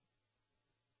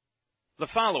The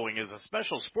following is a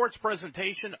special sports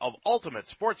presentation of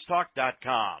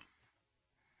UltimateSportsTalk.com.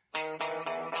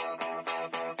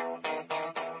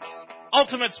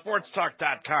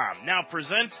 UltimateSportsTalk.com now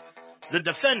presents the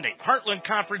defending Heartland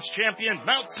Conference champion,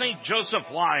 Mount St.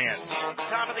 Joseph Lions.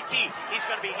 Top of the key. He's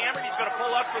going to be hammered. He's going to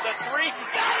pull up for the three.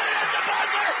 Got it at the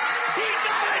buzzer! He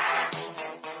got it!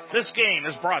 This game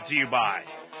is brought to you by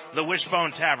the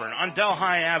Wishbone Tavern on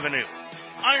Delhi Avenue.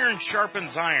 Iron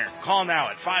sharpens iron. Call now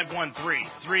at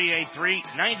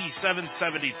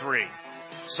 513-383-9773.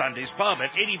 Sunday's Pub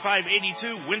at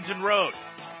 8582 Winton Road.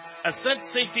 Ascent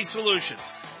Safety Solutions.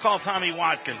 Call Tommy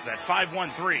Watkins at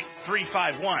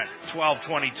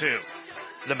 513-351-1222.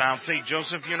 The Mount St.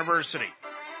 Joseph University.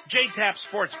 J-Tap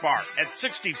Sports Bar at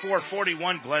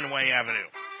 6441 Glenway Avenue.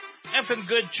 Effin'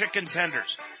 Good Chicken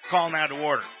Tenders. Call now to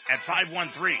order at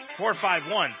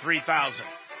 513-451-3000.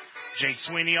 Jake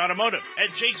Sweeney Automotive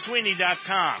at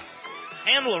jakesweeney.com.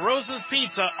 And La Rosa's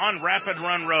Pizza on Rapid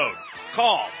Run Road.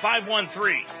 Call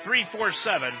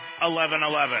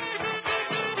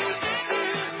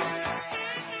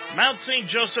 513-347-1111. Mount St.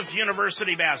 Joseph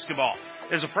University basketball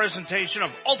is a presentation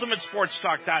of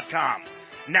UltimateSportsTalk.com.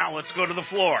 Now let's go to the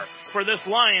floor for this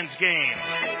Lions game.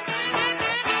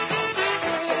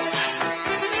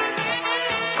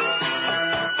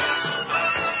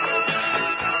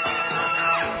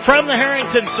 From the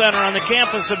Harrington Center on the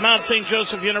campus of Mount St.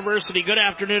 Joseph University, good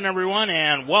afternoon, everyone,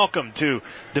 and welcome to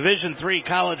Division III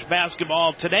college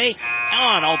basketball today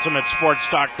on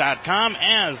UltimateSportsTalk.com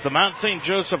as the Mount St.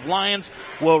 Joseph Lions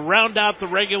will round out the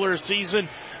regular season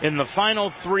in the final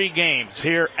three games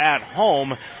here at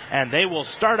home, and they will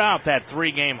start out that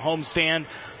three-game homestand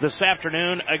this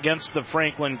afternoon against the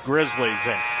Franklin Grizzlies.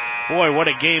 And boy, what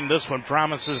a game this one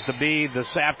promises to be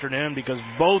this afternoon, because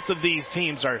both of these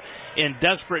teams are in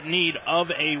desperate need of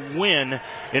a win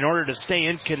in order to stay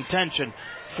in contention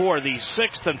for the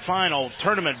sixth and final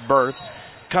tournament berth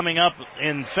coming up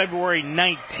in February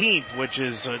 19th, which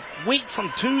is a week from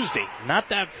Tuesday, not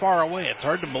that far away. It's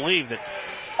hard to believe that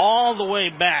all the way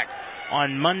back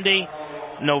on Monday,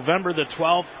 November the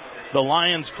 12th, the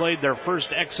Lions played their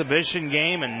first exhibition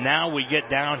game, and now we get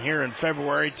down here in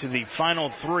February to the final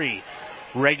three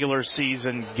regular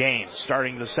season games,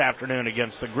 starting this afternoon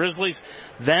against the Grizzlies.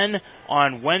 Then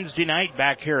on Wednesday night,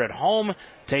 back here at home,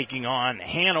 taking on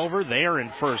Hanover. They are in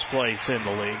first place in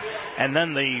the league. And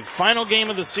then the final game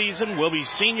of the season will be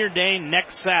Senior Day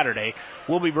next Saturday.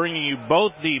 We'll be bringing you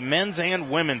both the men's and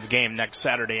women's game next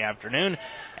Saturday afternoon,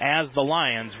 as the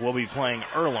Lions will be playing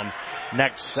Earlham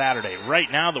next Saturday. Right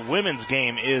now, the women's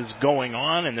game is going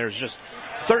on, and there's just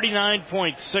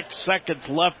 39.6 seconds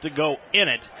left to go in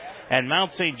it. And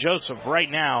Mount St. Joseph right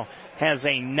now has a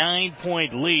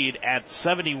 9-point lead at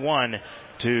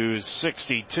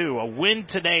 71-62. A win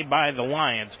today by the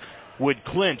Lions would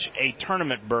clinch a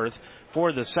tournament berth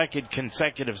for the second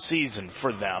consecutive season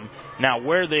for them. Now,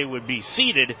 where they would be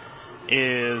seated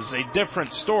is a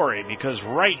different story, because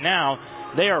right now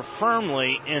they are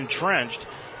firmly entrenched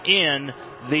in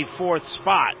the fourth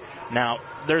spot. Now,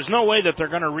 there's no way that they're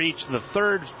going to reach the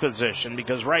third position,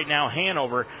 because right now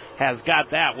Hanover has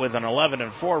got that with an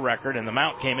 11-4 record, and the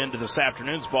Mount came into this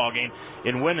afternoon's ball game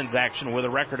in women's action with a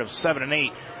record of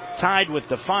 7-8, tied with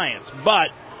Defiance.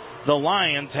 But the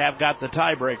Lions have got the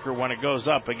tiebreaker when it goes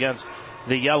up against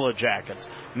the Yellow Jackets.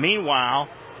 Meanwhile,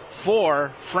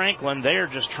 for Franklin, they are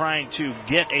just trying to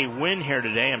get a win here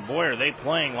today, and boy, are they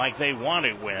playing like they want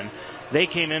to win. They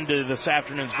came into this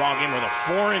afternoon's ball game with a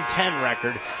 4-10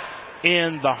 record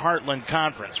in the Heartland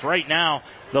Conference. Right now,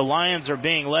 the Lions are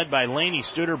being led by Lainey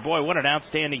Studer. Boy, what an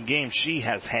outstanding game she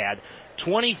has had.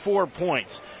 24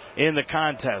 points in the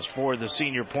contest for the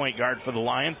senior point guard for the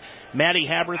Lions. Maddie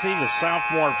Haberthy, the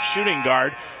sophomore shooting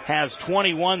guard, has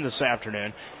 21 this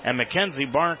afternoon. And Mackenzie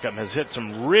Barnkham has hit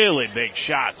some really big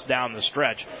shots down the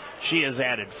stretch. She has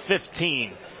added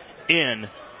 15 in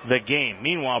the game.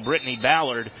 Meanwhile, Brittany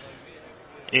Ballard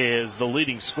is the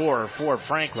leading scorer for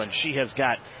Franklin. She has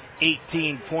got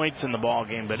 18 points in the ball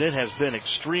game, but it has been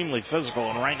extremely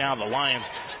physical, and right now the Lions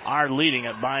are leading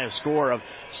it by a score of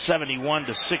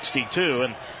 71-62,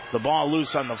 and the ball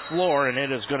loose on the floor, and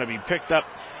it is going to be picked up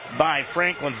by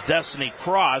Franklin's Destiny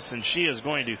Cross, and she is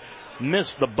going to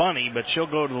miss the bunny, but she'll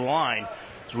go to the line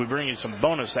as we bring you some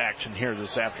bonus action here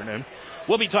this afternoon.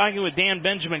 We'll be talking with Dan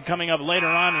Benjamin coming up later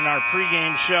on in our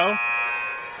pregame show.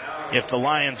 If the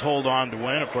Lions hold on to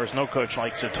win, of course, no coach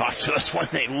likes to talk to us when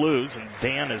they lose, and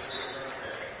Dan is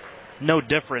no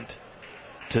different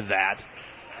to that.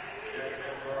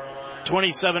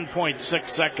 27.6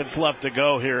 seconds left to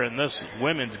go here in this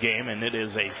women's game, and it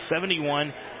is a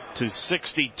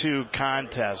 71-62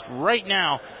 contest. Right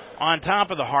now, On top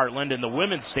of the Heartland in the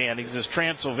women's standings is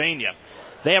Transylvania.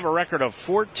 They have a record of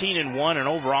 14-1, and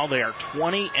overall they are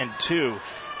 20-2.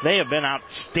 They have been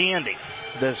outstanding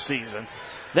this season.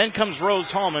 Then comes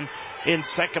Rose-Hulman in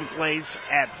second place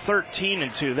at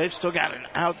 13-2. They've still got an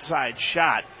outside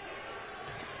shot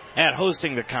at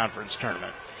hosting the conference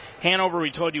tournament. Hanover, we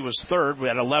told you, was third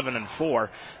at 11-4.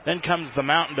 Then comes the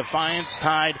Mountain Defiance,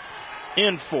 tied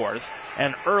in fourth,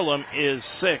 and Earlham is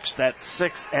sixth at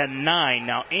 6-9.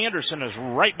 Now Anderson is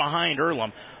right behind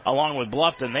Earlham, along with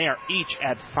Bluffton. They are each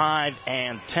at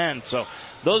 5-10. So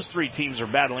those three teams are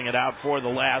battling it out for the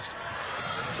last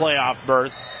playoff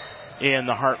berth in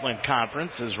the Heartland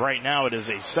Conference. As right now it is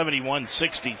a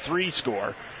 71-63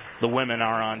 score. The women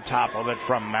are on top of it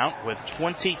from Mount with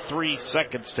 23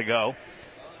 seconds to go.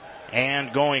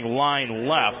 And going line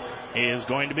left is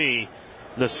going to be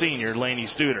the senior, Lainey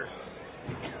Studer.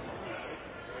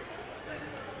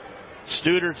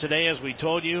 Studer today, as we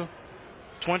told you,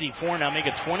 24, now make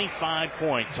it 25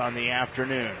 points on the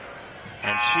afternoon.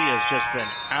 And she has just been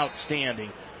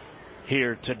outstanding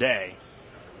here today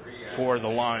for the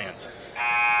Lions.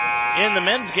 In the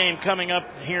men's game coming up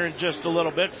here in just a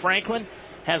little bit, Franklin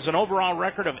has an overall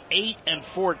record of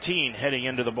 8-14 heading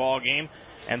into the ball game,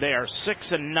 and they are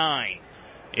 6-9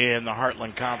 in the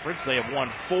Heartland Conference. They have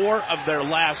won 4 of their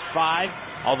last 5,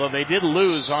 although they did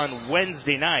lose on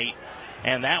Wednesday night,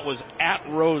 and that was at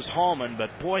Rose-Hulman.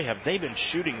 But boy, have they been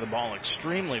shooting the ball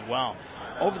extremely well.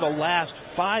 Over the last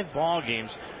 5 ball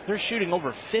games, they're shooting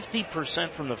over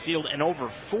 50% from the field and over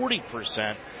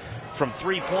 40% from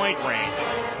three-point range.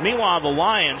 Meanwhile, the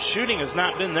Lions, shooting has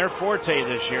not been their forte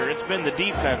this year. It's been the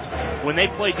defense. When they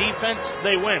play defense,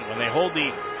 they win. When they hold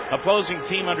the opposing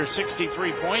team under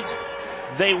 63 points,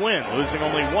 they win, losing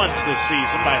only once this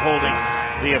season by holding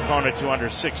the opponent to under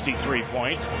 63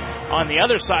 points. On the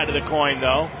other side of the coin,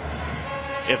 though,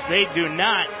 if they do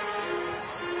not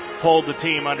hold the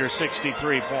team under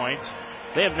 63 points,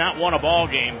 they have not won a ball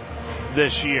game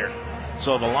this year.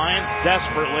 So the Lions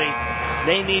desperately,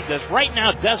 they need this. Right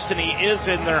now, destiny is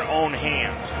in their own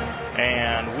hands,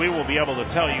 and we will be able to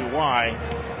tell you why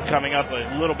coming up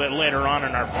a little bit later on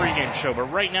in our pregame show.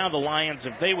 But right now, the Lions,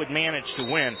 if they would manage to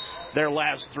win their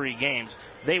last 3 games,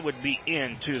 they would be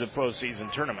into the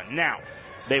postseason tournament. Now,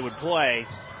 they would play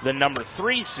the number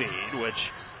 3 seed,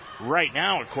 which right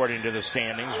now, according to the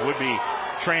standings, would be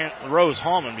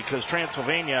Rose-Hulman, because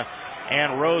Transylvania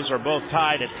and Rose are both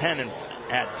tied at 10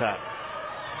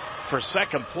 for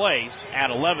second place at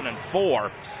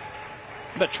 11-4.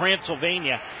 But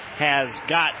Transylvania has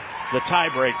got the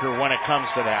tiebreaker when it comes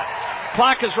to that.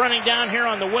 Clock is running down here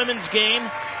on the women's game,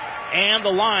 and the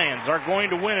Lions are going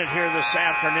to win it here this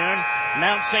afternoon.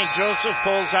 Mount St. Joseph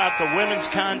pulls out the women's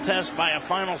contest by a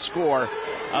final score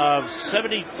of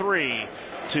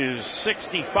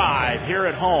 73-65 here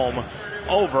at home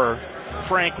over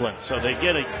Franklin. So they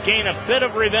gain a bit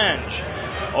of revenge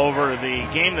over the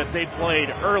game that they played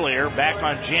earlier back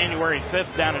on January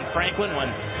 5th down in Franklin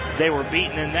when they were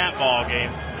beaten in that ball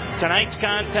game. Tonight's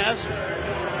contest,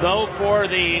 though, for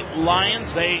the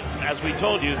Lions, as we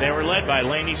told you, they were led by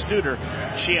Lainey Studer.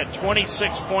 She had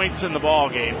 26 points in the ball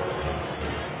game.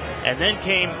 And then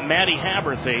came Maddie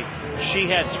Haberthy. She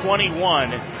had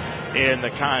 21 in the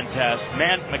contest.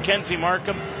 Mackenzie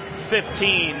Markham,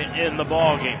 15 in the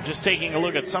ball game. Just taking a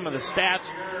look at some of the stats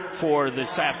for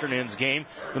this afternoon's game.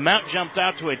 The Mount jumped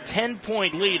out to a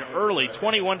 10-point lead early,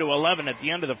 21-11 at the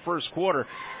end of the first quarter,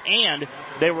 and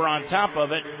they were on top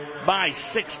of it by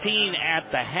 16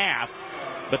 at the half.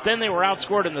 But then they were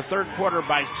outscored in the third quarter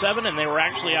by 7, and they were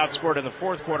actually outscored in the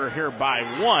fourth quarter here by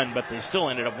 1, but they still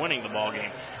ended up winning the ball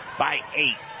game by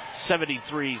 8.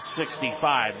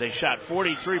 73-65. They shot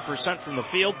 43% from the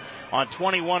field on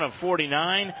 21 of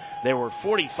 49. They were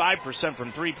 45%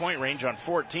 from three-point range on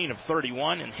 14 of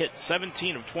 31 and hit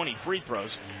 17 of 20 free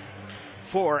throws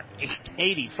for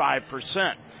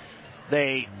 85%.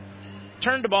 They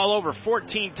turned the ball over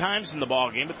 14 times in the ball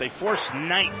game, but they forced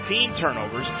 19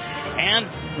 turnovers, and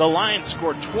the Lions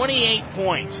scored 28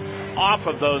 points off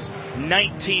of those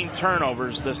 19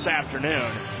 turnovers this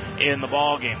afternoon in the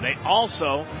ball game. They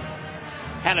also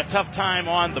had a tough time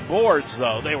on the boards,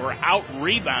 though. They were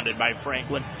out-rebounded by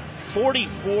Franklin,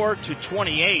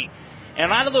 44-28.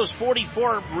 And out of those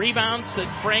 44 rebounds that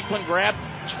Franklin grabbed,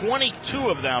 22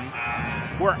 of them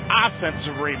were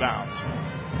offensive rebounds.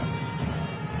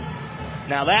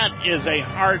 Now that is a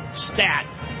hard stat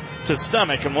to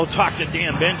stomach, and we'll talk to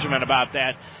Dan Benjamin about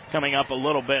that coming up a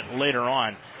little bit later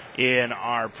on in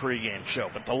our pregame show.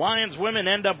 But the Lions women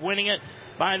end up winning it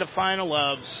by the final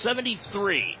of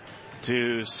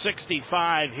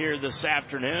 73-65 here this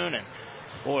afternoon. And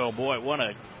boy, oh boy, what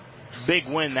a big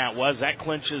win that was. That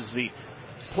clinches the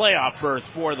playoff berth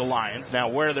for the Lions. Now,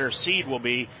 where their seed will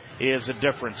be is a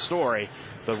different story,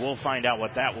 but we'll find out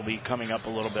what that will be coming up a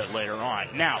little bit later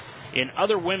on. Now, in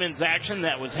other women's action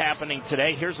that was happening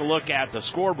today, here's a look at the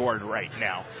scoreboard right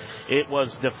now. It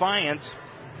was Defiance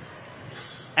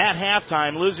at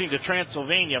halftime losing to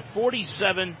Transylvania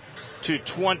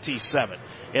 47-27.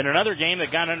 In another game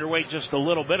that got underway just a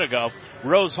little bit ago,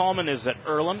 Rose-Hulman is at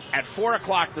Earlham. At 4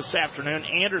 o'clock this afternoon,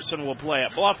 Anderson will play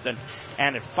at Bluffton.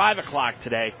 And at 5 o'clock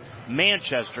today,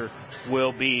 Manchester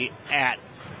will be at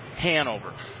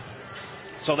Hanover.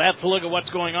 So that's a look at what's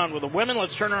going on with the women.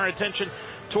 Let's turn our attention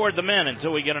toward the men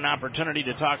until we get an opportunity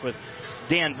to talk with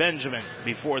Dan Benjamin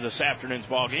before this afternoon's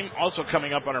ball game. Also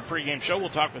coming up on our pregame show, we'll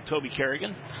talk with Toby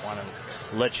Kerrigan. Want to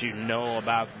let you know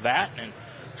about that, and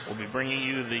we'll be bringing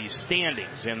you the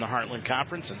standings in the Heartland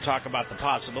Conference and talk about the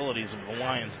possibilities of the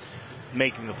Lions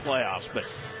making the playoffs. But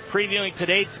previewing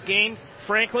today's game,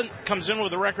 Franklin comes in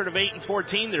with a record of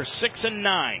 8-14. They're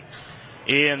 6-9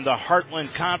 in the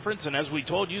Heartland Conference, and as we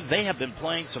told you, they have been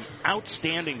playing some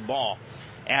outstanding ball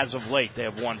as of late. They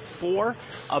have won 4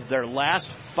 of their last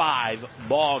 5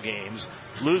 ball games,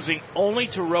 losing only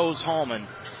to Rose-Hulman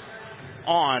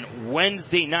on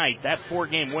Wednesday night. That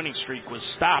 4-game winning streak was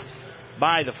stopped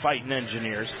by the Fighting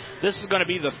Engineers. This is going to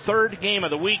be the 3rd game of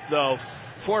the week, though,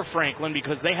 for Franklin,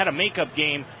 because they had a makeup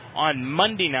game on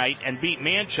Monday night and beat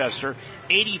Manchester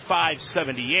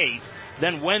 85-78.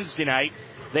 Then Wednesday night,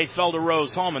 they fell to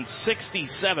Rose-Hulman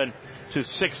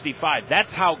 67-65.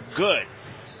 That's how good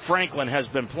Franklin has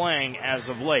been playing as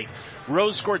of late.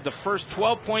 Rose scored the first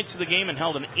 12 points of the game and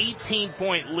held an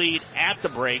 18-point lead at the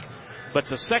break. But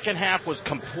the second half was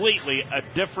completely a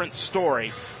different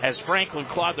story as Franklin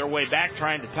clawed their way back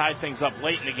trying to tie things up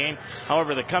late in the game.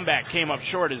 However, the comeback came up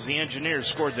short as the Engineers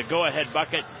scored the go-ahead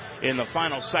bucket in the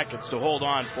final seconds to hold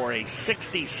on for a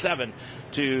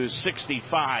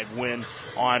 67-65 win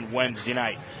on Wednesday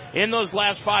night. In those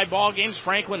last 5 ball games,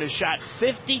 Franklin has shot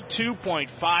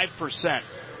 52.5%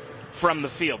 from the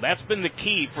field. That's been the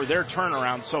key for their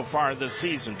turnaround so far this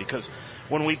season, because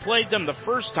when we played them the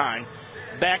first time,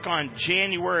 back on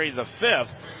January the 5th,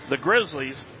 the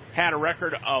Grizzlies had a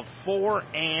record of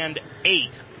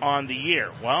 4-8 on the year.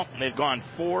 Well, they've gone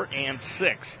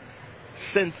 4-6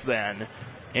 since then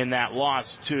in that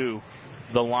loss to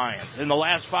the Lions. In the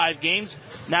last 5 games,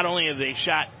 not only have they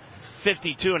shot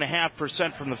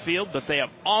 52.5% from the field, but they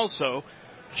have also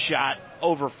shot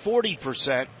over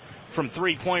 40% from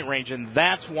three-point range, and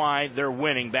that's why they're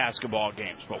winning basketball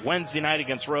games. But Wednesday night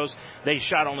against Rose, they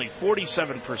shot only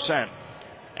 47%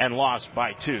 and lost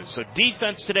by 2. So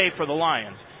defense today for the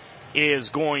Lions is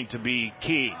going to be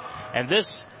key. And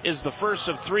this is the first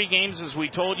of 3 games, as we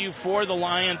told you, for the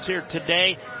Lions here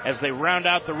today as they round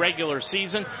out the regular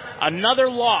season. Another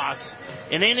loss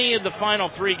in any of the final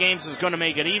 3 games is going to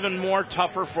make it even more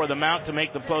tougher for them out to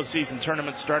make the postseason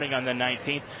tournament starting on the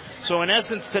 19th. So in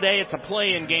essence today, it's a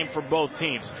play-in game for both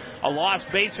teams. A loss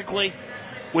basically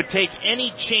would take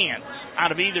any chance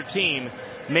out of either team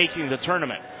making the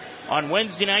tournament. On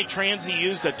Wednesday night, Transy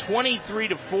used a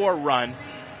 23-4 run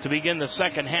to begin the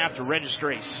second half to register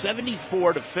a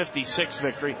 74-56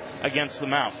 victory against the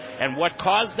Mount. And what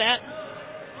caused that?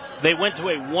 They went to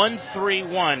a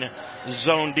 1-3-1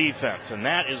 zone defense, and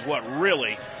that is what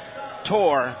really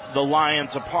tore the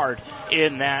Lions apart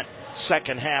in that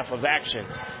second half of action.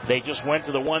 They just went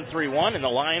to the 1-3-1, and the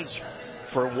Lions,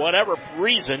 for whatever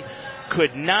reason,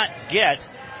 could not get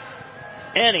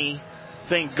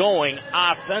anything going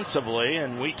offensively,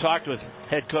 and we talked with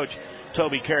head coach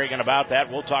Toby Kerrigan about that.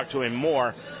 We'll talk to him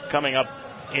more coming up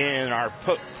in our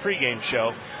pregame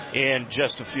show in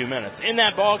just a few minutes. In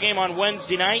that ball game on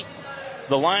Wednesday night,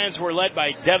 the Lions were led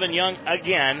by Devin Young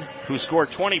again, who scored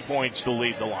 20 points to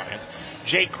lead the Lions.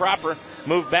 Jake Cropper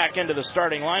moved back into the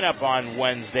starting lineup on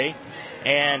Wednesday,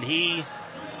 and he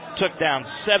took down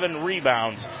 7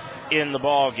 rebounds in the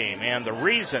ball game. And the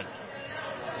reason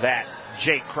that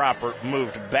Jake Cropper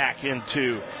moved back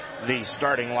into the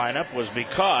starting lineup was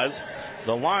because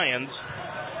the Lions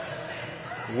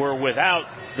were without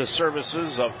the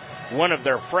services of one of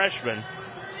their freshmen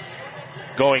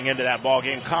going into that ball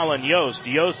game, Colin Yost.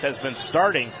 Yost has been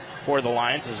starting for the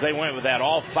Lions as they went with that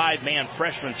all 5-man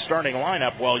freshman starting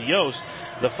lineup. Well, Yost,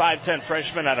 the 5'10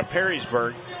 freshman out of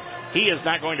Perrysburg, he is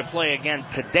not going to play again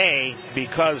today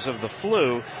because of the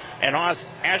flu. And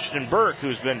Ashton Burke,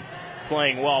 who's been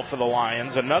playing well for the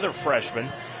Lions, another freshman,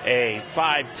 a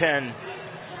 5'10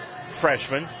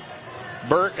 freshman,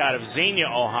 Burke out of Xenia,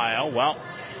 Ohio. Well,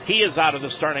 he is out of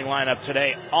the starting lineup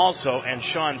today also, and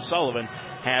Sean Sullivan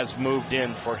has moved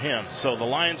in for him. So the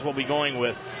Lions will be going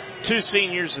with 2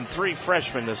 seniors and 3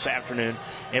 freshmen this afternoon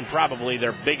in probably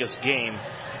their biggest game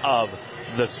of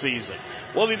the season.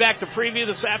 We'll be back to preview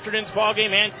this afternoon's ball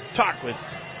game and talk with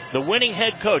the winning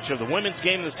head coach of the women's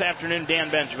game this afternoon, Dan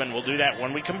Benjamin. We'll do that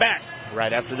when we come back,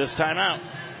 right after this timeout.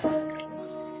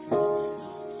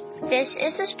 This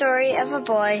is the story of a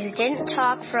boy who didn't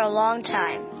talk for a long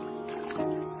time.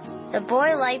 The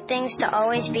boy liked things to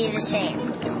always be the same.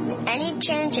 Any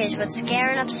changes would scare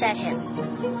and upset him.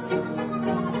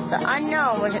 The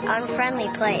unknown was an unfriendly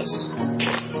place.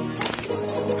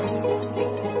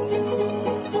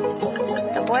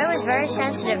 The boy was very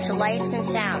sensitive to lights and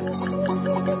sounds.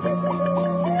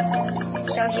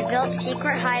 So he built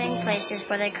secret hiding places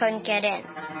where they couldn't get in.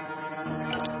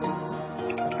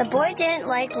 The boy didn't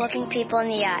like looking people in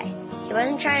the eye. He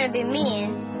wasn't trying to be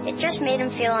mean, it just made him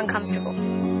feel uncomfortable.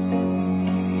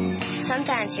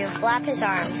 Sometimes he would flap his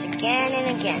arms again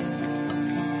and again.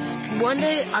 One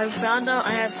day I found out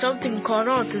I had something called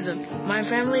autism. My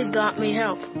family got me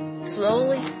help.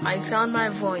 Slowly, I found my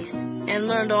voice and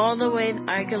learned all the ways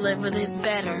I could live with it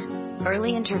better.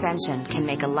 Early intervention can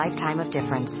make a lifetime of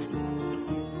difference.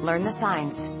 Learn the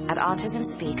signs at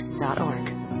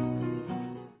autismspeaks.org.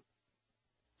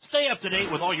 Stay up to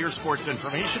date with all your sports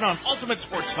information on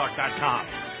UltimateSportsTalk.com.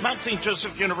 Mount St.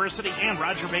 Joseph University and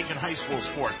Roger Bacon High School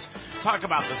sports. Talk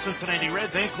about the Cincinnati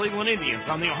Reds and Cleveland Indians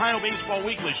on the Ohio Baseball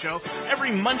Weekly Show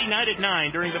every Monday night at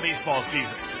 9 during the baseball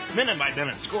season.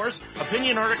 Minute-by-minute scores,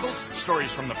 opinion articles,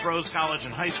 stories from the pros, college,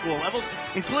 and high school levels,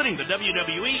 including the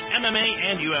WWE, MMA,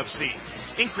 and UFC.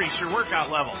 Increase your workout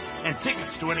level and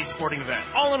tickets to any sporting event,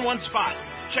 all in one spot.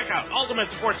 Check out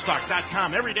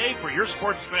UltimateSportsTalk.com every day for your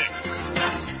sports fix.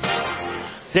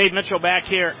 Dave Mitchell back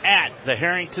here at the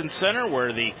Harrington Center,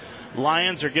 where the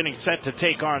Lions are getting set to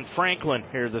take on Franklin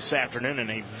here this afternoon in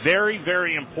a very,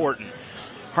 very important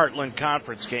Heartland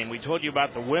Conference game. We told you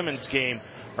about the women's game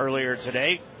earlier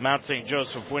today. Mount St.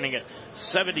 Joseph winning it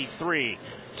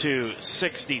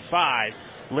 73-65.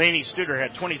 Laney Studer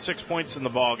had 26 points in the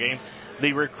ball game.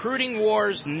 The recruiting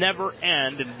wars never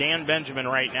end, and Dan Benjamin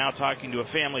right now talking to a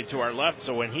family to our left,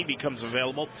 so when he becomes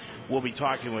available, we'll be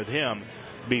talking with him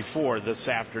before this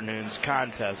afternoon's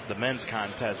contest, the men's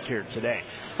contest here today.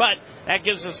 But that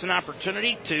gives us an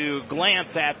opportunity to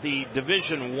glance at the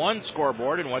Division I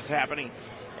scoreboard and what's happening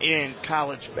in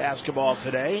college basketball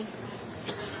today.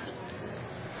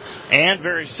 And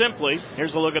very simply,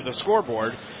 here's a look at the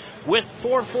scoreboard. With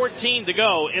 4:14 to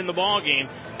go in the ball game,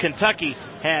 Kentucky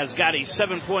has got a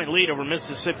 7-point lead over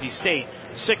Mississippi State,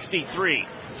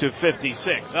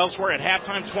 63-56. Elsewhere at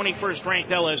halftime, 21st ranked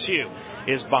LSU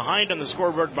is behind on the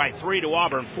scoreboard by 3 to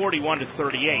Auburn,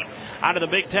 41-38. Out of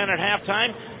the Big Ten at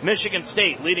halftime, Michigan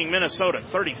State leading Minnesota,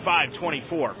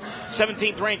 35-24.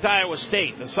 17th ranked Iowa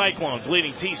State, the Cyclones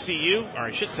leading TCU, or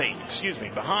I should say,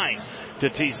 behind to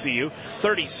TCU,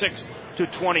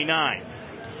 36-29.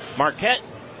 Marquette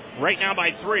right now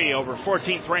by 3 over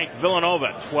 14th ranked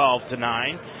Villanova,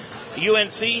 12-9.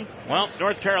 UNC,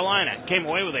 North Carolina came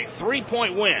away with a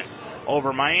 3-point win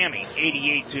over Miami,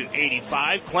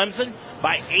 88-85. Clemson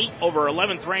by 8 over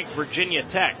 11th ranked Virginia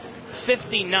Tech,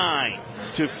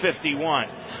 59-51.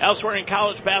 Elsewhere in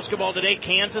college basketball today,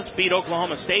 Kansas beat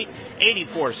Oklahoma State,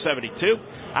 84-72.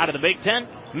 Out of the Big Ten,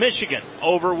 Michigan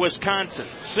over Wisconsin,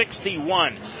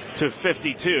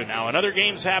 61-52. Now, in other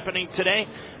games happening today,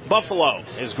 Buffalo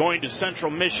is going to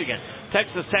Central Michigan.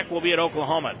 Texas Tech will be at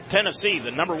Oklahoma. Tennessee,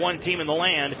 the number 1 team in the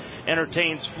land,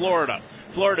 entertains Florida.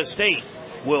 Florida State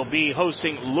will be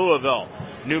hosting Louisville.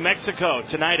 New Mexico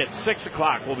tonight at 6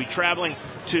 o'clock will be traveling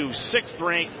to 6th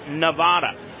ranked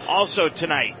Nevada. Also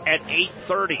tonight at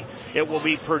 8:30, it will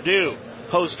be Purdue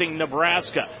hosting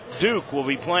Nebraska. Duke will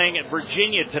be playing at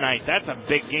Virginia tonight. That's a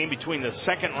big game between the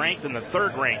 2nd ranked and the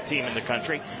 3rd ranked team in the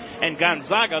country. And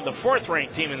Gonzaga, the 4th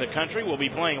ranked team in the country, will be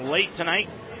playing late tonight.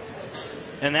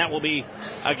 And that will be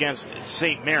against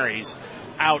St. Mary's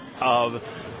out of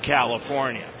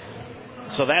California.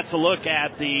 So that's a look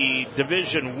at the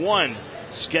Division I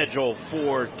schedule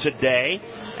for today.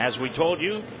 As we told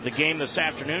you, the game this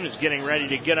afternoon is getting ready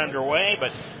to get underway,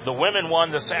 but the women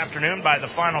won this afternoon by the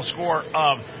final score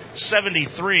of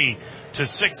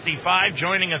 73-65.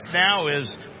 Joining us now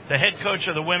is the head coach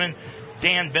of the women,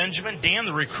 Dan Benjamin. Dan,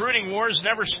 the recruiting wars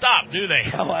never stop, do they?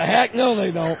 Oh, heck no,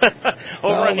 they don't.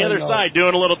 Over on the other side,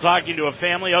 doing a little talking to a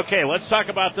family. Okay, let's talk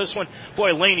about this one.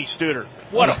 Boy, Laney Studer,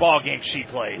 what a ball game she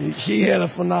played. She had a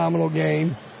phenomenal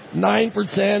game. 9 for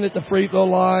 10 at the free throw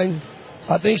line.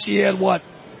 I think she had,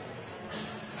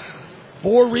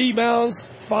 4 rebounds,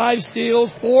 5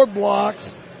 steals, 4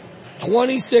 blocks,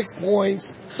 26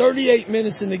 points, 38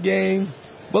 minutes in the game.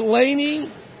 But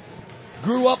Laney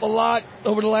grew up a lot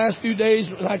over the last few days,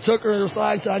 and I took her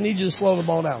aside and said, I need you to slow the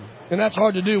ball down. And that's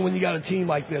hard to do when you got a team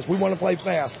like this. We want to play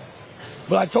fast.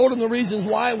 But I told them the reasons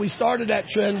why, and we started that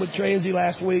trend with Transy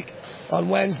last week on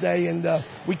Wednesday, and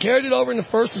we carried it over in the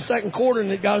first and second quarter,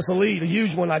 and it got us a lead, a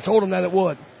huge one. I told them that it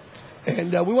would.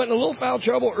 And we went in a little foul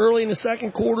trouble early in the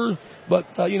second quarter,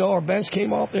 but, our bench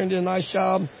came off there and did a nice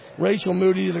job. Rachel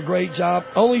Moody did a great job.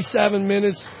 Only 7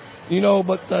 minutes,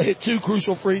 but hit 2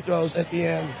 crucial free throws at the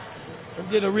end.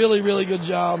 Did a really, really good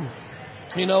job.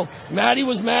 Maddie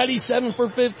was Maddie, 7 for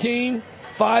 15,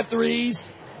 5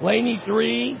 threes. Laney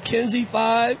 3, Kinsey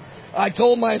 5. I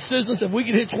told my assistants if we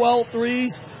could hit 12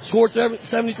 threes, score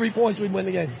 73 points, we'd win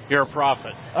the game. You're a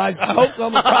prophet. I hope so.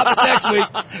 I'm a prophet next week.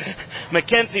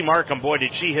 Mackenzie Markham, boy,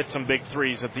 did she hit some big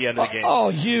threes at the end of the game. Oh,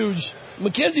 huge.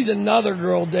 Mackenzie's another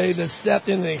girl, Dave, that stepped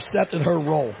in and accepted her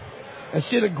role. And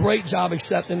she did a great job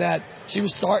accepting that. She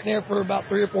was starting there for about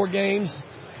 3 or 4 games.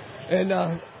 And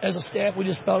as a staff, we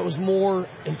just felt it was more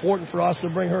important for us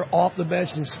to bring her off the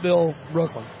bench and spill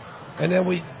Brooklyn. And then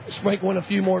we sprinkle in a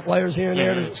few more players here and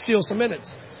there to steal some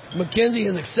minutes. Mackenzie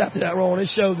has accepted that role, and it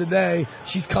showed today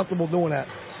she's comfortable doing that.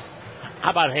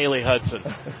 How about Haley Hudson?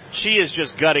 She is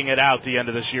just gutting it out the end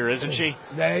of this year, isn't she?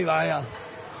 Dave,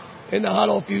 in the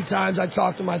huddle a few times, I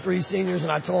talked to my 3 seniors,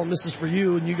 and I told them this is for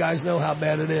you, and you guys know how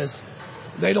bad it is.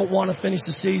 They don't want to finish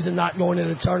the season not going to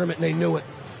the tournament, and they knew it.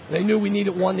 They knew we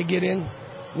needed one to get in.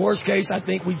 Worst case, I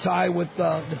think we tie with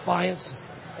Defiance.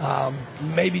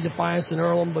 Maybe Defiance and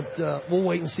Earlham, but we'll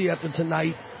wait and see after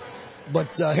tonight.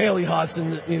 But Haley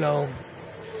Hudson,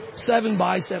 7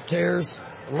 bicep tears,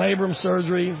 labrum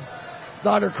surgery,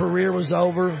 thought her career was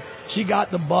over. She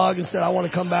got the bug and said, I want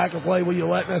to come back and play. Will you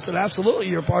let me? I said, absolutely,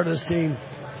 you're a part of this team.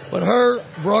 But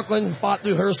Brooklyn fought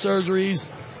through her surgeries,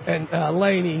 and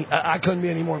Laney, I couldn't be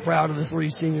any more proud of the 3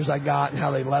 seniors I got and how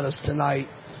they led us tonight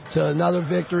to another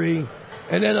victory.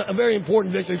 And then a very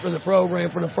important victory for the program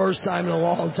for the first time in a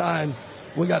long time.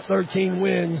 We got 13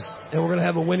 wins, and we're going to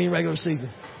have a winning regular season.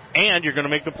 And you're going to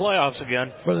make the playoffs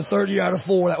again. For the 3rd year out of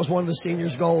 4, that was one of the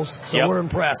seniors' goals. So We're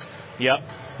impressed. Yep.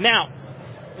 Now,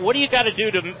 what do you got to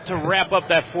do to wrap up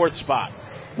that 4th spot?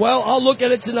 Well, I'll look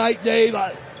at it tonight, Dave.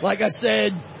 Like I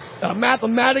said,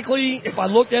 mathematically, if I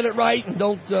looked at it right, and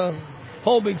don't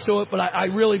hold me to it, but I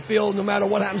really feel no matter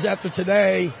what happens after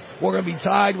today, we're going to be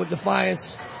tied with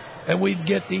Defiance. And we'd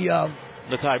get the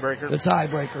tiebreaker? The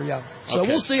tiebreaker, yeah. So okay.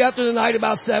 We'll see after the night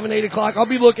about 7, 8 o'clock. I'll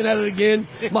be looking at it again.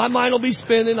 My mind will be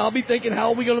spinning. I'll be thinking, how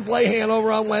are we going to play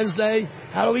Hanover on Wednesday?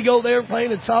 How do we go there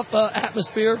playing a tough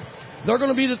atmosphere? They're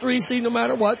going to be the 3 seed no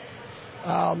matter what.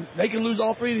 They can lose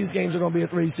all 3 of these games. They're going to be a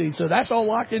 3 seed. So that's all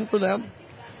locked in for them.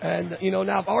 And,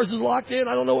 now if ours is locked in,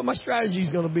 I don't know what my strategy is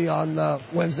going to be on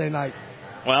Wednesday night.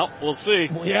 Well, we'll see.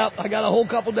 Yeah, I got a whole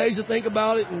couple days to think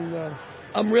about it, and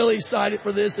I'm really excited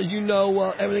for this. As you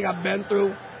know, everything I've been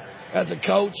through as a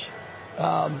coach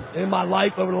in my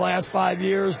life over the last 5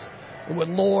 years. And with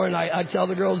Lauren, I tell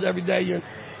the girls every day, you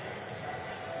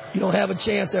don't have a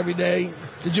chance every day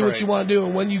to do what you want to do.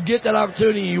 And when you get that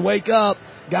opportunity, you wake up,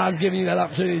 God's giving you that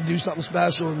opportunity to do something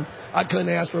special. And I couldn't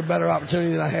ask for a better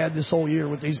opportunity than I had this whole year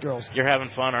with these girls. You're having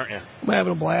fun, aren't you? I'm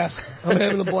having a blast.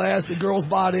 The girls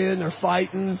bought in. They're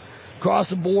fighting across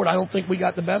the board. I don't think we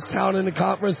got the best talent in the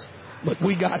conference. But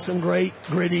we got some great,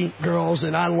 gritty girls,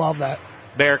 and I love that.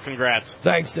 Bear, congrats.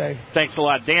 Thanks, Dave. Thanks a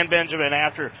lot. Dan Benjamin,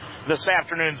 after this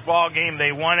afternoon's ball game,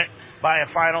 they won it by a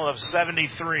final of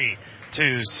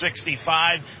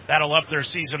 73-65. That'll up their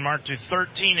season mark to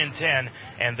 13-10,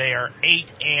 and they are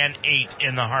 8-8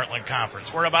 in the Heartland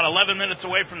Conference. We're about 11 minutes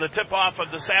away from the tip-off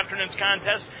of this afternoon's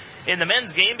contest in the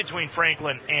men's game between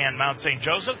Franklin and Mount St.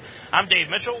 Joseph. I'm Dave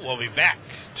Mitchell. We'll be back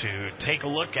to take a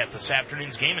look at this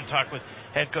afternoon's game and talk with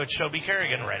head coach Shelby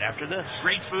Kerrigan right after this.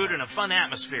 Great food and a fun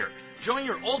atmosphere. Join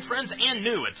your old friends and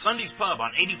new at Sunday's Pub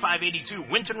on 8582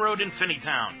 Winton Road in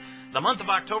Finneytown. The month of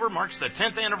October marks the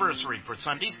 10th anniversary for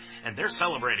Sundays, and they're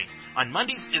celebrating. On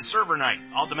Mondays is server night.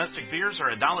 All domestic beers are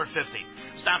 $1.50.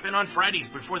 Stop in on Fridays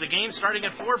before the game starting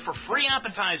at 4 for free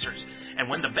appetizers. And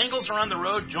when the Bengals are on the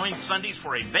road, join Sundays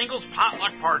for a Bengals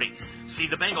potluck party. See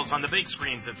the Bengals on the big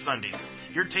screens at Sundays.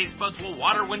 Your taste buds will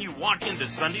water when you walk into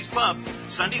Sunday's Pub.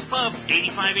 Sunday's Pub,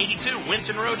 8582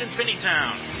 Winton Road in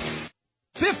Finneytown.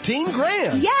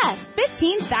 $15,000. Yes,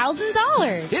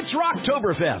 $15,000. It's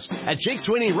Rocktoberfest at Jake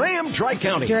Sweeney Ram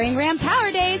Tri-County. During Ram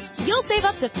Power Days, you'll save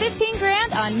up to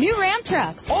 $15,000 on new Ram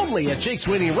trucks. Only at Jake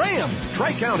Sweeney Ram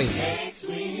Tri-County.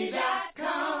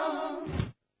 JakeSweeney.com.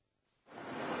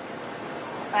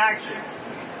 Action.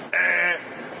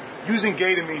 Using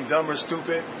gay to mean dumb or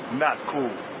stupid, not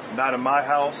cool. Not in my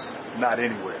house, not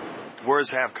anywhere.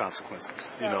 words have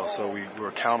consequences, so we're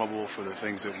accountable for the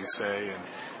things that we say,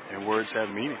 and words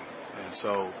have meaning. And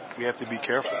so we have to be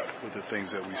careful with the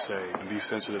things that we say and be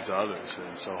sensitive to others.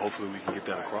 And so hopefully we can get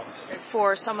that across.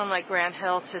 For someone like Grant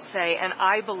Hill to say, and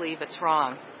I believe it's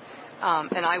wrong,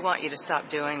 and I want you to stop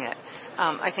doing it,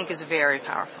 I think is very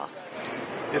powerful.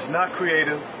 It's not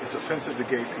creative. It's offensive to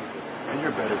gay people. And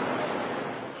you're better than that.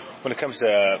 When it comes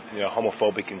to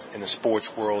homophobic in the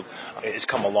sports world, it's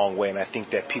come a long way, and I think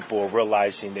that people are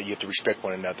realizing that you have to respect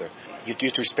one another. You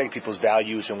have to respect people's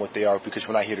values and what they are, because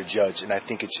we're not here to judge. And I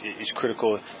think it's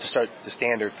critical to start the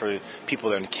standard for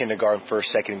people that are in kindergarten, first,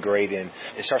 second grade, and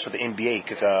it starts with the NBA,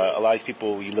 because a lot of these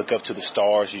people, you look up to the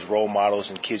stars, these role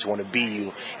models, and kids want to be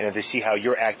you. And if they see how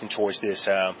you're acting towards this,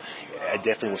 I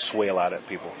definitely will sway a lot of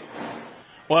people.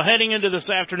 Well, heading into this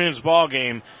afternoon's ball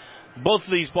game, both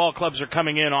of these ball clubs are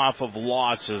coming in off of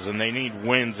losses, and they need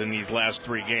wins in these last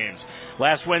three games.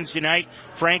 Last Wednesday night,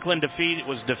 Franklin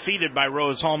was defeated by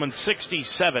Rose-Hulman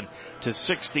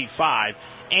 67-65,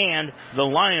 and the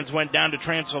Lions went down to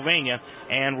Transylvania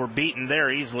and were beaten there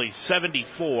easily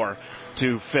 74-56.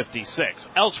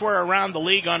 Elsewhere around the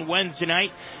league on Wednesday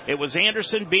night, it was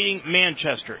Anderson beating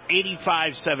Manchester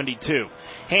 85-72.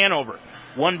 Hanover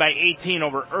won by 18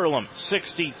 over Earlham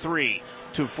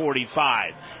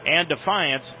 63-45, and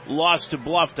Defiance lost to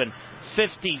Bluffton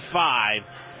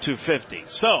 55-50.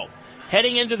 So,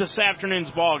 heading into this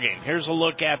afternoon's ball game, here's a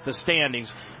look at the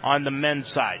standings on the men's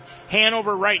side.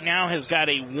 Hanover right now has got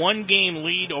a one-game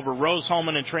lead over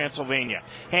Rose-Hulman and Transylvania.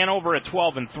 Hanover at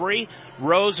 12-3.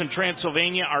 Rose and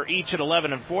Transylvania are each at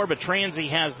 11-4, but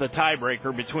Transy has the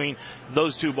tiebreaker between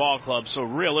those two ball clubs. So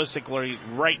realistically,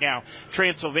 right now,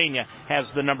 Transylvania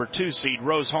has the number 2 seed.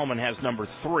 Rose-Hulman has number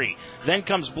 3. Then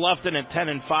comes Bluffton at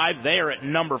 10-5. They are at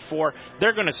number 4.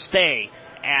 They're going to stay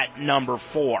at number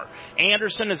 4.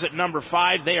 Anderson is at number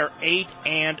 5. They are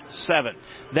 8-7.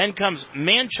 Then comes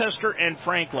Manchester and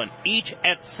Franklin, each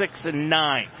at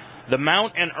 6-9. The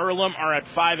Mount and Earlham are at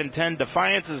 5-10.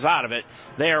 Defiance is out of it.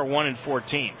 They are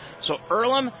 1-14. So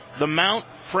Earlham, the Mount,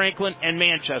 Franklin, and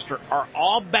Manchester are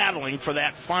all battling for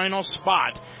that final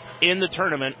spot in the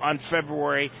tournament on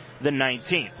February the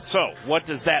 19th. So what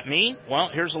does that mean? Well,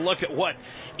 here's a look at what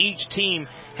each team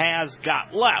has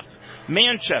got left.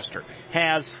 Manchester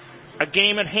has a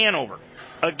game at Hanover,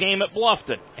 a game at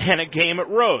Bluffton, and a game at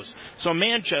Rose. So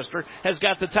Manchester has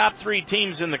got the top 3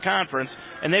 teams in the conference,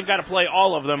 and they've got to play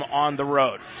all of them on the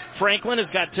road. Franklin has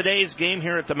got today's game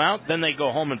here at the Mount, then they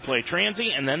go home and play Transy,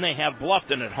 and then they have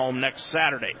Bluffton at home next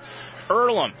Saturday.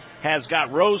 Earlham has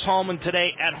got Rose-Hulman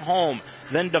today at home,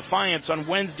 then Defiance on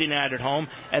Wednesday night at home,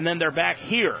 and then they're back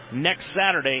here next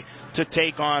Saturday to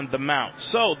take on the Mount.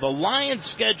 So the Lions'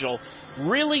 schedule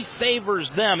really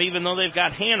favors them, even though they've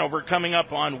got Hanover coming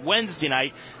up on Wednesday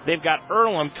night. They've got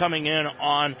Earlham coming in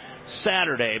on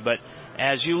Saturday. But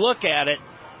as you look at it,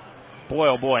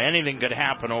 boy, oh boy, anything could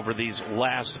happen over these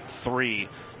last 3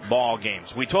 ball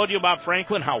games. We told you about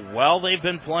Franklin, how well they've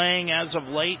been playing as of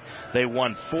late. They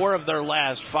won 4 of their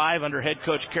last 5 under head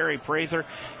coach Kerry Prather,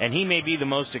 and he may be the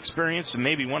most experienced and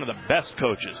maybe one of the best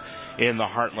coaches in the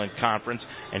Heartland Conference,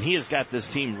 and he has got this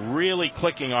team really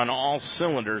clicking on all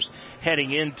cylinders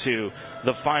heading into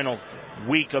the final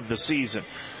week of the season.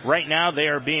 Right now they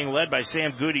are being led by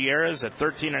Sam Gutierrez at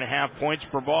 13.5 points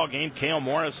per ball game. Cale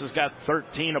Morris has got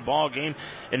 13 a ball game,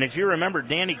 and if you remember,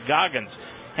 Danny Goggins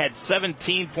had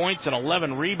 17 points and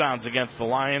 11 rebounds against the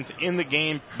Lions in the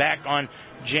game back on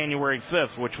January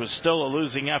 5th, which was still a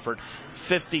losing effort,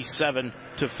 57-50.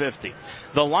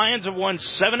 The Lions have won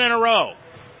 7 in a row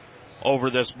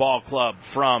over this ball club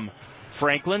from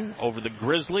Franklin, over the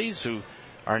Grizzlies, who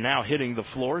are now hitting the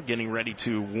floor, getting ready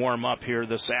to warm up here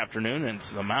this afternoon, and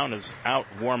the Mount is out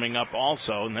warming up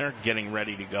also, and they're getting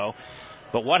ready to go.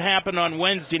 But what happened on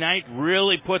Wednesday night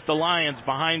really put the Lions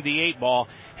behind the 8 ball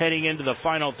heading into the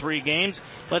final 3 games.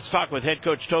 Let's talk with head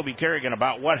coach Toby Kerrigan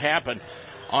about what happened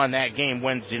on that game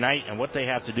Wednesday night and what they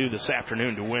have to do this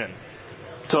afternoon to win.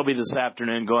 Toby, this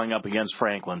afternoon going up against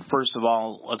Franklin. First of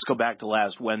all, let's go back to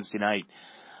last Wednesday night.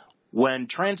 When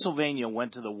Transylvania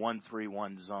went to the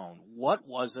 1-3-1 zone, what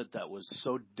was it that was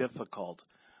so difficult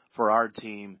for our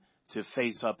team to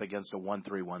face up against a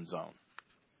 1-3-1 zone?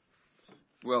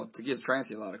 Well, to give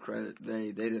Transy a lot of credit,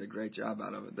 they did a great job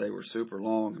out of it. They were super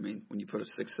long. I mean, when you put a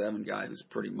 6'7" guy who's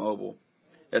pretty mobile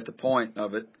at the point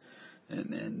of it, and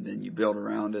then you build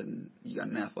around it, and you got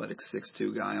an athletic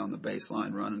 6'2" guy on the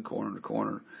baseline running corner to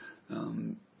corner,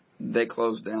 they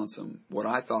closed down some, what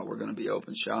I thought were going to be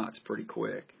open shots pretty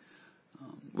quick.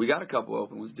 We got a couple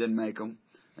open ones, didn't make them,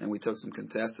 and we took some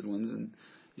contested ones, and,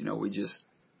 we just,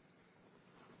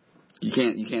 you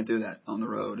can't do that on the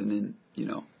road. And then,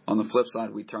 on the flip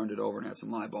side, we turned it over and had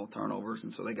some live ball turnovers,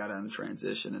 and so they got out in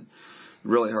transition and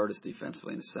really hurt us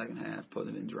defensively in the second half, put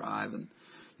it in drive, and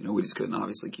we just couldn't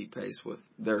obviously keep pace with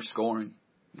their scoring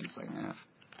in the second half.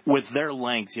 With their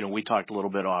length, we talked a little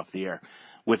bit off the air.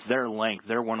 With their length,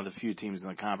 they're one of the few teams in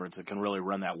the conference that can really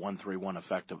run that 1-3-1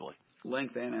 effectively.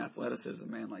 Length and athleticism,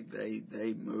 man. Like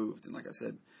they moved, and like I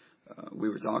said, we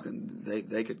were talking.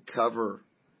 They could cover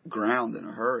ground in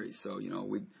a hurry. So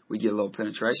we get a little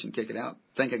penetration, kick it out.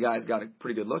 Think a guy's got a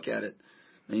pretty good look at it,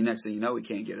 and next thing you know, we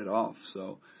can't get it off.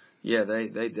 So yeah,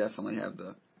 they definitely have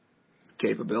the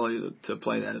capability to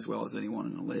play that as well as anyone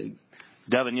in the league.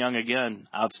 Devin Young, again,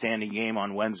 outstanding game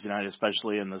on Wednesday night,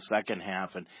 especially in the second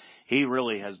half, and he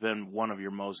really has been one of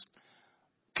your most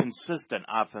consistent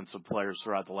offensive players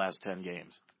throughout the last 10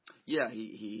 games. Yeah,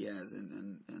 he has,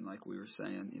 and like we were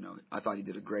saying, I thought he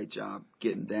did a great job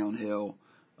getting downhill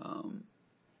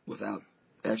without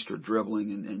extra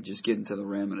dribbling and just getting to the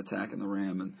rim and attacking the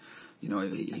rim, and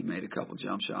he made a couple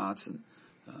jump shots, and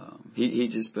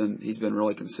he's been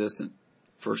really consistent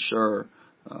for sure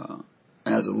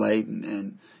as of late,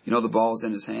 and the ball's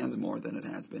in his hands more than it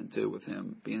has been too, with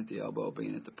him being at the elbow,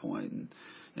 being at the point,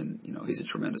 and he's a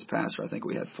tremendous passer. I think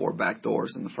we had 4 back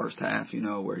doors in the first half,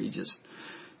 where he's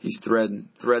threading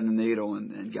the needle,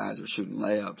 and guys are shooting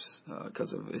layups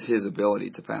because of his ability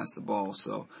to pass the ball.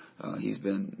 So he's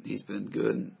been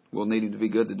good, and we'll need him to be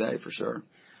good today for sure.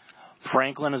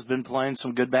 Franklin has been playing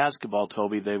some good basketball,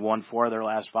 Toby. They won 4 of their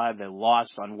last 5. They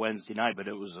lost on Wednesday night, but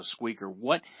it was a squeaker.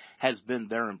 What has been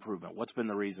their improvement? What's been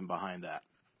the reason behind that?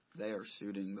 They are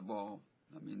shooting the ball.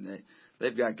 I mean,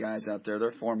 they've got guys out there. Their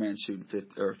 4-man shooting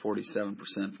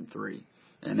 47% from 3,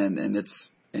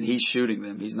 and he's shooting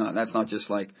them. That's not just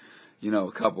like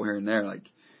a couple here and there.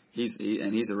 Like he's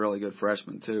a really good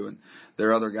freshman too. And there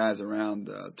are other guys around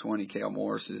 20. Cale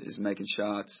Morris is making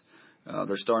shots.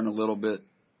 They're starting a little bit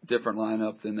different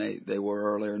lineup than they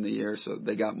were earlier in the year, so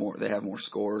they have more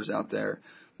scorers out there,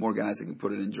 more guys that can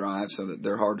put it in drive, so that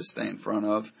they're hard to stay in front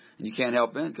of, and you can't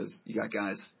help in because you got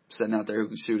guys sitting out there who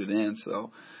can shoot it in.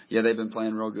 So yeah, they've been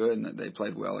playing real good, and they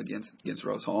played well against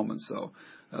Rose-Hulman. So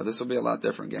this will be a lot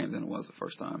different game than it was the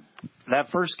first time. That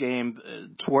first game,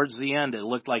 towards the end, it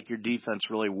looked like your defense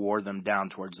really wore them down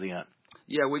towards the end.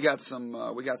 Yeah, we got some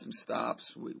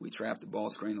stops. We trapped the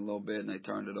ball screen a little bit, and they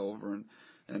turned it over,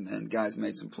 and guys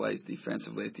made some plays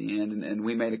defensively at the end, and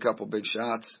we made a couple big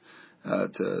shots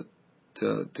to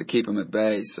keep them at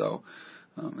bay. So,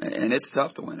 and it's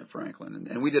tough to win at Franklin,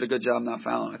 and we did a good job not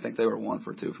fouling. I think they were 1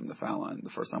 for 2 from the foul line the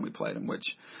first time we played them,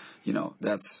 which,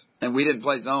 and we didn't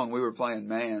play zone, we were playing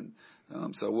man.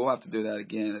 So we'll have to do that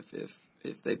again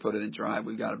if they put it in drive.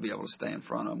 We've got to be able to stay in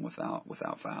front of them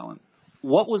without fouling.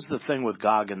 What was the thing with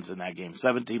Goggins in that game?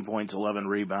 17 points, 11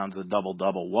 rebounds, a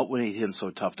double-double. What made him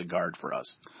so tough to guard for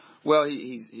us? Well,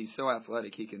 he's so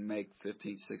athletic. He can make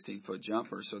 15, 16-foot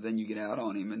jumpers. So then you get out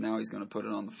on him, and now he's going to put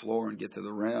it on the floor and get to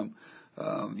the rim.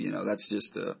 That's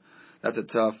a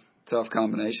tough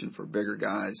combination for bigger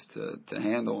guys to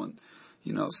handle. And,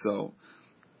 so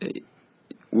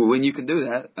when you can do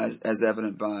that, as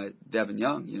evident by Devin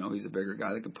Young, he's a bigger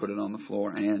guy that can put it on the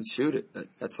floor and shoot it.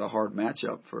 That's a hard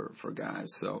matchup for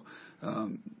guys. So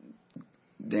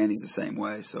Danny's the same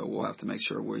way. So we'll have to make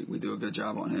sure we do a good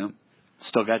job on him.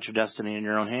 Still got your destiny in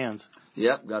your own hands.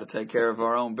 Yep, got to take care of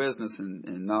our own business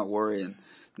and not worry and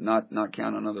not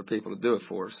count on other people to do it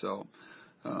for us. So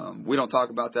we don't talk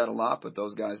about that a lot, but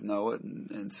those guys know it,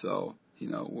 and so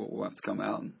we'll have to come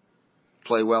out and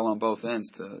play well on both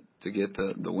ends to get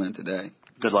the win today.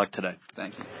 Good luck today.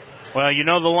 Thank you. Well,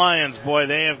 the Lions, boy,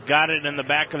 they have got it in the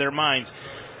back of their minds.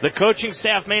 The coaching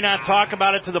staff may not talk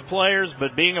about it to the players,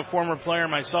 but being a former player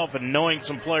myself and knowing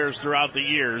some players throughout the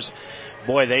years,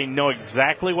 boy, they know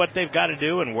exactly what they've got to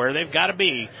do and where they've got to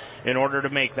be in order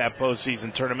to make that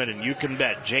postseason tournament. And you can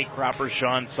bet Jake Cropper,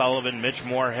 Sean Sullivan, Mitch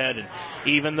Moorhead, and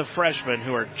even the freshmen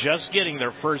who are just getting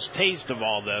their first taste of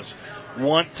all this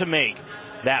want to make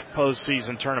that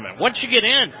postseason tournament. Once you get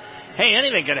in, hey,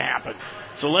 anything can happen.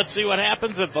 So let's see what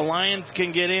happens if the Lions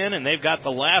can get in, and they've got the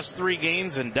last 3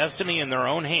 games and destiny in their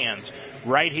own hands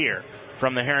right here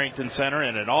from the Harrington Center,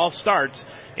 and it all starts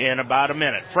in about a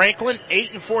minute. Franklin,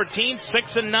 8-14,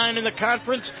 6-9 in the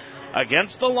conference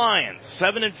against the Lions,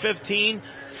 7-15,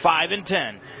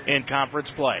 5-10 in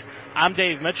conference play. I'm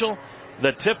Dave Mitchell.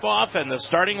 The tip-off and the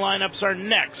starting lineups are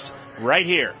next right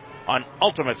here on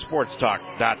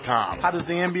UltimateSportsTalk.com. How does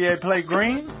the NBA play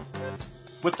green?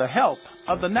 With the help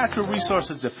of the Natural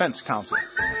Resources Defense Council.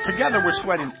 Together we're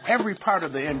sweating every part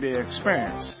of the NBA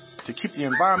experience to keep the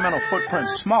environmental footprint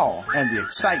small and the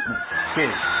excitement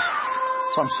big.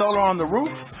 From solar on the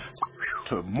roof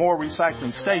to more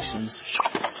recycling stations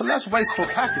to less wasteful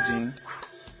packaging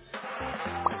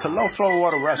to low-flow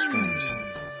water restrooms.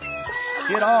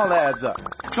 It all adds up.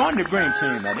 Join the Green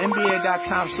Team at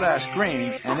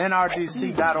NBA.com/green and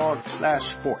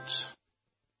NRDC.org/sports.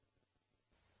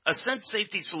 Ascent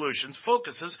Safety Solutions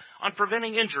focuses on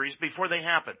preventing injuries before they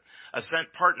happen.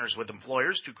 Ascent partners with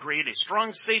employers to create a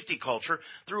strong safety culture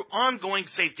through ongoing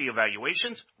safety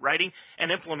evaluations, writing,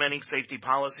 and implementing safety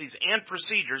policies and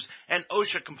procedures and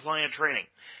OSHA-compliant training.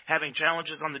 Having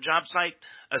challenges on the job site,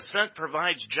 Ascent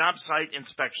provides job site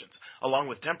inspections, along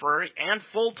with temporary and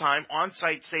full-time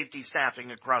on-site safety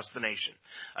staffing across the nation.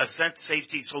 Ascent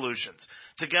Safety Solutions.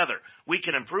 Together, we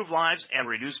can improve lives and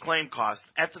reduce claim costs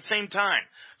at the same time.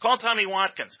 Call Tommy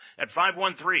Watkins at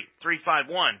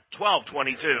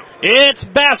 513-351-1222. It's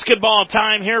basketball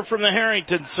time here from the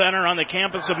Harrington Center on the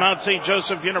campus of Mount St.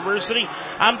 Joseph University.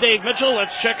 I'm Dave Mitchell.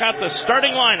 Let's check out the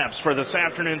starting lineups for this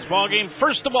afternoon's ballgame.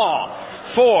 First of all,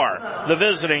 for the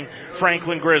visiting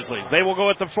Franklin Grizzlies. They will go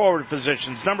at the forward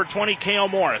positions. Number 20, Cale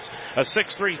Morris, a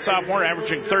 6'3" sophomore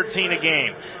averaging 13 a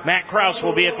game. Matt Krause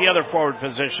will be at the other forward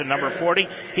position. Number 40,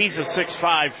 he's a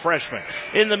 6'5" freshman.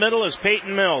 In the middle is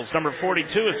Peyton Mills. Number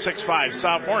 42, a 6'5"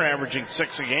 sophomore averaging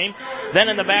 6 a game. Then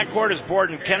in the backcourt is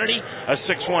Borden Kennedy, a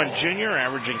 6'1" junior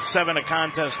averaging 7 a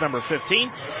contest, number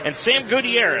 15. And Sam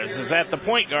Gutierrez is at the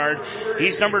point guard.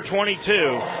 He's number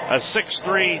 22, a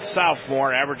 6'3"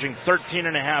 sophomore averaging 13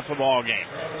 and a half a ball game.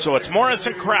 So it's Morris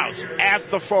and Krause at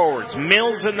the forwards.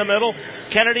 Mills in the middle.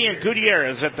 Kennedy and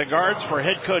Gutierrez at the guards for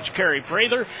head coach Kerry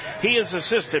Prather. He is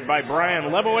assisted by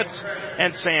Brian Lebowitz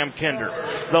and Sam Kinder.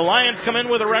 The Lions come in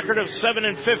with a record of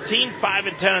 7-15,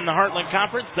 5-10 in the Heartland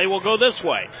Conference. They will go this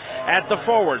way. At the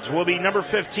forwards will be number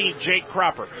 15, Jake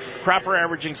Cropper. Cropper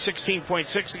averaging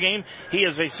 16.6 a game. He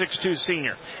is a 6'2"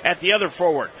 senior. At the other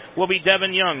forward will be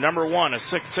Devin Young, number 1, a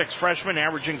 6'6" freshman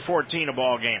averaging 14 a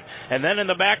ball game. And then in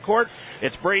the backcourt,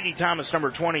 it's Brady Thomas, number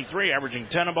 23, averaging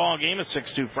 10 a ball game, a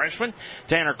 6'2" freshman.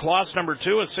 Tanner Kloss, number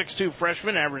 2, a 6'2"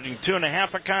 freshman, averaging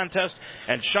 2.5 a contest.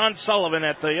 And Sean Sullivan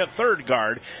at the third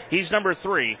guard. He's number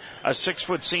 3, a 6'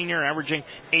 senior, averaging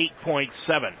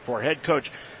 8.7 for head coach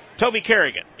Toby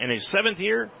Kerrigan. In his 7th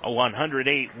year,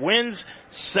 108 wins,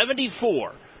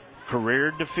 74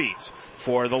 career defeats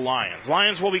for the Lions.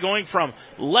 Lions will be going from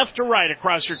left to right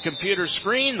across your computer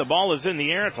screen. The ball is in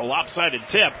the air. It's a lopsided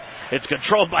tip. It's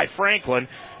controlled by Franklin,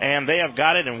 and they have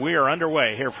got it, and we are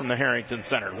underway here from the Harrington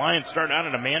Center. Lions start out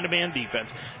in a man-to-man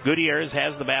defense. Gutierrez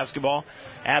has the basketball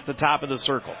at the top of the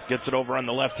circle. Gets it over on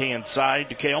the left-hand side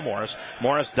to Cale Morris.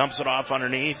 Morris dumps it off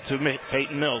underneath to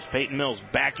Peyton Mills. Peyton Mills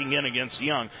backing in against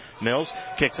Young. Mills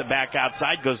kicks it back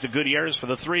outside, goes to Gutierrez for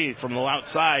the 3 from the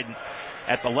outside.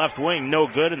 At the left wing, no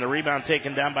good, and the rebound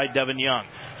taken down by Devin Young.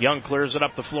 Young clears it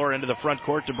up the floor into the front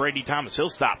court to Brady Thomas. He'll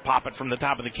stop, pop it from the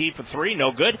top of the key for 3,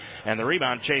 no good, and the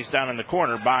rebound chased down in the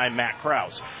corner by Matt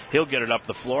Krause. He'll get it up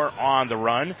the floor on the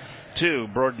run to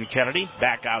Borden Kennedy,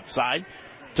 back outside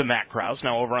to Matt Krause.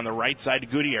 Now over on the right side to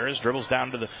Gutierrez, dribbles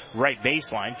down to the right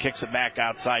baseline, kicks it back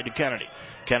outside to Kennedy.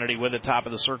 Kennedy with the top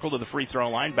of the circle to the free throw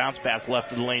line. Bounce pass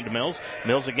left of the lane to Mills.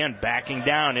 Mills again backing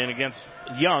down in against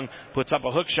Young. Puts up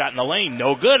a hook shot in the lane.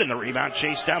 No good. And the rebound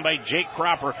chased down by Jake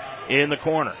Cropper in the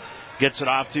corner. Gets it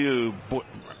off to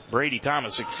Brady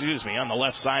Thomas, on the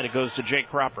left side. It goes to Jake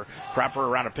Cropper. Cropper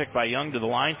around a pick by Young to the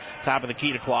line. Top of the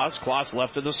key to Kloss. Kloss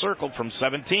left of the circle from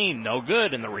 17. No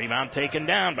good. And the rebound taken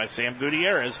down by Sam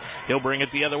Gutierrez. He'll bring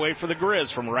it the other way for the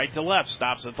Grizz from right to left.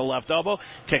 Stops at the left elbow.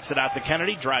 Kicks it out to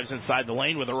Kennedy. Drives inside the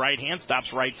lane with the right hand.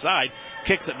 Stops right side.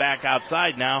 Kicks it back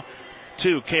outside now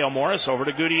to Cale Morris over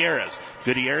to Gutierrez.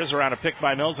 Gutierrez around a pick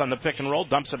by Mills on the pick and roll,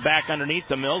 dumps it back underneath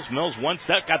to Mills. Mills one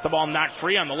step, got the ball knocked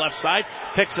free on the left side,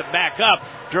 picks it back up,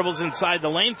 dribbles inside the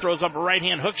lane, throws up a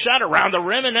right-hand hook shot around the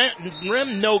rim,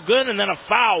 no good, and then a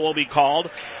foul will be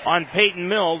called on Peyton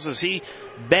Mills as he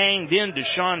banged into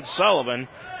Sean Sullivan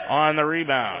on the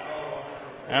rebound.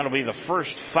 That'll be the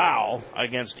first foul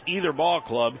against either ball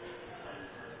club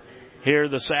here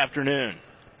this afternoon.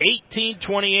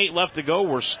 18:28 left to go.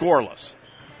 We're scoreless.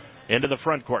 Into the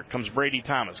front court comes Brady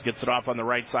Thomas. Gets it off on the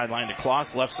right sideline to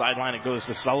Kloss. Left sideline it goes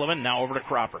to Sullivan. Now over to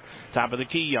Cropper. Top of the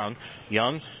key, Young.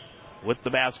 Young with the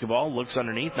basketball. Looks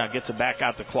underneath. Now gets it back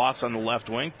out to Kloss on the left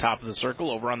wing. Top of the circle.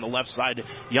 Over on the left side.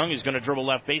 Young is going to dribble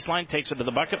left baseline. Takes it to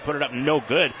the bucket. Put it up. No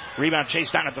good. Rebound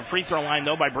chased down at the free throw line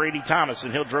though by Brady Thomas.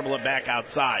 And he'll dribble it back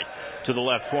outside to the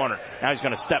left corner. Now he's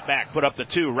going to step back. Put up the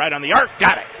 2 right on the arc.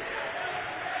 Got it.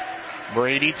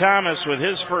 Brady Thomas with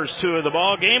his first 2 of the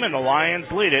ball game, and the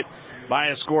Lions lead it by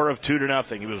a score of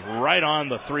 2-0. He was right on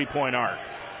the 3-point arc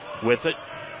with it.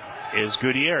 is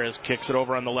Gutierrez. Kicks it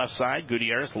over on the left side.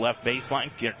 Gutierrez, left baseline,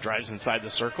 drives inside the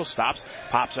circle, stops,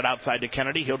 pops it outside to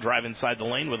Kennedy. He'll drive inside the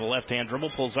lane with a left-hand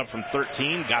dribble, pulls up from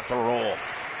 13, got the roll.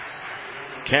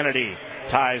 Kennedy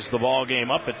ties the ball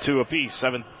game up at 2 apiece,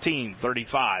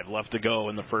 17:35 left to go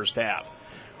in the first half.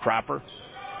 Cropper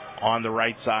on the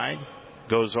right side.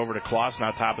 Goes over to Kloss,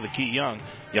 now top of the key, Young.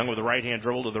 Young with the right-hand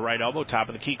dribble to the right elbow, top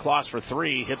of the key, Kloss for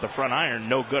 3, hit the front iron,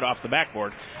 no good off the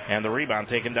backboard, and the rebound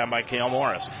taken down by Cale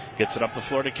Morris. Gets it up the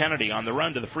floor to Kennedy, on the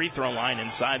run to the free throw line,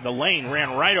 inside the lane,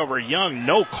 ran right over Young,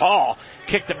 no call,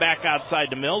 kicked it back outside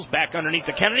to Mills, back underneath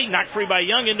to Kennedy, knocked free by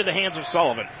Young, into the hands of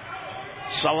Sullivan.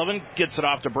 Sullivan gets it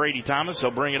off to Brady Thomas,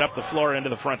 he'll bring it up the floor into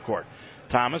the front court.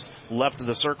 Thomas, left of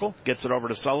the circle, gets it over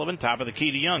to Sullivan, top of the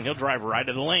key to Young. He'll drive right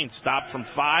to the lane, stop from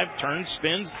 5, turns,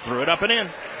 spins, threw it up and in.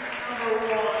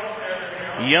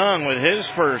 Young with his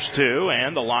first 2,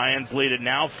 and the Lions lead it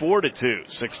now 4-2.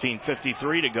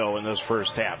 16:53 to go in this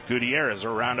first half. Gutierrez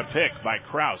around a pick by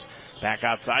Krause. Back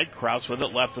outside, Krause with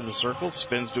it, left of the circle,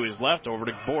 spins to his left, over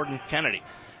to Borden Kennedy.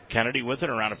 Kennedy with it,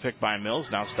 around a pick by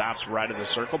Mills, now stops right of the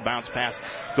circle, bounce pass,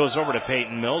 goes over to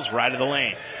Peyton Mills, right of the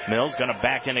lane. Mills gonna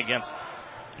back in against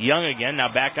Young again,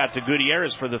 now back out to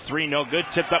Gutierrez for the 3, no good,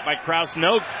 tipped up by Krause,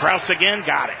 no, Krause again,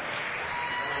 got it.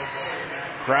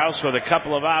 Krause with a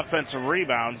couple of offensive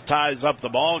rebounds ties up the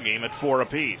ball game at 4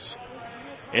 apiece.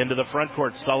 Into the front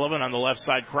court, Sullivan on the left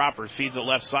side, Cropper feeds it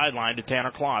left sideline to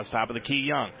Tanner Kloss, top of the key,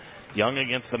 Young. Young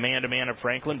against the man-to-man of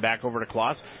Franklin, back over to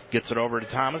Kloss, gets it over to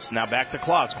Thomas, now back to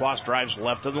Kloss. Kloss drives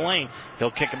left of the lane.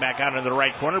 He'll kick it back out into the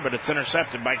right corner, but it's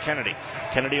intercepted by Kennedy.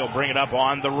 Kennedy will bring it up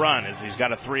on the run as he's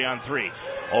got a 3-on-3.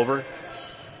 Over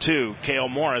to Cale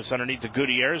Morris underneath the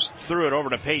Gutierrez, threw it over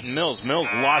to Peyton Mills. Mills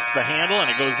lost the handle and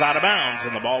it goes out of bounds,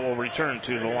 and the ball will return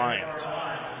to the Lions.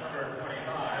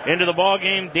 Into the ball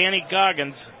game, Danny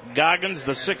Goggins. Goggins,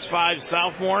 the 6'5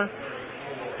 sophomore.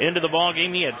 Into the ball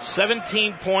game, he had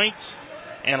 17 points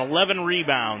and 11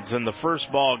 rebounds in the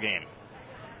first ball game.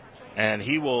 And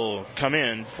he will come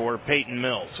in for Peyton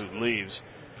Mills, who leaves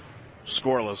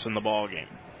scoreless in the ball game.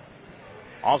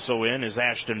 Also in is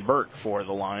Ashton Burke for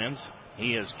the Lions.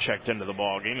 He has checked into the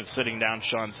ball game and sitting down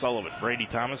Sean Sullivan. Brady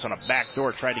Thomas on a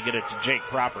backdoor tried to get it to Jake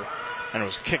Cropper, and it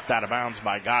was kicked out of bounds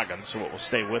by Goggins, so it will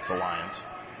stay with the Lions.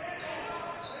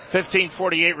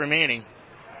 15:48 remaining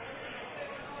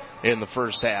in the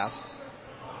first half.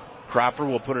 Cropper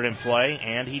will put it in play,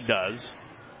 and he does.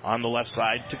 On the left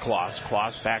side to Kloss.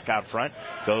 Kloss back out front.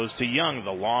 Goes to Young.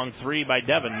 The long 3 by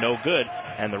Devin. No good.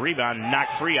 And the rebound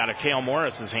knocked free out of Cale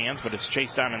Morris's hands, but it's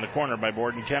chased down in the corner by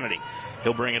Borden Kennedy.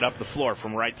 He'll bring it up the floor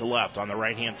from right to left. On the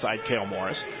right-hand side, Cale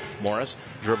Morris. Morris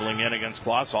dribbling in against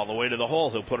Kloss all the way to the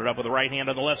hole. He'll put it up with the right hand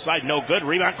on the left side. No good.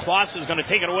 Rebound. Kloss is going to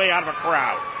take it away out of a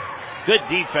crowd. Good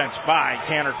defense by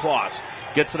Tanner Kloss.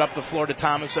 Gets it up the floor to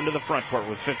Thomas into the front court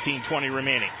with 15:20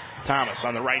 remaining. Thomas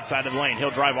on the right side of the lane.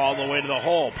 He'll drive all the way to the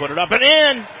hole. Put it up and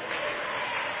in.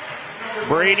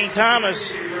 Brady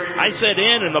Thomas. I said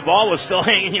in, and the ball was still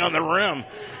hanging on the rim.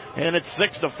 And it's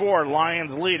 6-4.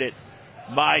 Lions lead it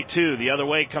by 2. The other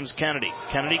way comes Kennedy.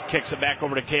 Kennedy kicks it back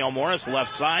over to Cale Morris.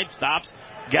 Left side. Stops.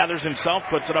 Gathers himself.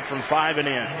 Puts it up from 5 and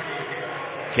in.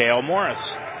 Cale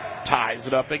Morris ties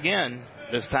it up again.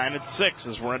 This time it's 6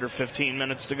 as we're under 15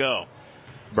 minutes to go.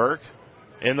 Burke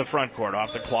in the front court,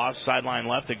 off the Kloss, sideline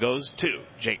left. It goes to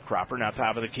Jake Cropper, now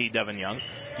top of the key, Devin Young.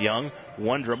 Young,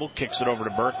 one dribble, kicks it over to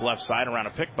Burke, left side, around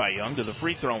a pick by Young to the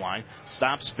free throw line.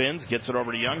 Stops, spins, gets it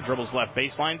over to Young, dribbles left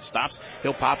baseline, stops.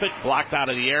 He'll pop it, blocked out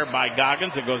of the air by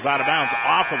Goggins. It goes out of bounds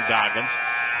off of Goggins,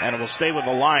 and it will stay with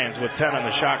the Lions with 10 on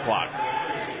the shot clock.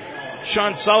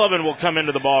 Sean Sullivan will come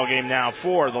into the ball game now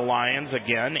for the Lions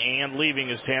again, and leaving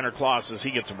is Tanner Kloss as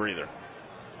he gets a breather.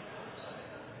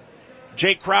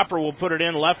 Jake Cropper will put it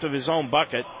in left of his own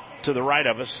bucket to the right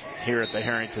of us here at the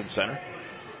Harrington Center.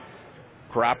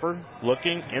 Cropper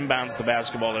looking, inbounds the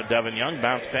basketball to Devin Young.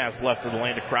 Bounce pass left of the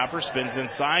lane to Cropper. Spins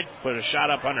inside, put a shot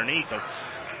up underneath of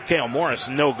Cale Morris.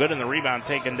 No good, and the rebound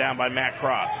taken down by Matt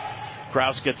Cross.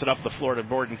 Krause gets it up the floor to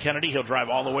Borden Kennedy. He'll drive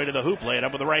all the way to the hoop, lay it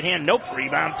up with the right hand. Nope,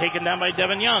 rebound taken down by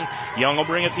Devin Young. Young will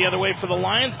bring it the other way for the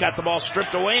Lions. Got the ball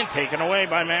stripped away and taken away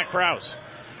by Matt Krause.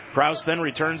 Krause then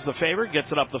returns the favor,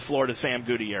 gets it up the floor to Sam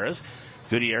Gutierrez.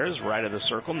 Gutierrez, right of the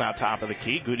circle, now top of the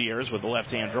key. Gutierrez with the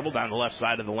left-hand dribble down the left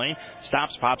side of the lane.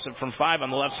 Stops, pops it from 5 on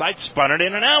the left side. Spun it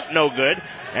in and out, no good.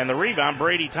 And the rebound,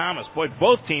 Brady Thomas. Boy,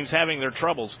 both teams having their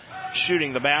troubles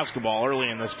shooting the basketball early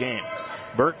in this game.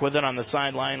 Burke with it on the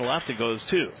sideline left. It goes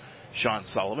to Sean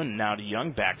Sullivan. Now to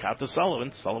Young, back out to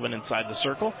Sullivan. Sullivan inside the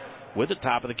circle. with the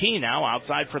top of the key now,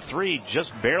 outside for three,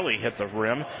 just barely hit the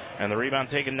rim, and the rebound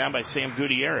taken down by Sam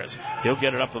Gutierrez. He'll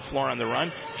get it up the floor on the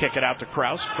run, kick it out to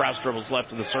Kraus. Kraus dribbles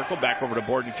left of the circle, back over to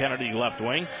Borden Kennedy, left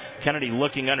wing. Kennedy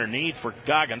looking underneath for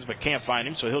Goggins, but can't find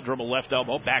him, so he'll dribble left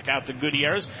elbow, back out to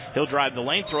Gutierrez. He'll drive the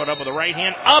lane, throw it up with the right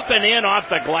hand, up and in off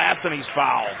the glass, and he's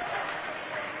fouled.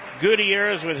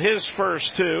 Gutierrez with his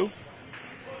first two,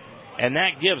 and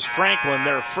that gives Franklin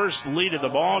their first lead of the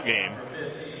ball game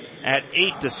at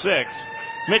 8-6.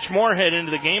 Mitch Moorhead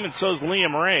into the game, and so is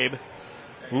Liam Rabe.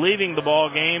 Leaving the ball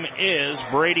game is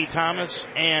Brady Thomas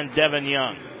and Devin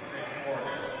Young.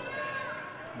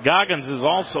 Goggins is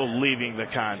also leaving the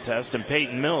contest, and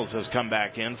Peyton Mills has come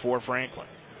back in for Franklin.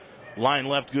 Line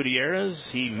left Gutierrez.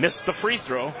 He missed the free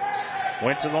throw.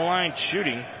 Went to the line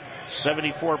shooting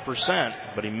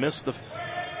 74%, but he missed the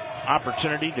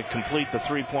opportunity to complete the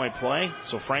three-point play.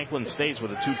 So Franklin stays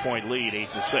with a 2-point lead,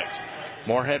 8-6.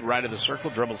 Moorhead right of the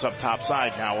circle, dribbles up top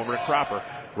side, now over to Cropper.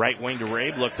 Right wing to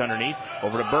Rabe, looked underneath,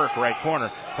 over to Burke, right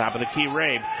corner, top of the key,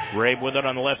 Rabe. Rabe with it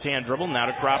on the left-hand dribble, now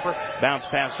to Cropper, bounce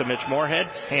pass to Mitch Moorhead,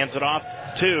 hands it off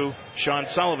to Sean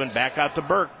Sullivan, back out to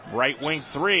Burke, right wing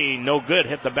three, no good,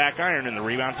 hit the back iron, and the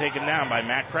rebound taken down by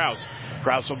Matt Kraus.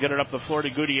 Kraus will get it up the floor to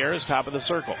Gutierrez, top of the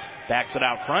circle, backs it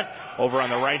out front, over on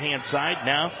the right-hand side,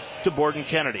 now to Borden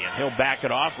Kennedy, and he'll back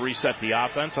it off, reset the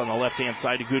offense on the left-hand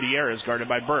side to Gutierrez, guarded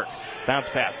by Burke. Bounce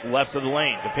pass, left of the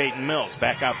lane to Peyton Mills,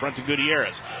 back out front to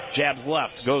Gutierrez. Jabs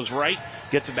left, goes right,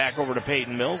 gets it back over to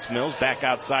Peyton Mills. Mills back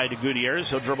outside to Gutierrez.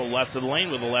 He'll dribble left of the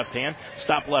lane with the left hand.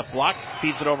 Stop left block,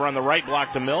 feeds it over on the right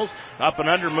block to Mills. Up and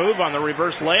under move on the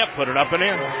reverse layup, put it up and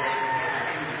in.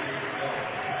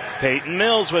 Peyton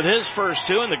Mills with his first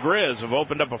two, and the Grizz have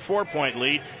opened up a 4-point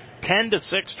lead.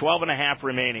 10-6, 12.5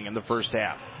 remaining in the first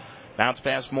half. Bounce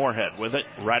pass Moorhead with it,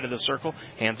 right of the circle,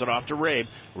 hands it off to Rabe.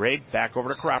 Rabe back over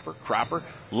to Cropper. Cropper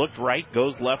looked right,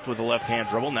 goes left with the left-hand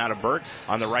dribble. Now to Burke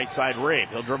on the right side, Rabe.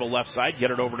 He'll dribble left side,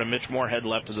 get it over to Mitch Moorhead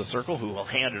left of the circle, who will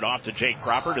hand it off to Jake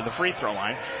Cropper to the free throw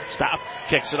line. Stop,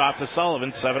 kicks it off to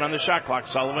Sullivan. 7 on the shot clock.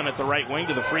 Sullivan at the right wing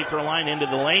to the free throw line, into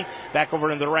the lane. Back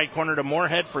over to the right corner to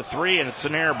Moorhead for three, and it's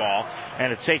an air ball,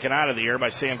 and it's taken out of the air by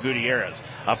Sam Gutierrez.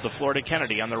 Up the floor to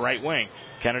Kennedy on the right wing.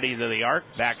 Kennedy to the arc,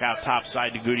 back out top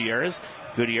side to Gutierrez.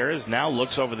 Gutierrez now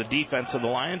looks over the defense of the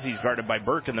Lions. He's guarded by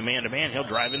Burke in the man-to-man. He'll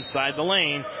drive inside the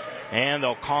lane, and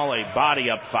they'll call a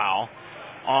body-up foul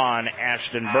on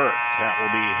Ashton Burke. That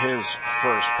will be his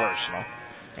first personal,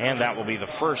 and that will be the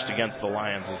first against the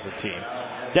Lions as a team.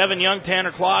 Devin Young,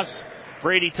 Tanner Kloss,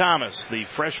 Brady Thomas, the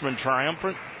freshman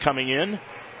triumphant, coming in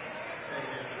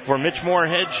for Mitch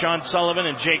Moorhead, Sean Sullivan,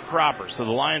 and Jake Cropper. So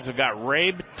the Lions have got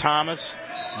Rabe, Thomas,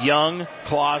 Young,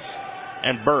 Kloss,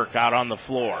 and Burke out on the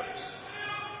floor.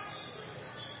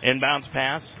 Inbounds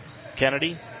pass.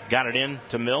 Kennedy got it in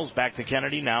to Mills. Back to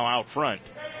Kennedy. Now out front.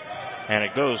 And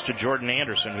it goes to Jordan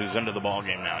Anderson, who's into the ball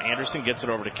game now. Anderson gets it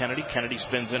over to Kennedy. Kennedy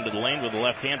spins into the lane with the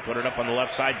left hand. Put it up on the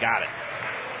left side. Got it.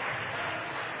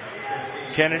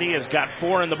 Kennedy has got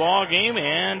 4 in the ball game.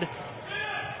 And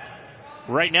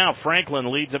right now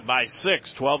Franklin leads it by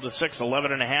 6. 12-6.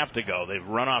 11.5 to go. They've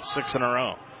run off 6 in a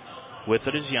row. With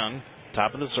it is Young.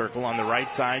 Top of the circle on the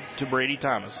right side to Brady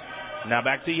Thomas. Now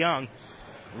back to Young.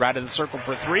 Right of the circle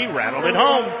for 3, rattled it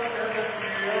home.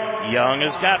 Young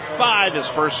has got 5, his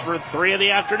first for 3 of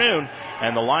the afternoon,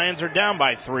 and the Lions are down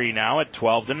by 3 now at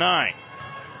 12-9.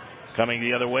 Coming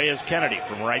the other way is Kennedy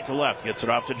from right to left, gets it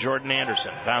off to Jordan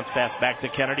Anderson. Bounce pass back to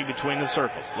Kennedy between the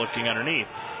circles, looking underneath.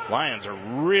 Lions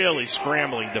are really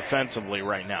scrambling defensively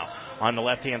right now. On the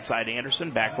left-hand side,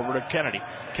 Anderson, back over to Kennedy.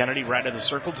 Kennedy right of the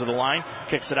circle to the line,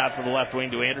 kicks it out to the left wing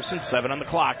to Anderson, 7 on the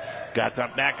clock. Got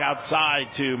that back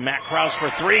outside to Matt Kraus for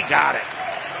 3, got it.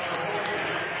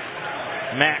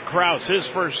 Matt Kraus, his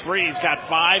first 3, he's got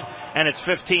 5, and it's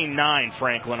 15-9,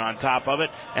 Franklin on top of it,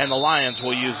 and the Lions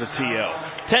will use a TO.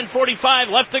 10:45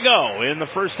 left to go in the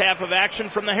first half of action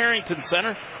from the Harrington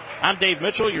Center. I'm Dave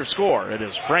Mitchell, your score. It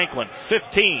is Franklin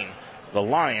 15, the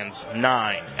Lions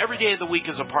 9. Every day of the week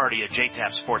is a party at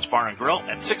J-Taps Sports Bar and Grill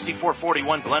at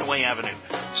 6441 Glenway Avenue.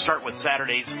 Start with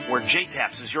Saturdays, where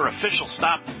J-Taps is your official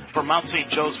stop for Mount St.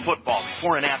 Joe's football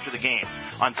before and after the game.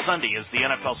 On Sunday is the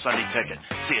NFL Sunday Ticket.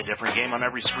 See a different game on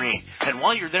every screen. And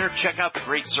while you're there, check out the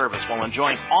great service while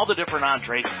enjoying all the different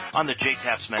entrees on the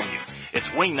J-Taps menu.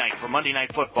 It's wing night for Monday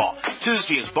Night Football.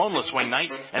 Tuesday is boneless wing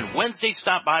night, and Wednesday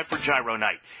stop by for gyro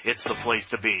night. It's the place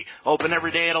to be. Open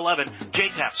every day at 11.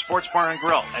 J-Taps Sports Bar and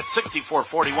Grill at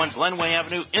 6441 Glenway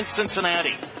Avenue in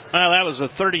Cincinnati. Well, that was a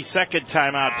 30-second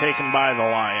timeout taken by the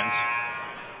Lions.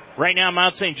 Right now,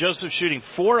 Mount St. Joseph shooting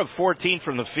 4 of 14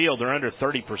 from the field. They're under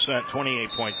 30%,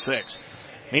 28.6.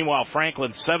 Meanwhile,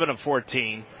 Franklin 7 of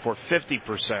 14 for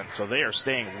 50%, so they are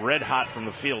staying red hot from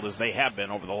the field as they have been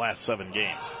over the last 7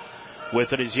 games.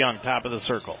 With it is Young, top of the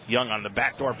circle. Young on the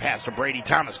backdoor pass to Brady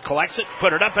Thomas. Collects it,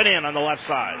 put it up and in on the left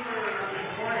side.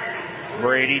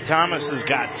 Brady Thomas has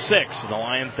got 6. The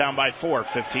Lions down by 4,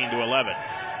 15-11.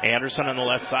 Anderson on the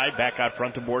left side, back out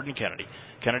front to Borden Kennedy.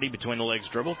 Kennedy between the legs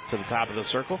dribble to the top of the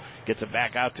circle, gets it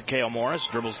back out to Cale Morris,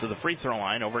 dribbles to the free throw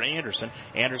line over to Anderson.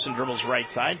 Anderson dribbles right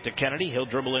side to Kennedy. He'll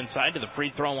dribble inside to the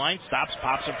free throw line, stops,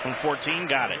 pops it from 14,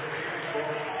 got it.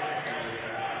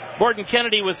 Borden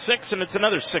Kennedy with 6, and it's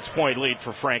another 6-point lead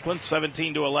for Franklin,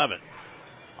 17-11.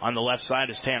 On the left side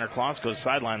is Tanner Kloss, goes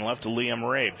sideline left to Liam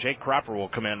Rabe. Jake Cropper will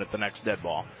come in at the next dead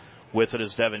ball. With it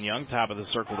is Devin Young, top of the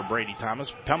circle to Brady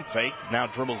Thomas. Pump fake, now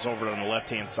dribbles over on the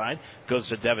left-hand side. Goes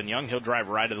to Devin Young. He'll drive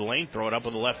right of the lane, throw it up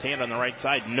with the left hand on the right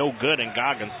side. No good, and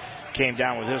Goggins came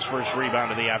down with his first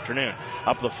rebound of the afternoon.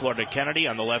 Up the floor to Kennedy,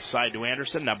 on the left side to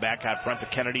Anderson. Now back out front to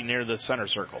Kennedy near the center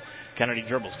circle. Kennedy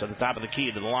dribbles to the top of the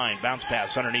key to the line. Bounce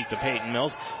pass underneath to Peyton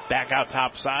Mills. Back out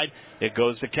top side. It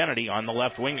goes to Kennedy. On the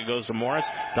left wing, it goes to Morris.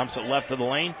 Dumps it left of the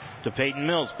lane to Peyton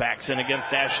Mills. Backs in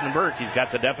against Ashton Burke. He's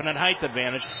got the definite height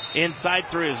advantage. Inside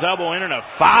through his elbow in, and a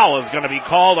foul is going to be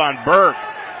called on Burke.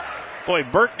 Boy,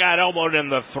 Burke got elbowed in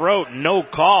the throat, no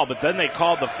call, but then they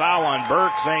called the foul on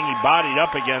Burke, saying he bodied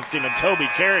up against him, and Toby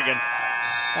Kerrigan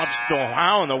wants to know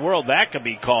how in the world that could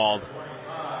be called.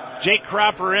 Jake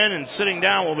Cropper in, and sitting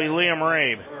down will be Liam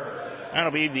Rabe.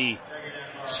 That'll be the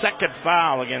second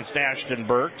foul against Ashton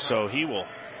Burke, so he will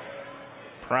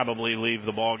probably leave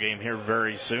the ball game here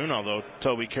very soon, although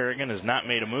Toby Kerrigan has not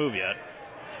made a move yet.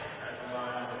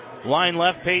 Line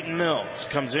left, Peyton Mills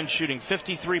comes in shooting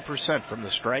 53% from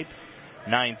the stripe.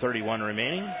 9:31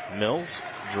 remaining. Mills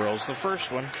drills the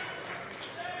first one.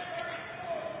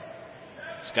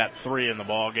 He's got 3 in the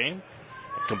ball game.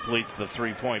 Completes the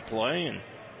 3-point play and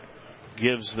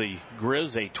gives the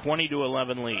Grizz a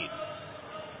 20-11 lead.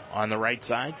 On the right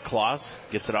side, Kloss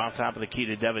gets it off top of the key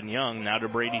to Devin Young. Now to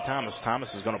Brady Thomas.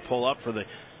 Thomas is going to pull up for the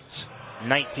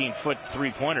 19-foot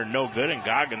three-pointer. No good, and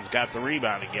Goggins got the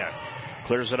rebound again.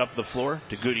 Clears it up the floor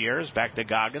to Gutierrez. Back to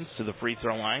Goggins to the free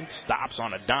throw line. Stops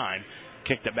on a dime.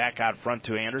 Kicked it back out front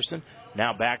to Anderson.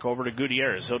 Now back over to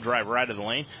Gutierrez. He'll drive right of the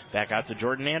lane. Back out to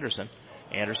Jordan Anderson.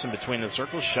 Anderson between the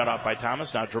circles. Shut off by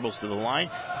Thomas. Now dribbles to the line.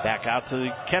 Back out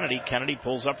to Kennedy. Kennedy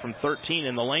pulls up from 13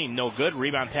 in the lane. No good.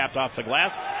 Rebound tapped off the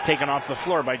glass. Taken off the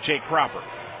floor by Jake Cropper.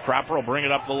 Cropper will bring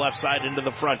it up the left side into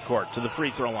the front court to the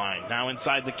free throw line. Now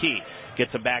inside the key.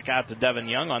 Gets it back out to Devin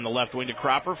Young on the left wing to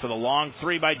Cropper for the long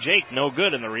 3 by Jake. No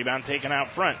good, and the rebound taken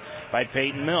out front by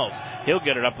Peyton Mills. He'll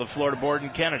get it up the floor to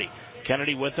Borden Kennedy.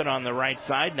 Kennedy with it on the right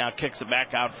side. Now kicks it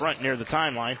back out front near the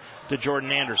timeline to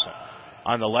Jordan Anderson.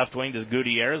 On the left wing to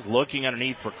Gutierrez, looking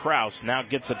underneath for Krause. Now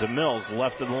gets it to Mills,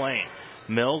 left of the lane.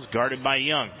 Mills guarded by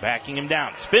Young, backing him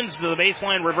down. Spins to the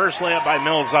baseline, reverse layup by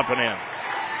Mills, up and in.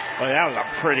 Well, that was a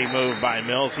pretty move by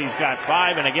Mills. He's got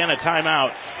 5, and again a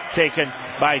timeout taken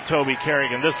by Toby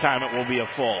Kerrigan. This time it will be a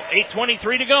full.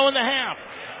 8:23 to go in the half.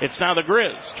 It's now the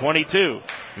Grizz 22,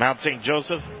 Mount St.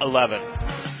 Joseph 11.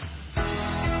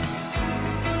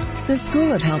 The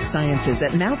School of Health Sciences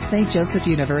at Mount St. Joseph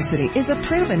University is a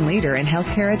proven leader in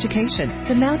healthcare education.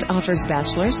 The Mount offers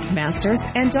bachelor's, master's,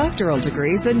 and doctoral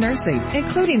degrees in nursing,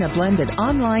 including a blended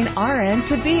online RN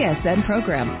to BSN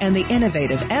program and the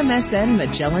innovative MSN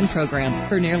Magellan program.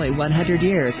 For nearly 100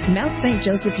 years, Mount St.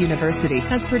 Joseph University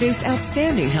has produced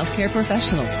outstanding healthcare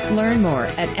professionals. Learn more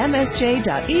at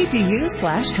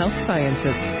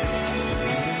msj.edu/healthsciences.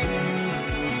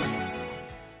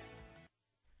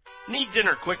 Need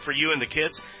dinner quick for you and the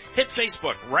kids? Hit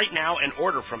Facebook right now and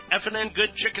order from F&N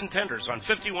Good Chicken Tenders on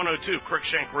 5102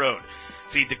 Crookshank Road.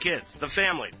 Feed the kids, the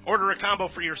family. Order a combo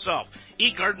for yourself.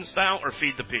 Eat garden style or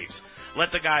feed the peeps.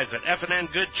 Let the guys at F&N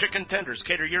Good Chicken Tenders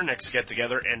cater your next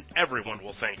get-together, and everyone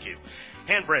will thank you.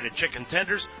 Hand-breaded chicken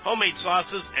tenders, homemade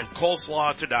sauces, and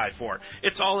coleslaw to die for.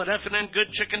 It's all at F&N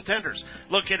Good Chicken Tenders,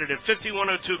 located at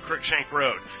 5102 Crookshank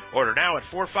Road. Order now at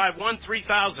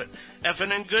 451-3000.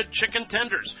 F&N Good Chicken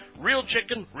Tenders. Real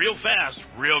chicken, real fast,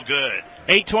 real good.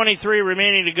 8:23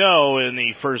 remaining to go in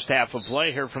the first half of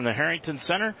play here from the Harrington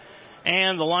Center.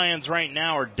 And the Lions right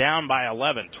now are down by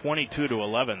 11,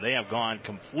 22-11. They have gone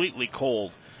completely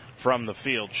cold from the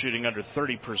field, shooting under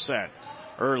 30%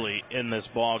 early in this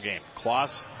ball game.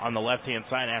 Kloss on the left-hand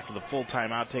side after the full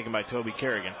timeout taken by Toby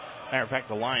Kerrigan. Matter of fact,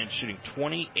 the Lions shooting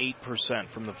 28%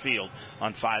 from the field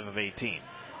on 5 of 18.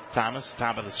 Thomas,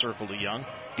 top of the circle to Young.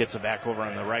 Gets it back over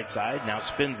on the right side. Now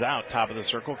spins out, top of the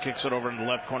circle. Kicks it over in the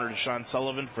left corner to Sean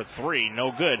Sullivan for 3.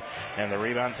 No good. And the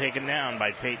rebound taken down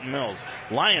by Peyton Mills.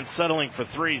 Lions settling for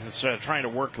threes instead of trying to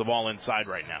work the ball inside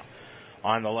right now.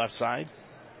 On the left side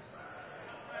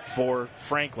for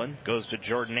Franklin goes to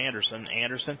Jordan Anderson.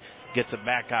 Anderson gets it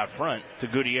back out front to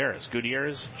Gutierrez.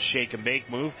 Gutierrez, shake and bake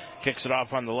move, kicks it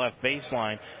off on the left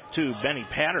baseline to Benny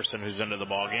Patterson, who's into the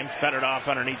ballgame. Fed it off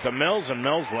underneath to Mills, and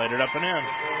Mills laid it up and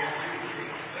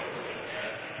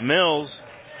in. Mills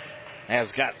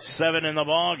has got 7 in the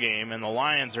ballgame, and the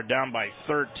Lions are down by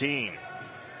 13.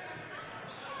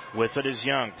 With it is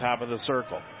Young, top of the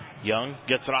circle. Young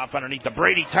gets it off underneath to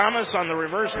Brady Thomas on the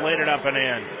reverse, laid it up and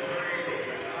in.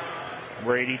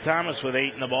 Brady Thomas with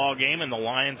 8 in the ball game, and the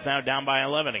Lions now down by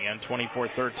 11 again,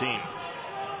 24-13.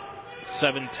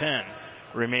 7:10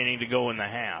 remaining to go in the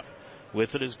half.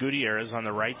 With it is Gutierrez on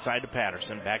the right side to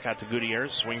Patterson. Back out to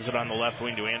Gutierrez, swings it on the left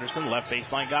wing to Anderson. Left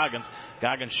baseline Goggins.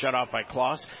 Goggins shut off by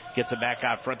Kloss. Gets it back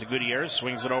out front to Gutierrez.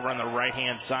 Swings it over on the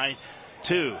right-hand side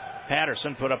to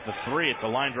Patterson. Put up the 3. It's a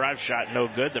line drive shot, no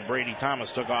good, that Brady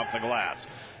Thomas took off the glass.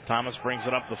 Thomas brings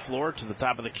it up the floor to the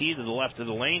top of the key, to the left of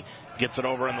the lane. Gets it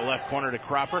over in the left corner to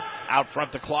Cropper. Out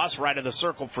front to Kloss, right of the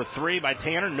circle for 3 by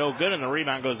Tanner. No good, and the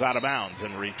rebound goes out of bounds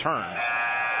and returns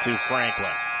to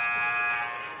Franklin.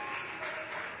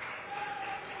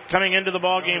 Coming into the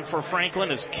ballgame for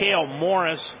Franklin is Cale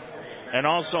Morris and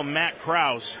also Matt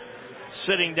Krause.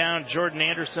 Sitting down Jordan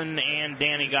Anderson and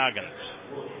Danny Goggins.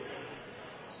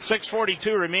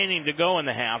 6:42 remaining to go in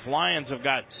the half. Lions have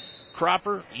got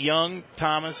Cropper, Young,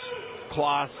 Thomas,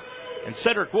 Kloss, and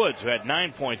Cedric Woods, who had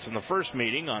 9 points in the first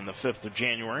meeting on the 5th of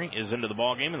January, is into the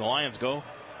ballgame, and the Lions go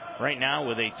right now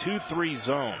with a 2-3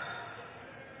 zone.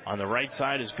 On the right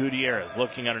side is Gutierrez.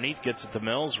 Looking underneath, gets it to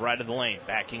Mills, right of the lane.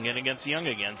 Backing in against Young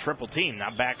again. Triple team. Now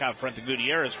back out front to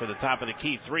Gutierrez for the top of the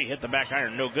key. 3, hit the back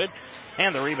iron, no good.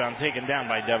 And the rebound taken down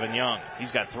by Devin Young.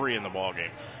 He's got 3 in the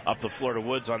ballgame. Up the floor to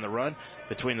Woods on the run.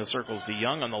 Between the circles to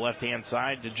Young on the left-hand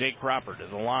side to Jake Cropper. To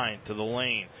the line, to the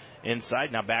lane.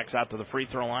 Inside, now backs out to the free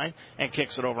throw line and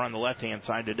kicks it over on the left-hand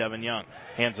side to Devin Young.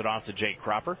 Hands it off to Jake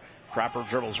Cropper. Cropper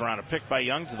dribbles around a pick by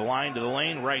Young to the line, to the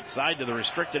lane, right side to the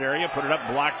restricted area. Put it up,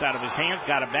 blocked out of his hands,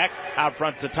 got it back. Out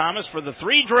front to Thomas for the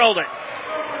 3, drilled it.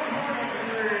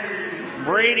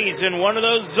 Brady's in one of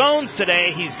those zones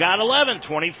today. He's got 11,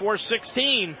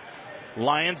 24-16.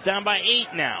 Lions down by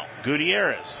 8 now.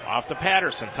 Gutierrez off to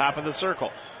Patterson, top of the circle.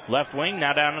 Left wing,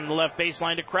 now down on the left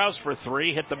baseline to Krause for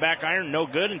 3. Hit the back iron, no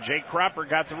good, and Jake Cropper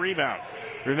got the rebound.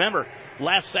 Remember,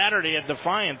 last Saturday at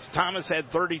Defiance, Thomas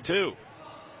had 32.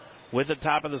 With the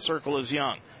top of the circle is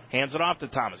Young. Hands it off to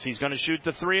Thomas. He's going to shoot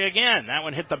the 3 again. That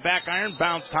one hit the back iron,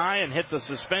 bounced high, and hit the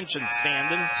suspension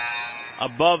standing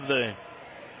above the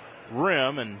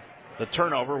rim, and the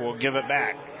turnover will give it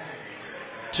back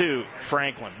to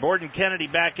Franklin. Borden Kennedy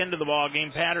back into the ball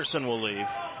game. Patterson will leave.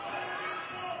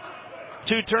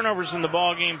 2 turnovers in the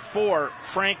ball game for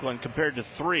Franklin compared to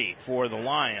 3 for the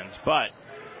Lions, but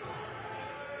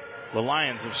the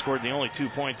Lions have scored the only 2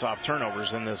 points off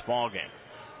turnovers in this ball game.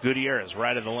 Gutierrez,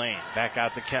 right of the lane. Back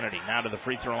out to Kennedy. Now to the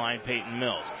free throw line, Peyton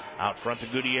Mills. Out front to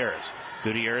Gutierrez.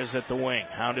 Gutierrez at the wing.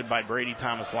 Hounded by Brady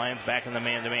Thomas. Lions back in the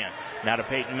man-to-man. Now to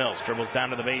Peyton Mills. Dribbles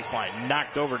down to the baseline.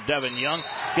 Knocked over Devin Young.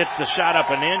 Gets the shot up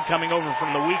and in. Coming over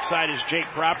from the weak side is Jake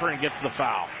Cropper and gets the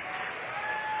foul.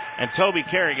 And Toby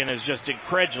Kerrigan is just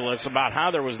incredulous about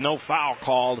how there was no foul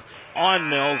called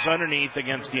on Mills underneath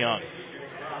against Young.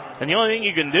 And the only thing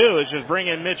you can do is just bring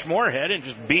in Mitch Moorhead and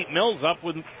just beat Mills up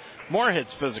with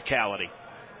Moorhead's physicality.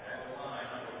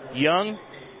 Young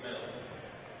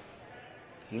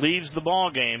leaves the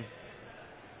ball game.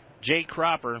 Jake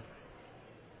Cropper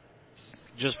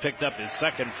just picked up his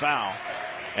second foul,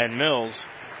 and Mills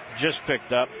just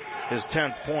picked up his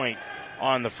 10th point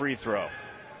on the free throw.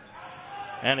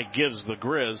 And it gives the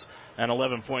Grizz an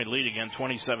 11-point lead again,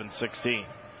 27-16.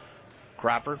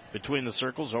 Cropper between the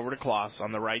circles over to Kloss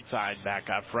on the right side. Back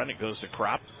out front. It goes to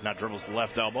Kropp. Now dribbles the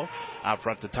left elbow. Out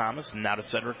front to Thomas. Now to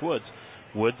Cedric Woods.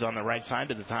 Woods on the right side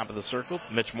to the top of the circle.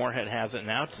 Mitch Moorhead has it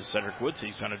now to Cedric Woods.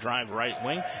 He's going to drive right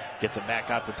wing. Gets it back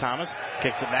out to Thomas.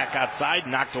 Kicks it back outside.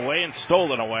 Knocked away and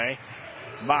stolen away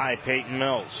by Peyton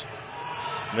Mills.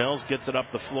 Mills gets it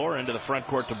up the floor into the front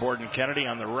court to Borden Kennedy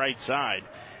on the right side.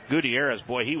 Gutierrez,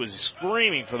 boy, he was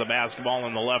screaming for the basketball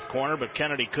in the left corner, but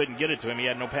Kennedy couldn't get it to him. He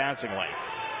had no passing lane.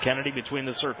 Kennedy between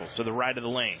the circles to the right of the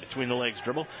lane. Between the legs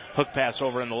dribble. Hook pass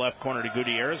over in the left corner to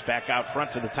Gutierrez. Back out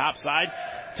front to the top side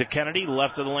to Kennedy.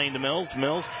 Left of the lane to Mills.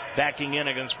 Mills backing in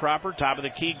against Cropper. Top of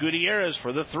the key, Gutierrez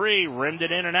for the 3. Rimmed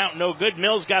it in and out. No good.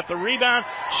 Mills got the rebound.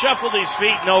 Shuffled his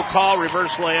feet. No call.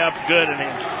 Reverse layup. Good. And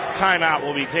a timeout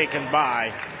will be taken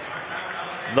by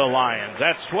the Lions.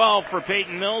 That's 12 for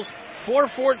Peyton Mills.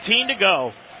 4:14 to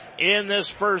go in this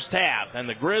first half. And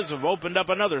the Grizz have opened up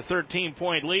another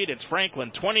 13-point lead. It's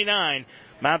Franklin 29,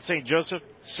 Mount St. Joseph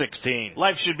 16.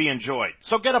 Life should be enjoyed,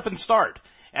 so get up and start.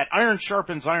 At Iron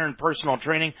Sharpens Iron Personal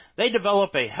Training, they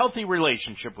develop a healthy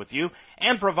relationship with you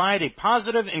and provide a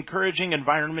positive, encouraging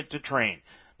environment to train.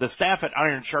 The staff at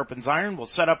Iron Sharpens Iron will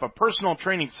set up a personal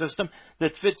training system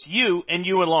that fits you and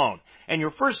you alone. And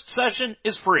your first session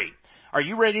is free. Are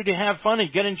you ready to have fun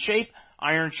and get in shape?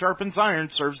 Iron Sharpens Iron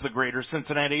serves the greater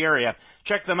Cincinnati area.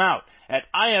 Check them out at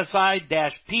isi-pt.com.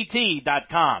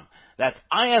 That's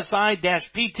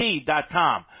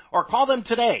isi-pt.com. Or call them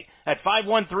today at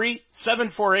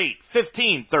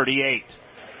 513-748-1538.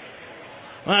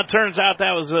 Well, it turns out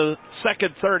that was the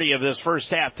second 30 of this first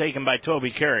half taken by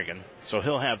Toby Kerrigan. So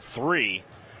he'll have 3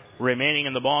 remaining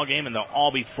in the ball game, and they'll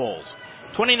all be fulls.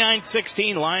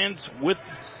 29-16 Lions with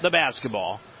the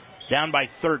basketball. Down by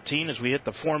 13 as we hit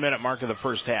the 4-minute mark of the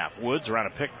first half. Woods around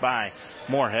a pick by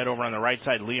Moorhead. Over on the right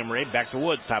side, Liam Ray. Back to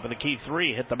Woods. Top of the key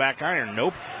 3. Hit the back iron.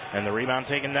 Nope. And the rebound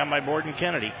taken down by Borden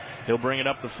Kennedy. He'll bring it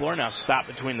up the floor. Now stop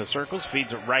between the circles.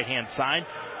 Feeds it right-hand side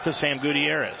to Sam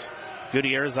Gutierrez.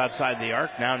 Gutierrez outside the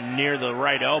arc. Now near the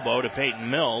right elbow to Peyton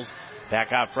Mills.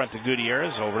 Back out front to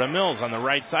Gutierrez. Over to Mills on the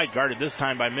right side. Guarded this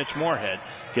time by Mitch Moorhead.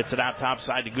 Gets it out top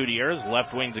side to Gutierrez.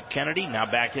 Left wing to Kennedy. Now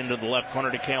back into the left corner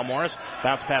to Cale Morris.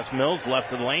 Bounce past Mills.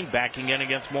 Left of the lane. Backing in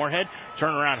against Moorhead.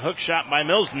 Turnaround hook shot by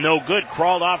Mills. No good.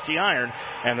 Crawled off the iron.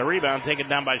 And the rebound taken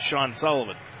down by Sean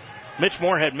Sullivan. Mitch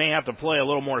Moorhead may have to play a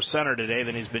little more center today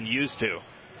than he's been used to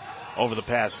over the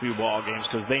past few ball games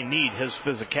because they need his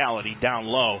physicality down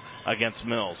low against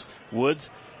Mills. Woods,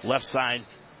 left side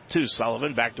to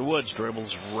Sullivan. Back to Woods.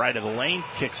 Dribbles right of the lane.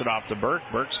 Kicks it off to Burke.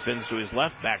 Burke spins to his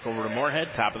left. Back over to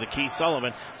Moorhead. Top of the key,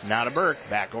 Sullivan. Now to Burke.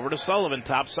 Back over to Sullivan.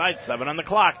 Top side. 7 on the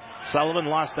clock. Sullivan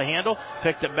lost the handle.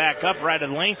 Picked it back up right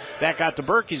of the lane. Back out to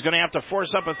Burke. He's going to have to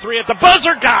force up a 3 at the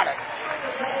buzzer. Got it!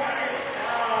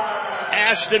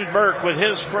 Ashton Burke with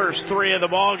his first 3 of the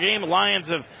ball game. Lions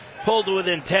have pulled to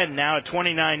within 10 now at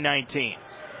 29-19.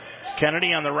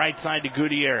 Kennedy on the right side to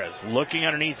Gutierrez. Looking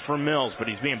underneath for Mills, but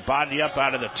he's being bodied up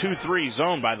out of the 2-3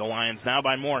 zone by the Lions now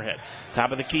by Moorhead.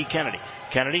 Top of the key, Kennedy.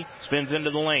 Kennedy spins into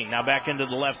the lane. Now back into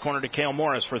the left corner to Cale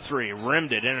Morris for 3.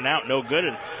 Rimmed it in and out. No good.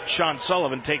 And Sean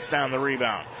Sullivan takes down the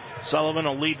rebound. Sullivan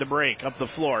will lead the break up the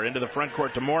floor into the front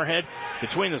court to Moorhead.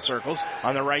 Between the circles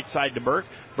on the right side to Burke.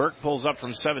 Burke pulls up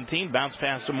from 17. Bounce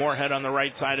pass to Moorhead on the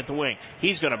right side at the wing.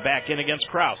 He's going to back in against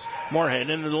Krause. Moorhead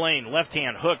into the lane. Left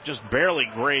hand hook just barely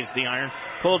grazed the iron.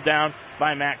 Pulled down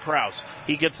by Matt Krause.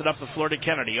 He gets it up the floor to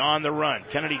Kennedy on the run.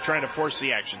 Kennedy trying to force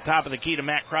the action. Top of the key to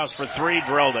Matt Krause for 3.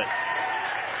 Drilled it.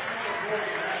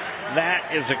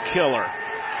 That is a killer.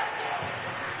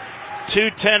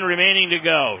 2:10 remaining to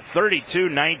go.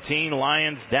 32-19.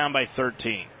 Lions down by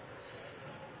 13.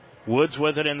 Woods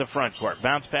with it in the front court.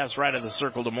 Bounce pass right of the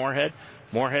circle to Moorhead.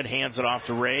 Moorhead hands it off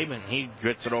to Rabe, and he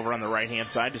gets it over on the right-hand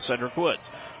side to Cedric Woods.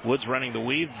 Woods running the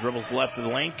weave, dribbles left of the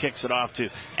lane, kicks it off to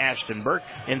Ashton Burke.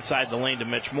 Inside the lane to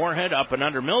Mitch Moorhead, up and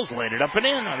under Mills, laid it up and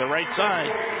in on the right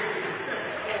side.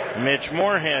 Mitch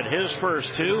Moorhead, his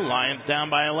first 2. Lions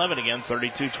down by 11 again,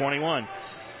 32-21.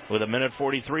 With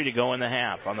 1:43 to go in the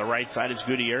half. On the right side is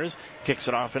Gutierrez. Kicks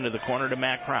it off into the corner to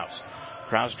Matt Krause.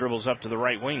 Krause dribbles up to the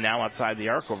right wing, now outside the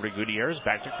arc, over to Gutierrez,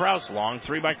 back to Krause. Long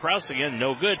 3 by Krause again,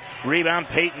 no good. Rebound,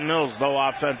 Peyton Mills, though,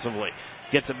 offensively.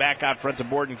 Gets it back out front to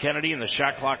Borden Kennedy, and the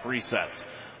shot clock resets.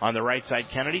 On the right side,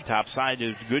 Kennedy, top side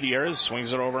to Gutierrez,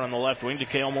 swings it over on the left wing to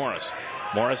Cale Morris.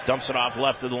 Morris dumps it off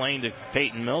left of the lane to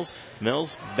Peyton Mills.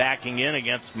 Mills backing in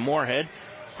against Moorhead.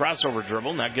 Crossover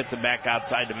dribble, now gets it back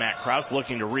outside to Matt Krause,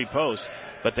 looking to repost.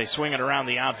 But they swing it around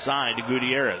the outside to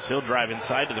Gutierrez. He'll drive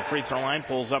inside to the free throw line,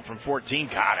 pulls up from 14,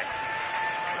 got it.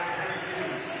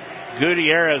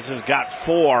 Gutierrez has got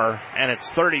 4, and it's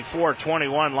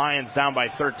 34-21. Lions down by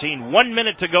 13. 1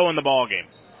 minute to go in the ballgame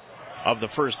of the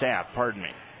first half, pardon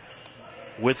me.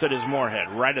 With it is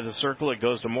Moorhead. Right of the circle, it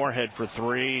goes to Moorhead for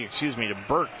 3, to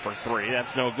Burke for 3.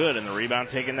 That's no good, and the rebound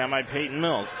taken down by Peyton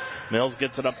Mills. Mills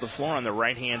gets it up the floor on the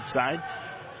right-hand side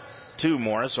to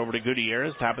Morris, over to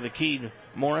Gutierrez, top of the key to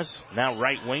Morris, now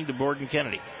right wing to Borden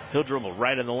Kennedy. He'll dribble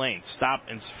right of the lane, stop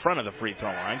in front of the free throw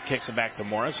line, kicks it back to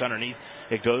Morris, underneath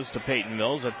it goes to Peyton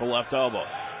Mills at the left elbow.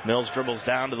 Mills dribbles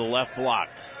down to the left block,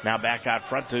 now back out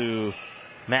front to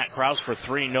Matt Krause for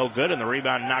 3, no good, and the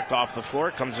rebound knocked off the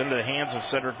floor, comes into the hands of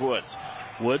Cedric Woods.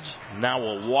 Woods now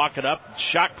will walk it up,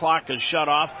 shot clock is shut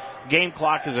off, game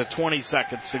clock is at 20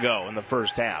 seconds to go in the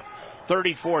first half.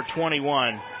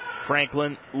 34-21.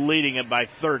 Franklin leading it by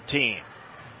 13.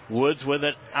 Woods with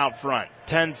it out front.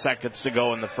 10 seconds to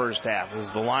go in the first half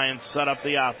as the Lions set up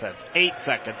the offense. 8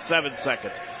 seconds, 7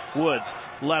 seconds, Woods,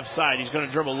 left side. He's going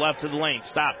to dribble left of the lane.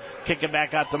 Stop. Kick it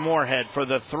back out to Moorhead for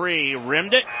the three.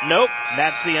 Rimmed it? Nope.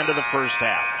 That's the end of the first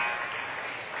half.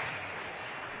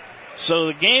 So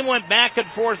the game went back and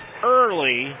forth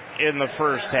early in the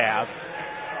first half,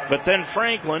 but then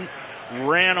Franklin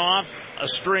ran off a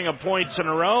string of points in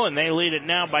a row, and they lead it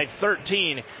now by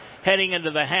 13 heading into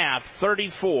the half,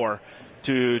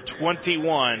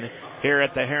 34-21 here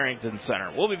at the Harrington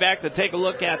Center. We'll be back to take a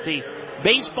look at the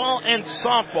baseball and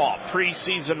softball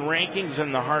preseason rankings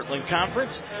in the Heartland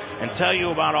Conference and tell you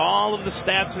about all of the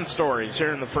stats and stories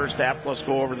here in the first half, plus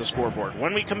go over the scoreboard.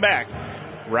 When we come back,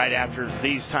 right after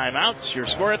these timeouts, your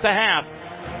score at the half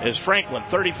is Franklin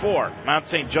 34, Mount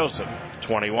St. Joseph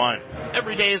 21.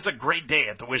 Every day is a great day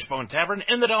at the Wishbone Tavern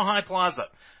in the Delhi Plaza.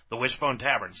 The Wishbone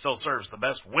Tavern still serves the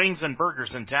best wings and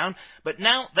burgers in town, but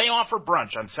now they offer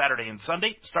brunch on Saturday and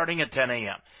Sunday starting at 10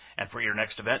 a.m. And for your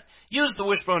next event, use the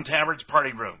Wishbone Tavern's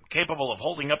party room, capable of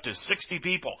holding up to 60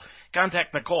 people.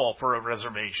 Contact Nicole for a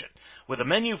reservation. With a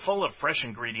menu full of fresh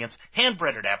ingredients,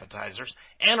 hand-breaded appetizers,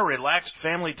 and a relaxed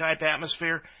family-type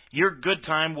atmosphere, your good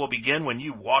time will begin when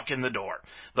you walk in the door.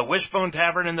 The Wishbone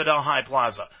Tavern in the Delhi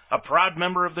Plaza, a proud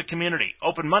member of the community,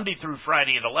 open Monday through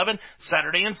Friday at 11,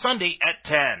 Saturday and Sunday at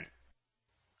 10.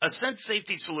 Ascent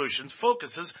Safety Solutions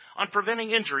focuses on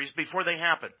preventing injuries before they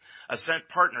happen. Ascent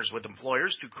partners with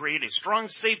employers to create a strong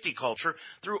safety culture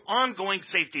through ongoing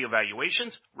safety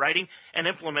evaluations, writing, and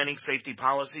implementing safety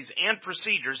policies and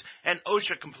procedures and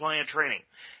OSHA-compliant training.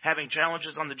 Having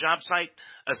challenges on the job site?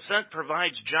 Ascent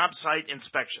provides job site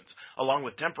inspections, along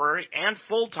with temporary and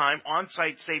full-time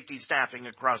on-site safety staffing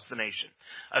across the nation.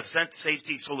 Ascent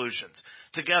Safety Solutions.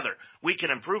 Together, we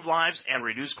can improve lives and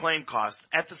reduce claim costs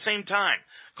at the same time.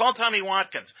 Call Tommy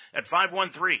Watkins at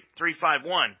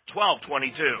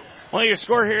 513-351-1222. Well, your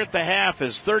score here at the half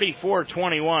is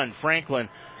 34-21. Franklin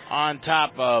on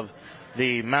top of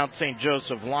the Mount St.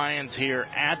 Joseph Lions here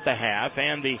at the half.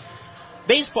 And the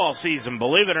baseball season,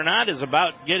 believe it or not, is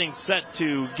about getting set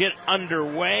to get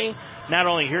underway, not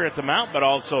only here at the Mount, but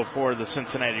also for the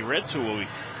Cincinnati Reds, who will be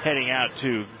heading out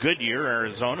to Goodyear,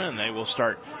 Arizona, and they will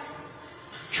start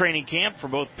training camp for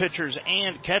both pitchers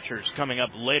and catchers coming up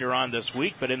later on this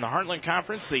week. But in the Heartland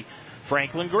Conference, the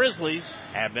Franklin Grizzlies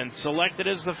have been selected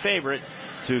as the favorite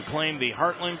to claim the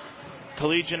Heartland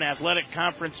Collegiate Athletic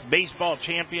Conference Baseball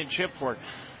Championship for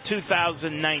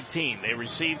 2019. They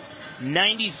received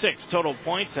 96 total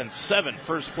points and 7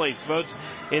 first-place votes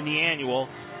in the annual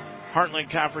Heartland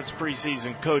Conference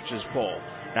preseason coaches poll.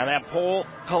 Now, that poll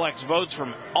collects votes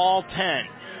from all 10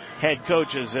 head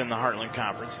coaches in the Heartland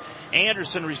Conference.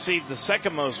 Anderson received the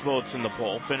second most votes in the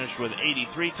poll, finished with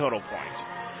 83 total points.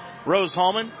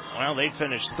 Rose-Hulman, well, they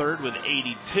finished third with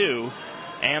 82,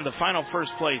 and the final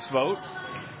first-place vote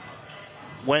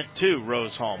went to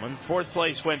Rose-Hulman. Fourth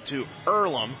place went to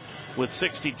Earlham with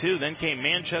 62. Then came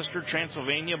Manchester,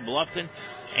 Transylvania, Bluffton,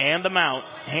 and the Mount.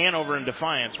 Hanover and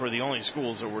Defiance were the only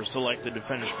schools that were selected to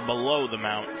finish below the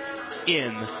Mount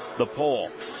in the poll.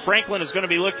 Franklin is going to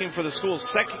be looking for the school's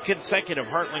second consecutive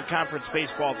Heartland Conference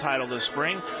baseball title this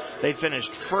spring. They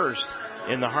finished first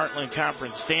in the Heartland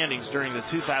Conference standings during the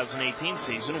 2018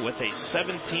 season with a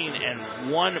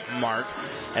 17-1 mark,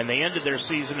 and they ended their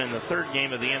season in the third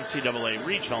game of the NCAA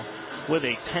Regional with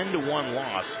a 10-1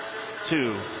 loss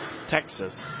to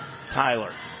Texas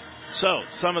Tyler. So,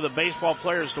 some of the baseball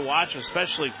players to watch,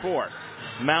 especially for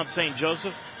Mount St.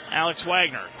 Joseph. Alex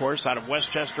Wagner, of course, out of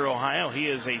Westchester, Ohio. He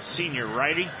is a senior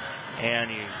righty, and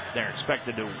they're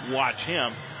expected to watch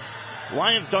him.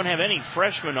 Lions don't have any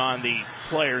freshmen on the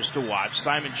players to watch.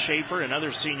 Simon Schaefer,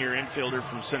 another senior infielder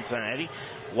from Cincinnati.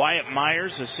 Wyatt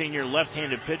Myers, a senior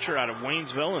left-handed pitcher out of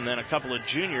Waynesville, and then a couple of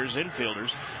juniors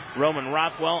infielders, Roman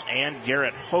Rothwell and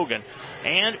Garrett Hogan.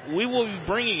 And we will be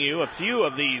bringing you a few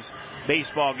of these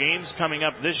baseball games coming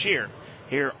up this year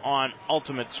here on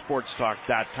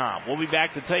UltimateSportsTalk.com. We'll be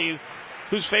back to tell you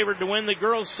who's favored to win the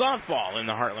girls softball in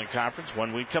the Heartland Conference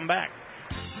when we come back.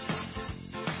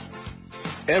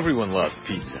 Everyone loves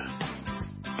pizza.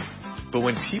 But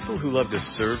when people who love to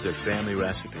serve their family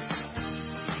recipes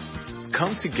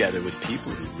come together with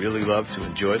people who really love to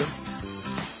enjoy them,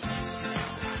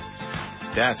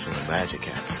 that's when the magic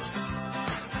happens.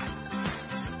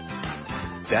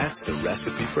 That's the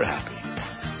recipe for happy.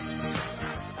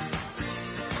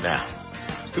 Now,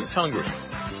 who's hungry?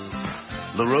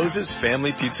 La Rosa's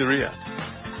Family Pizzeria.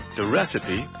 The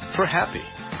recipe for happy.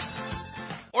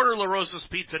 Order La Rosa's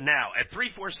Pizza now at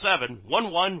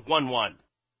 347-1111.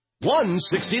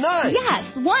 $169.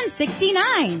 Yes,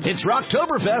 $169. It's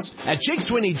Rocktoberfest at Jake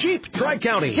Swinney Jeep,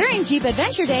 Tri-County. During Jeep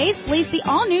Adventure Days, lease the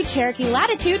all-new Cherokee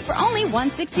Latitude for only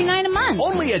 $169 a month.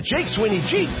 Only at Jake Swinney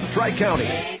Jeep, Tri-County.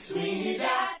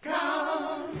 JakeSwinney.com.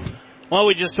 Well,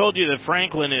 we just told you that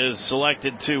Franklin is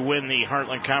selected to win the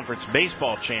Heartland Conference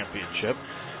Baseball Championship.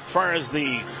 As far as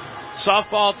the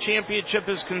softball championship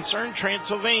is concerned,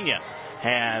 Transylvania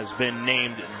has been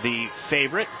named the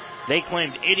favorite. They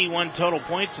claimed 81 total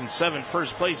points and 7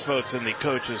 first-place votes in the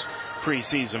coaches'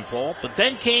 preseason poll. But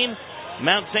then came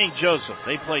Mount St. Joseph.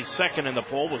 They placed second in the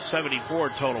poll with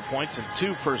 74 total points and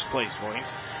 2 first-place points.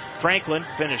 Franklin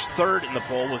finished third in the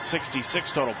poll with 66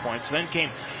 total points. Then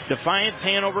came Defiance,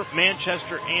 Hanover,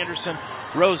 Manchester, Anderson,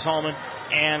 Rose-Hulman,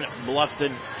 and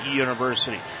Bluffton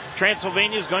University.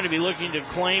 Transylvania is going to be looking to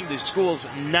claim the school's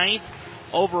 9th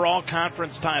overall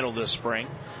conference title this spring.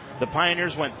 The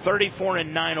Pioneers went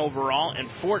 34-9 overall and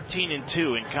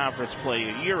 14-2 in conference play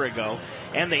a year ago,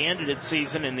 and they ended its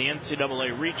season in the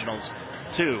NCAA Regionals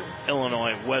to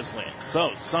Illinois Wesleyan.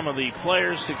 So, some of the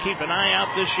players to keep an eye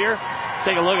out this year. Let's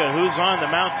take a look at who's on the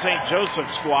Mount St. Joseph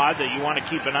squad that you want to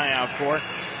keep an eye out for.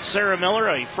 Sarah Miller,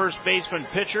 a first baseman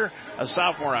pitcher, a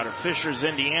sophomore out of Fishers,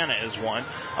 Indiana, is one.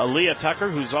 Aaliyah Tucker,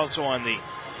 who's also on the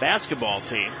basketball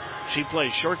team. She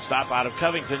plays shortstop out of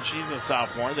Covington. She's a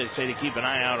sophomore. They say to keep an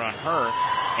eye out on her.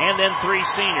 And then 3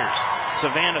 seniors.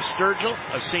 Savannah Sturgill,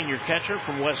 a senior catcher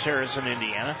from West Harrison,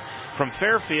 Indiana. From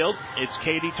Fairfield, it's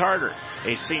Katie Tarter,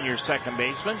 a senior second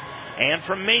baseman. And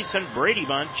from Mason, Brady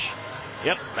Bunch.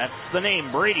 Yep, that's the name,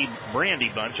 Brandy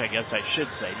Bunch, I guess I should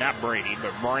say. Not Brady,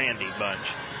 but Brandy Bunch.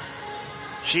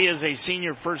 She is a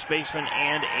senior first baseman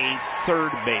and a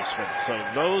third baseman. So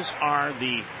those are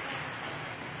the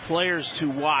players to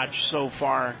watch so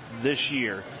far this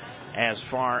year as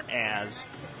far as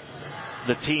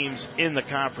the teams in the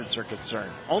conference are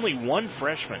concerned. Only one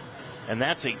freshman, and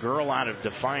that's a girl out of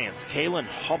Defiance, Kaylin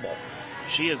Hubble.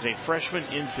 She is a freshman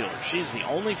infielder. She's the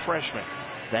only freshman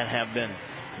that have been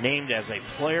named as a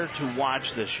player to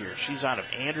watch this year. She's out of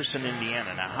Anderson,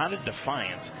 Indiana. Now, how did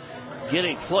Defiance get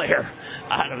a player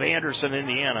out of Anderson,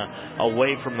 Indiana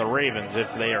away from the Ravens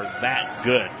if they are that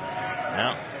good?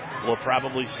 Well, we'll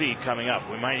probably see coming up.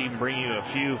 We might even bring you a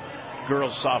few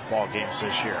girls softball games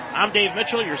this year. I'm Dave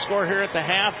Mitchell, your score here at the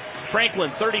half.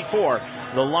 Franklin 34,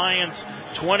 the Lions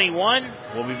 21.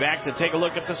 We'll be back to take a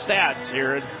look at the stats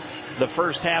here in the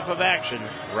first half of action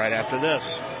right after this.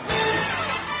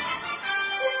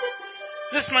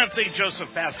 This Mount St.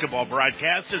 Joseph basketball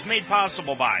broadcast is made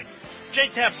possible by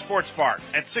J-Tap Sports Bar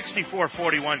at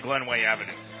 6441 Glenway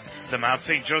Avenue, the Mount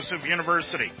St. Joseph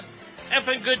University,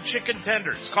 F&N Good Chicken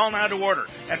Tenders. Call now to order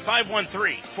at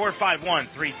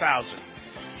 513-451-3000.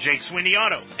 Jake Sweeney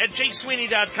Auto at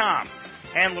jakesweeney.com.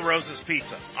 And La Rosa's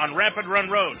Pizza on Rapid Run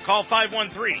Road. Call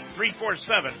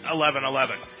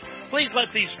 513-347-1111. Please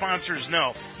let these sponsors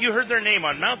know you heard their name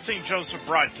on Mount St. Joseph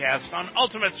broadcast on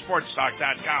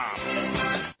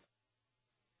UltimateSportsTalk.com.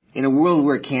 In a world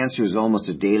where cancer is almost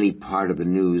a daily part of the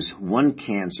news, one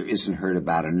cancer isn't heard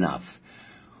about enough.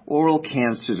 Oral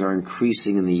cancers are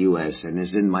increasing in the U.S., and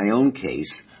as in my own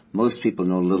case, most people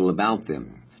know little about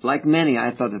them. Like many,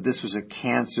 I thought that this was a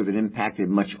cancer that impacted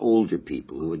much older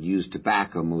people who had used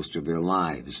tobacco most of their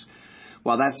lives.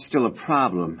 While that's still a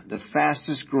problem, the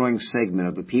fastest growing segment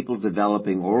of the people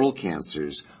developing oral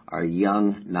cancers are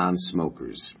young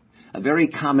non-smokers. A very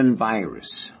common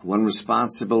virus, one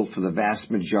responsible for the vast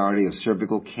majority of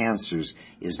cervical cancers,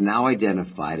 is now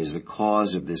identified as the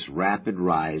cause of this rapid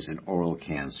rise in oral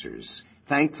cancers.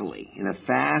 Thankfully, in a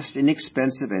fast,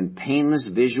 inexpensive, and painless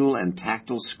visual and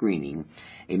tactile screening,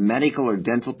 a medical or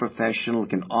dental professional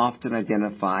can often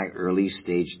identify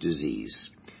early-stage disease.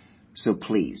 So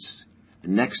please, the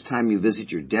next time you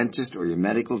visit your dentist or your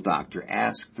medical doctor,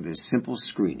 ask for this simple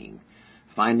screening.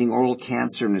 Finding oral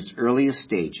cancer in its earliest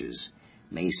stages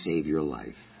may save your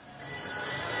life.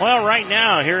 Well, right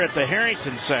now here at the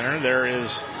Harrington Center, there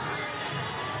is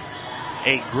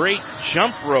a great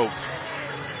jump rope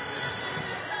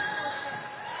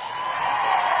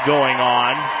going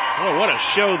on. Oh, what a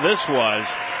show this was.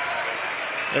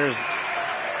 There's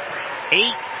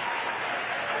 8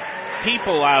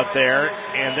 people out there,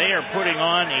 and they are putting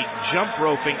on a jump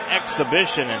roping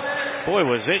exhibition. And boy,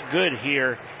 was it good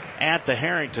here at the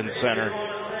Harrington Center.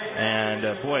 And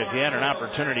boy, if you had an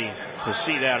opportunity to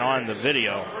see that on the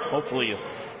video, hopefully you'll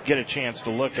get a chance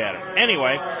to look at it.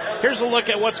 Anyway, here's a look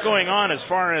at what's going on as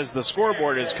far as the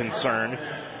scoreboard is concerned.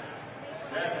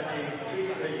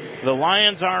 The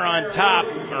Lions are on top,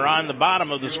 or on the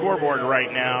bottom of the scoreboard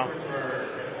right now,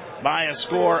 by a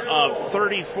score of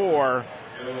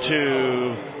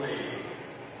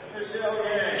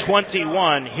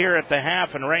 34-21 here at the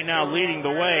half, and right now leading the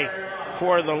way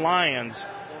for the Lions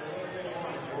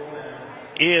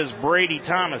is Brady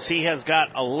Thomas. He has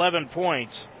got 11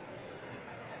 points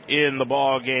in the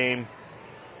ball game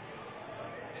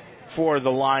for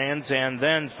the Lions, and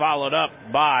then followed up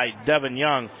by Devin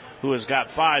Young, who has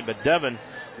got 5. But Devin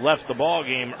left the ball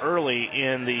game early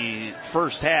in the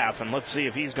first half, and let's see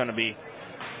if he's going to be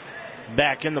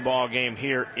back in the ball game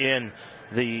here in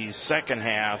the second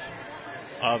half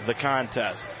of the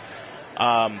contest.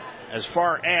 As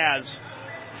far as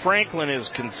Franklin is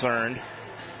concerned,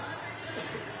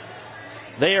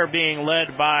 they are being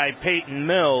led by Peyton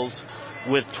Mills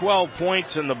with 12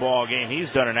 points in the ball game.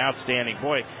 He's done an outstanding.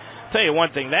 Boy, I'll tell you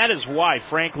one thing, that is why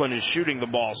Franklin is shooting the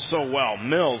ball so well.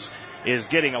 Mills is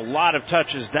getting a lot of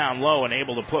touches down low and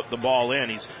able to put the ball in.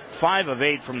 He's 5 of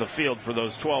 8 from the field for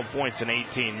those 12 points in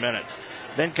 18 minutes.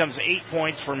 Then comes 8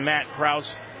 points from Matt Krause,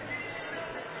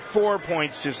 4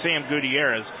 points to Sam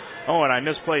Gutierrez. Oh, and I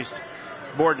misplaced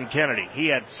Borden Kennedy. He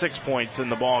had 6 points in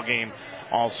the ball game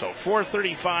also.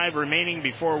 4:35 remaining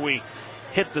before we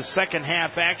hit the second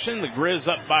half action. The Grizz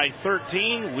up by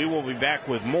 13. We will be back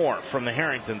with more from the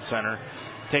Harrington Center.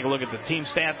 Take a look at the team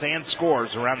stats and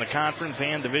scores around the conference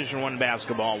and Division I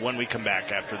basketball when we come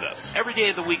back after this. Every day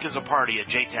of the week is a party at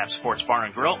JTAP Sports Bar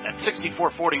and Grill at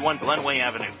 6441 Glenway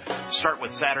Avenue. Start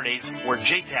with Saturdays, where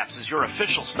JTAP's is your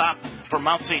official stop for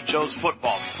Mount St. Joe's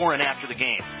football before and after the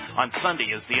game. On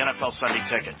Sunday is the NFL Sunday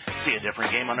Ticket. See a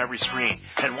different game on every screen.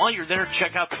 And while you're there,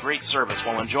 check out the great service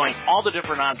while enjoying all the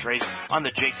different entrees on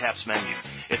the JTAP's menu.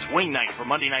 It's wing night for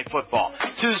Monday Night Football.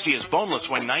 Tuesday is boneless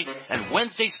wing night. And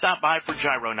Wednesday, stop by for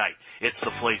gyro night. It's the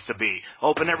place to be.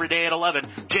 Open every day at 11.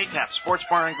 JTAP Sports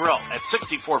Bar and Grill at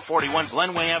 6441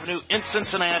 Glenway Avenue in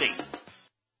Cincinnati.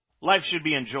 Life should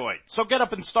be enjoyed, so get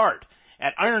up and start.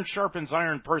 At Iron Sharpens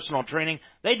Iron Personal Training,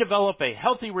 they develop a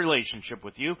healthy relationship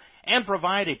with you and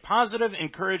provide a positive,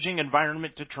 encouraging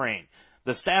environment to train.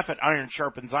 The staff at Iron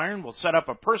Sharpens Iron will set up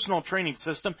a personal training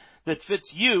system that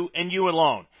fits you and you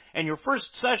alone. And your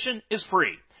first session is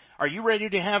free. Are you ready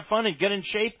to have fun and get in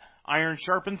shape? Iron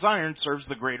Sharpens Iron serves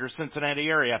the greater Cincinnati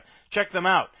area. Check them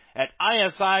out at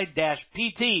isi-pt.com.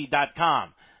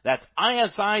 That's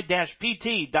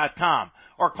isi-pt.com.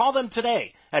 Or call them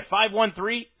today at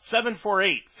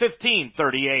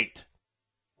 513-748-1538.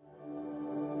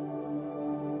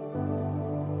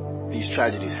 These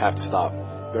tragedies have to stop.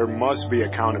 There must be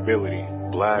accountability.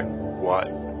 Black,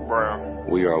 white, brown.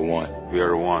 We are one. We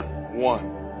are one.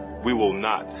 One. We will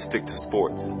not stick to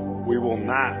sports. We will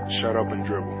not shut up and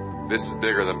dribble. This is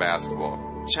bigger than basketball.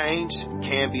 Change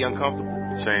can be uncomfortable.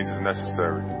 Change is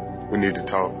necessary. We need to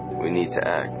talk. We need to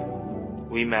act.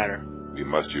 We matter. We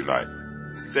must unite.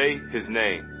 Say his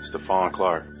name. Stephon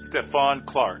Clark. Stephon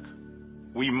Clark.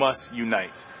 We must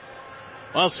unite.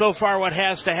 Well, so far what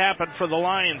has to happen for the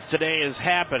Lions today is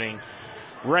happening.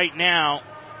 Right now,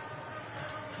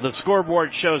 the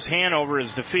scoreboard shows Hanover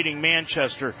is defeating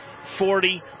Manchester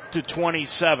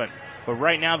 40-27. But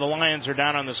right now the Lions are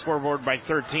down on the scoreboard by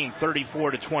 13,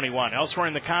 34-21. Elsewhere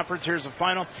in the conference, here's the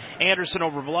final. Anderson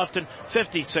over Bluffton,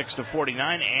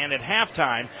 56-49. And at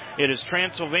halftime, it is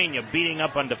Transylvania beating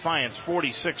up on Defiance,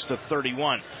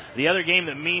 46-31. The other game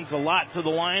that means a lot to the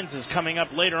Lions is coming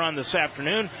up later on this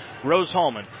afternoon.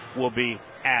 Rose-Hulman will be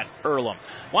at Earlham.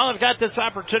 While I've got this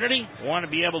opportunity, I want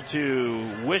to be able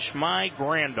to wish my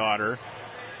granddaughter,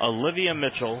 Olivia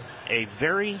Mitchell, a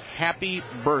very happy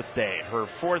birthday. Her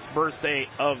 4th birthday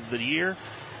of the year,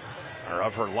 or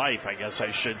of her life, I guess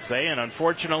I should say. And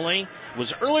unfortunately, it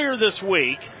was earlier this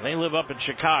week. They live up in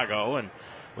Chicago and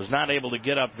was not able to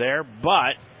get up there.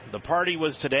 But the party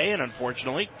was today, and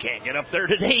unfortunately can't get up there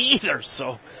today either.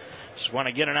 So just want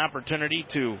to get an opportunity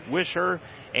to wish her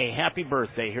a happy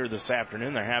birthday here this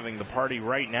afternoon. They're having the party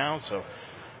right now, so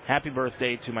happy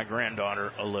birthday to my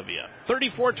granddaughter, Olivia.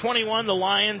 34-21, the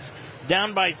Lions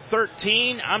down by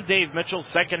 13. I'm Dave Mitchell.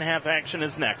 Second half action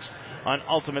is next on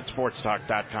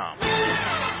UltimateSportsTalk.com.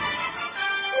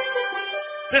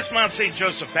 This Mount St.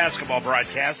 Joseph basketball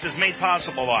broadcast is made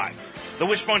possible by the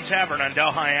Wishbone Tavern on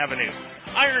Delhi Avenue.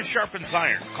 Iron sharpens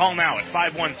iron. Call now at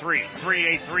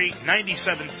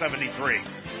 513-383-9773.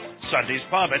 Sunday's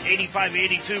Pub at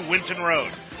 8582 Winton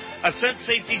Road. Ascent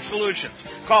Safety Solutions.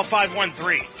 Call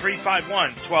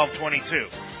 513-351-1222.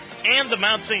 And the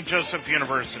Mount St. Joseph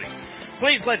University.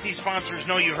 Please let these sponsors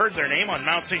know you heard their name on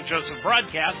Mount St. Joseph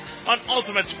broadcast on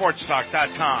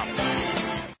UltimateSportsTalk.com.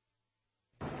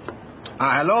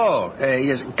 Hello.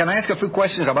 Yes. Can I ask a few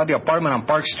questions about the apartment on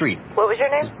Park Street? What was your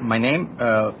name? My name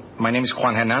is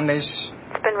Juan Hernandez.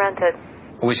 It's been rented.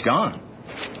 Oh, it's gone.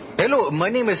 Hello, my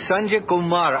name is Sanjay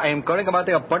Kumar. I am calling about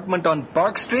the apartment on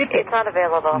Park Street. It's not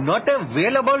available. Not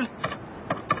available?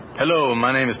 Hello,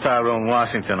 my name is Tyrone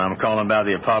Washington. I'm calling about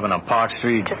the apartment on Park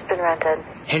Street. Just been rented.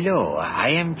 Hello, I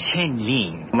am Chen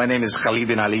Ling. My name is Khalid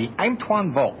bin Ali. I'm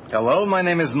Tuan Vo. Hello, my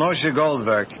name is Moshe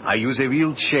Goldberg. I use a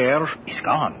wheelchair. It's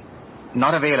gone.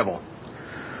 Not available.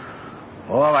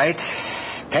 All right.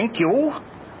 Thank you.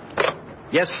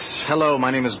 Yes, hello,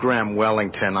 my name is Graham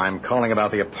Wellington. I'm calling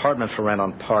about the apartment for rent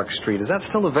on Park Street. Is that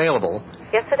still available?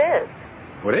 Yes, it is.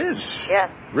 Oh, it is? Yes.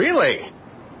 Really?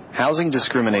 Housing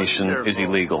discrimination is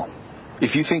illegal.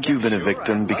 If you think you've been a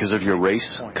victim because of your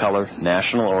race, color,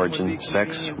 national origin,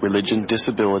 sex, religion,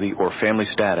 disability, or family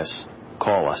status,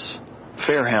 call us.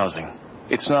 Fair housing.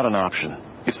 It's not an option.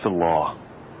 It's the law.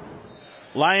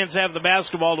 Lions have the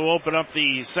basketball to open up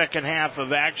the second half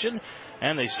of action,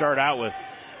 and they start out with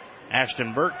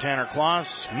Ashton Burke, Tanner Kloss,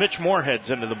 Mitch Moorhead's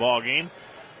into the ball game,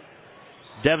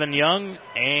 Devin Young,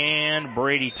 and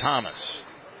Brady Thomas.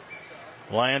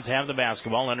 Lions have the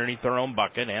basketball underneath their own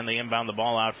bucket, and they inbound the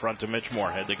ball out front to Mitch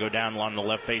Moorhead. They go down along the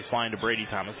left baseline to Brady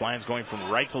Thomas. Lions going from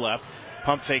right to left.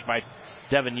 Pump fake by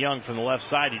Devin Young from the left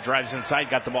side. He drives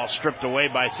inside, got the ball stripped away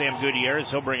by Sam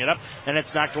Gutierrez. He'll bring it up, and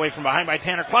it's knocked away from behind by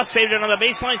Tanner Kloss. Saved it on the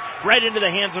baseline, right into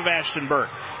the hands of Ashton Burke.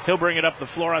 He'll bring it up the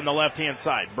floor on the left-hand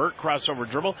side. Burke crossover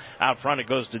dribble. Out front it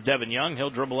goes to Devin Young.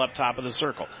 He'll dribble up top of the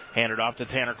circle. Hand it off to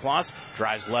Tanner Kloss.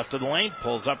 Drives left of the lane.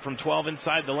 Pulls up from 12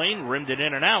 inside the lane. Rimmed it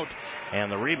in and out.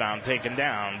 And the rebound taken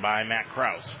down by Matt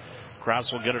Krause.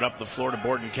 Krause will get it up the floor to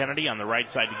Borden Kennedy on the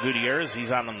right side to Gutierrez. He's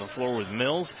out on the floor with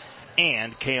Mills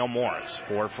and Cale Morris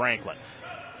for Franklin.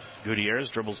 Gutierrez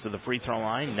dribbles to the free throw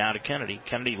line. Now to Kennedy.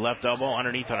 Kennedy left elbow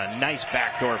underneath on a nice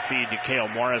backdoor feed to Cale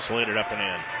Morris. Laid it up and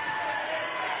in.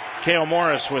 Cale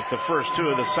Morris with the first two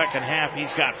of the second half.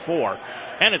 He's got 4.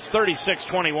 And it's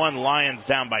 36-21. Lions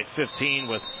down by 15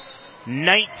 with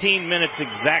 19 minutes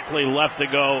exactly left to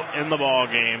go in the ball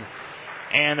game.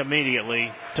 And immediately,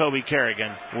 Toby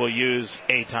Kerrigan will use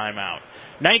a timeout.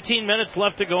 19 minutes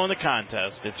left to go in the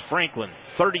contest. It's Franklin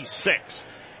 36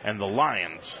 and the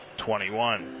Lions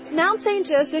 21. Mount St.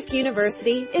 Joseph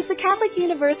University is the Catholic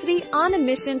university on a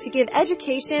mission to give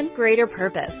education greater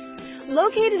purpose.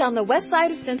 Located on the west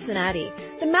side of Cincinnati,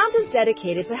 the Mount is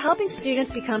dedicated to helping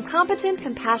students become competent,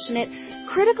 compassionate,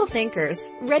 critical thinkers,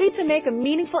 ready to make a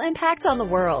meaningful impact on the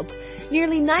world.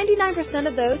 Nearly 99%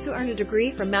 of those who earn a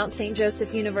degree from Mount St.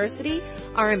 Joseph University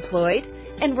are employed,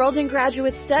 enrolled in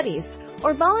graduate studies,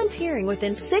 or volunteering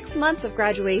within 6 months of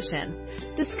graduation.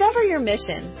 Discover your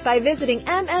mission by visiting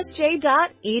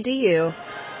msj.edu.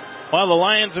 Well, the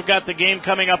Lions have got the game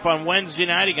coming up on Wednesday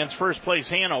night against first place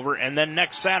Hanover, and then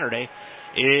next Saturday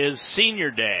is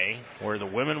Senior Day, where the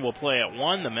women will play at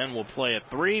 1, the men will play at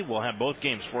 3. We'll have both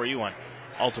games for you on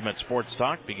Ultimate Sports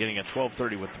Talk, beginning at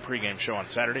 12:30 with the pregame show on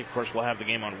Saturday. Of course, we'll have the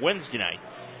game on Wednesday night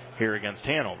here against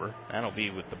Hanover. That'll be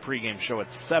with the pregame show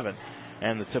at 7,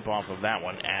 and the tip-off of that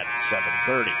one at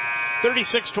 7:30.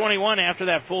 36-21 after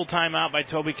that full timeout by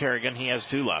Toby Kerrigan. He has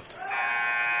 2 left.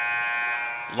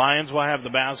 Lions will have the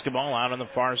basketball out on the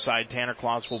far side. Tanner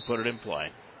Kloss will put it in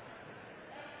play.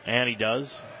 And he does.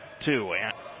 2.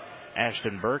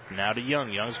 Ashton Burke now to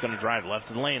Young. Young's going to drive left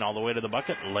of the lane all the way to the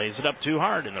bucket. Lays it up too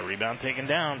hard, and the rebound taken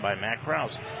down by Matt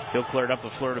Krause. He'll clear it up the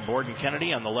floor to Borden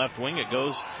Kennedy. On the left wing, it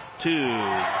goes to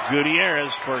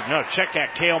Gutierrez check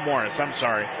at Cale Morris. I'm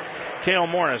sorry. Cale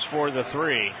Morris for the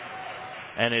 3.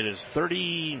 And it is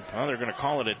 30, they're going to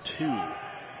call it a 2.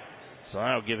 So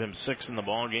that'll give him 6 in the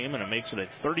ball game, and it makes it a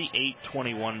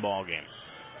 38-21 ball game.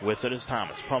 With it is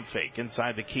Thomas. Pump fake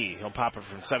inside the key. He'll pop it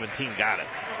from 17. Got it.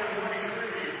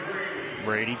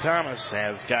 Brady Thomas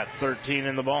has got 13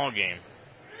 in the ball game.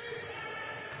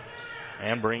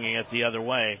 And bringing it the other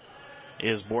way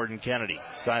is Borden Kennedy.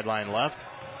 Sideline left.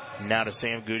 Now to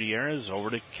Sam Gutierrez. Over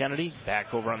to Kennedy.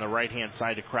 Back over on the right-hand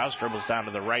side to Krause. Dribbles down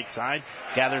to the right side.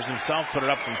 Gathers himself. Put it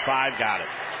up from 5. Got it.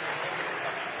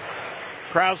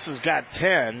 Krause has got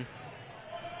 10,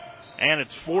 and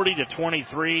it's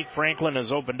 40-23. Franklin has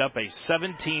opened up a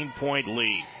 17-point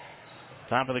lead.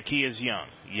 Top of the key is Young.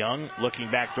 Young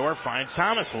looking back door, finds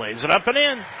Thomas, lays it up and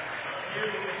in.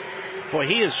 Boy,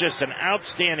 he is just an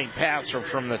outstanding passer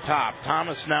from the top.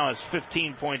 Thomas now has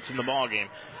 15 points in the ballgame,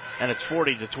 and it's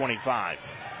 40-25.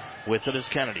 With it is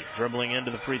Kennedy, dribbling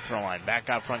into the free throw line. Back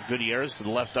out front, Gutierrez to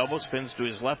the left elbow, spins to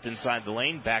his left inside the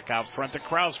lane. Back out front to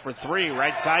Krause for 3,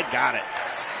 right side, got it.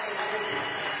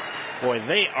 Boy,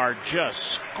 they are just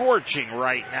scorching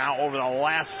right now over the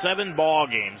last 7 ball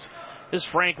games. This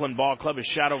Franklin ball club has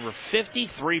shot over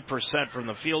 53% from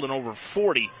the field and over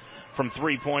 40 from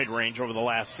three-point range over the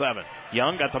last 7.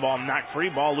 Young got the ball knocked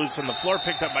free, ball loose on the floor,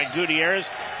 picked up by Gutierrez,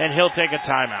 and he'll take a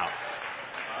timeout.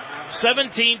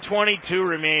 17:22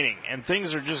 remaining, and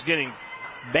things are just getting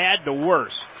bad to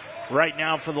worse right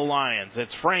now for the Lions.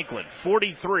 It's Franklin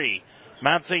 43,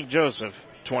 Mount St. Joseph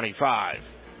 25.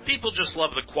 People just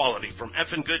love the quality from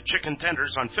Effin' Good Chicken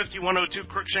Tenders on 5102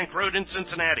 Crookshank Road in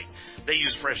Cincinnati. They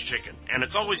use fresh chicken, and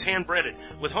it's always hand-breaded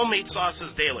with homemade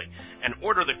sauces daily. And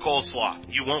order the coleslaw.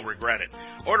 You won't regret it.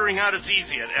 Ordering out is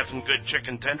easy at Effin' Good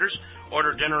Chicken Tenders.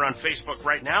 Order dinner on Facebook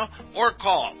right now or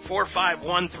call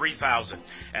 451-3000.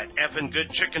 At Effin'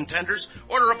 Good Chicken Tenders,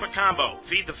 order up a combo,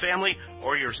 feed the family,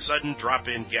 or your sudden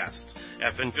drop-in guests.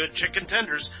 Effin' Good Chicken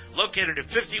Tenders, located at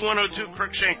 5102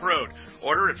 Crookshank Road.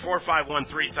 Order at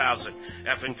 451-3000.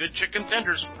 Effin' Good Chicken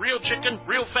Tenders, real chicken,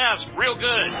 real fast, real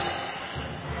good.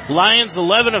 Lions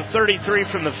 11 of 33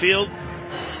 from the field.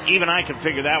 Even I can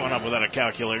figure that one up without a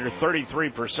calculator,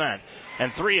 33%.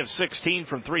 And 3 of 16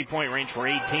 from three-point range for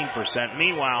 18%.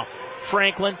 Meanwhile,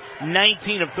 Franklin,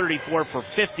 19 of 34 for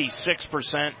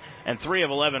 56%, and 3 of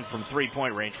 11 from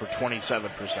three-point range for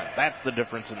 27%. That's the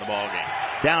difference in the ballgame.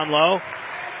 Down low,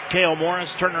 Cale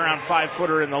Morris, turnaround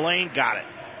 5-footer in the lane, got it.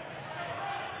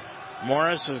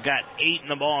 Morris has got 8 in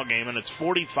the ballgame, and it's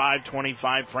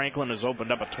 45-25. Franklin has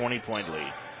opened up a 20-point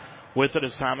lead. With it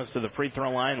is Thomas to the free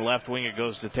throw line. Left wing it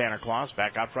goes to Tanner Kloss.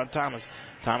 Back out front, Thomas.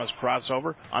 Thomas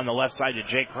crossover on the left side to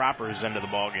Jake Cropper, who's into the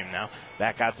ballgame now.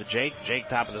 Back out to Jake. Jake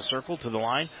top of the circle to the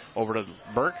line. Over to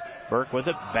Burke. Burke with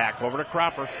it. Back over to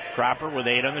Cropper. Cropper with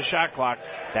 8 on the shot clock.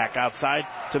 Back outside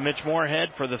to Mitch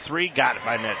Moorhead for the 3. Got it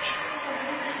by Mitch.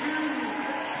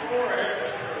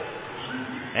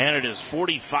 And it is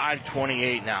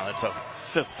 45-28 now. That's a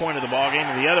 5th point of the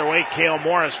ballgame. And the other way, Cale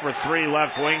Morris for 3,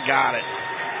 left wing. Got it.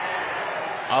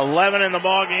 11 in the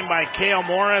ballgame by Cale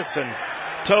Morris, and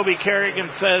Toby Kerrigan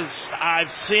says,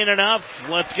 I've seen enough.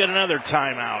 Let's get another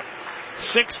timeout.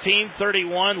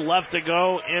 16:31 left to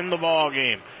go in the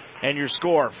ballgame. And your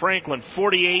score, Franklin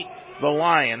 48, the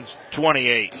Lions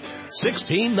 28.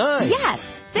 16-9.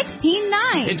 Yes,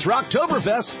 16-9. It's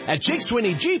Rocktoberfest at Jake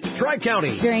Swinney Jeep,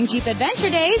 Tri-County. During Jeep Adventure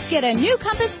Days, get a new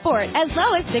Compass Sport as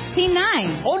low as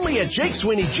 $16,900. Only at Jake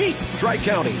Swinney Jeep,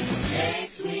 Tri-County.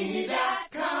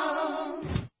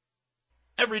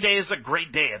 Every day is a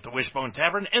great day at the Wishbone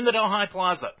Tavern in the Delhi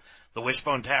Plaza. The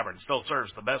Wishbone Tavern still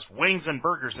serves the best wings and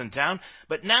burgers in town,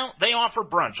 but now they offer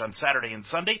brunch on Saturday and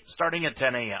Sunday starting at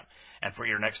 10 a.m. And for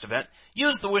your next event,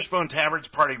 use the Wishbone Tavern's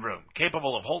party room,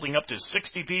 capable of holding up to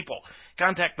 60 people.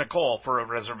 Contact Nicole for a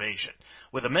reservation.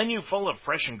 With a menu full of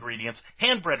fresh ingredients,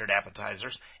 hand-breaded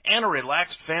appetizers, and a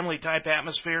relaxed family-type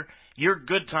atmosphere, your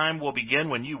good time will begin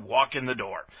when you walk in the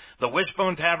door. The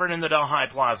Wishbone Tavern in the Delhi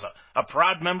Plaza, a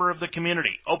proud member of the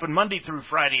community, open Monday through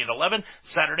Friday at 11,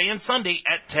 Saturday and Sunday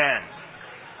at 10.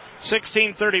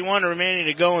 16:31 remaining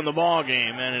to go in the ball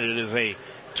game, and it is a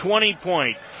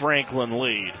 20-point Franklin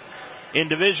lead. In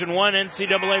Division I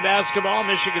NCAA basketball,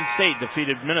 Michigan State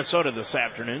defeated Minnesota this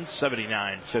afternoon,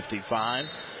 79-55.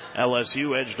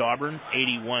 LSU edged Auburn,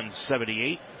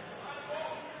 81-78.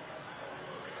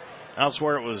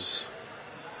 Elsewhere, it was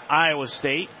Iowa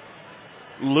State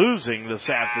losing this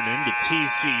afternoon to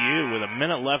TCU with a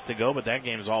minute left to go, but that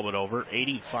game's all but over,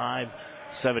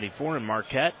 85-74. And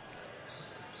Marquette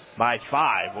by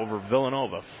 5 over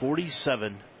Villanova,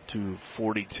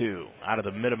 47-42. Out of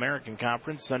the Mid-American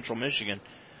Conference, Central Michigan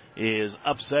is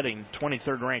upsetting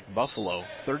 23rd ranked Buffalo,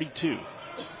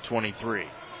 32-23.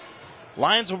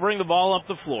 Lions will bring the ball up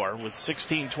the floor with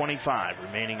 16:25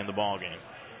 remaining in the ballgame.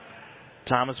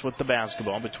 Thomas with the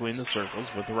basketball between the circles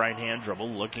with the right-hand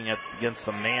dribble, looking against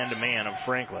the man-to-man of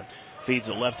Franklin. Feeds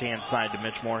the left-hand side to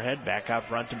Mitch Moorhead, back out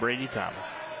front to Brady Thomas.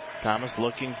 Thomas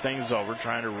looking things over,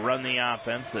 trying to run the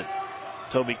offense that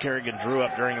Toby Kerrigan drew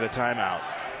up during the timeout.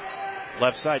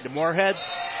 Left side to Moorhead.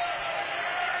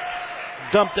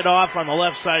 Dumped it off on the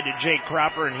left side to Jake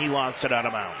Cropper, and he lost it out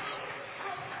of bounds.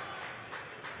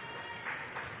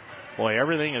 Boy,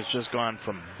 everything has just gone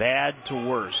from bad to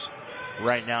worse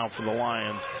right now for the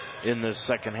Lions in this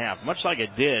second half, much like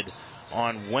it did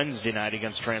on Wednesday night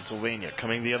against Transylvania.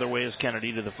 Coming the other way is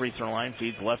Kennedy to the free throw line,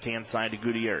 feeds left-hand side to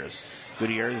Gutierrez.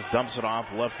 Gutierrez dumps it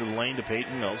off left of the lane to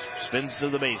Peyton Mills, spins to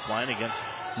the baseline against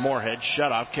Moorhead,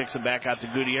 shut off, kicks it back out to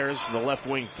Gutierrez for the left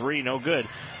wing 3, no good.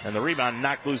 And the rebound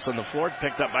knocked loose on the floor,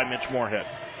 picked up by Mitch Moorhead.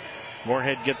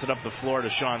 Moorhead gets it up the floor to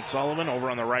Sean Sullivan, over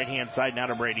on the right-hand side now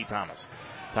to Brady Thomas.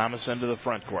 Thomas into the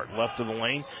front court, left of the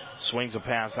lane, swings a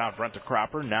pass out front to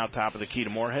Cropper, now top of the key to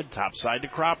Moorhead, top side to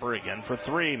Cropper again for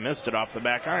 3, missed it off the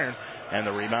back iron, and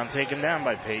the rebound taken down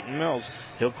by Peyton Mills.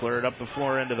 He'll clear it up the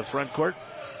floor into the front court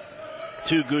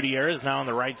to Gutierrez, now on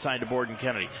the right side to Borden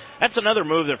Kennedy. That's another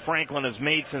move that Franklin has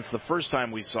made since the first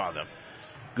time we saw them.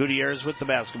 Gutierrez with the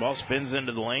basketball, spins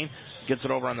into the lane, gets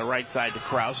it over on the right side to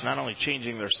Krause, not only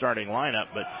changing their starting lineup,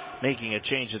 but making a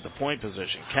change at the point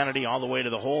position. Kennedy all the way to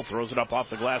the hole, throws it up off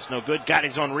the glass, no good. Got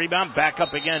his own rebound, back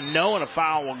up again, no, and a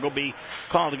foul will be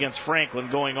called against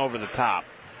Franklin going over the top.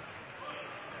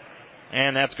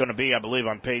 And that's going to be, I believe,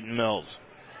 on Peyton Mills.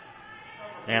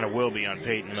 And it will be on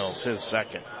Peyton Mills, his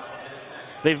second.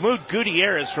 They've moved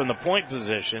Gutierrez from the point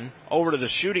position over to the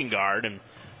shooting guard and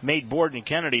made Borden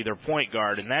Kennedy their point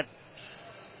guard, and that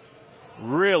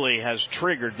really has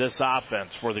triggered this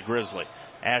offense for the Grizzly.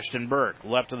 Ashton Burke,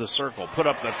 left of the circle, put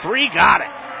up the three, got it.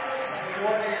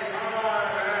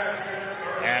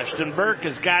 Ashton Burke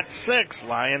has got 6.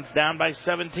 Lions down by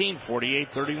 17,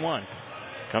 48-31.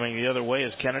 Coming the other way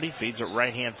is Kennedy, feeds it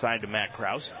right-hand side to Matt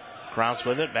Krause. Krause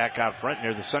with it, back out front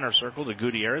near the center circle to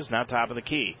Gutierrez, now top of the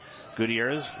key.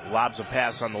 Gutierrez lobs a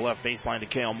pass on the left baseline to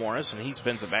Cale Morris, and he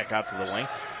spins it back out to the wing.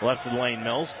 Left of the lane,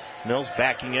 Mills. Mills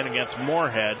backing in against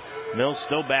Moorhead. Mills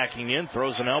still backing in,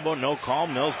 throws an elbow, no call.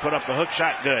 Mills put up the hook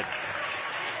shot, good.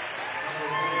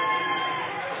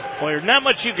 Well, there's not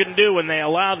much you can do when they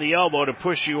allow the elbow to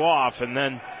push you off, and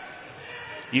then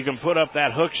you can put up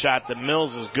that hook shot that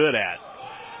Mills is good at.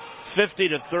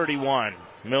 50-31.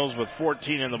 Mills with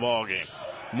 14 in the ball game.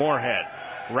 Moorhead,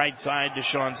 right side to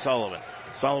Sean Sullivan.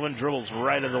 Sullivan dribbles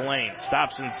right of the lane,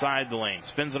 stops inside the lane,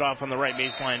 spins it off on the right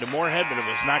baseline to Moorhead, but it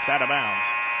was knocked out of bounds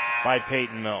by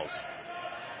Peyton Mills.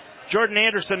 Jordan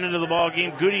Anderson into the ball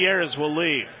game. Gutierrez will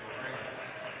leave.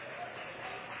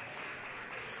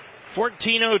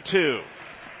 14:02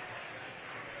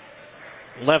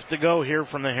 left to go here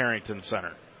from the Harrington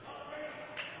Center.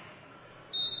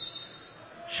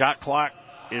 Shot clock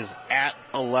is at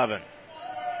 11.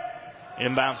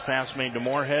 Inbounds pass made to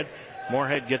Moorhead.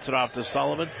 Moorhead gets it off to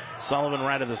Sullivan. Sullivan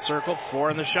right of the circle.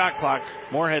 4 in the shot clock.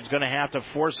 Moorhead's going to have to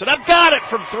force it up. Got it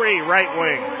from 3, right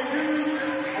wing.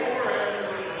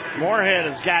 Moorhead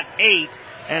has got 8,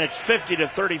 and it's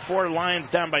 50-34. Lions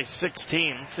down by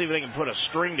 16. Let's see if they can put a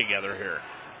string together here.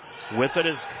 With it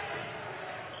is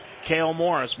Cale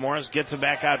Morris. Morris gets it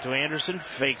back out to Anderson.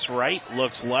 Fakes right,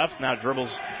 looks left. Now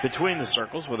dribbles between the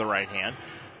circles with the right hand.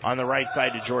 On the right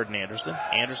side to Jordan Anderson.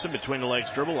 Anderson between the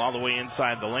legs dribble all the way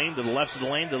inside the lane, to the left of the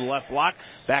lane, to the left block.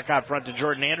 Back out front to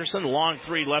Jordan Anderson. Long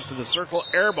 3 left of the circle.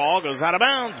 Air ball goes out of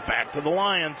bounds. Back to the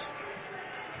Lions.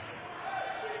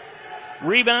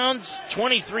 Rebounds,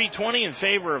 23-20 in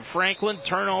favor of Franklin.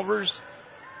 Turnovers.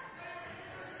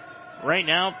 Right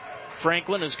now,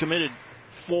 Franklin has committed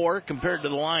 4 compared to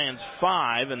the Lions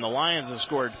 5, and the Lions have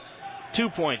scored 2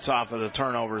 points off of the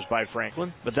turnovers by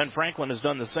Franklin, but then Franklin has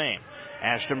done the same.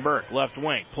 Ashton Burke, left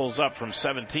wing, pulls up from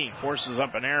 17, forces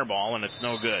up an air ball, and it's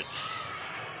no good.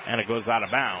 And it goes out of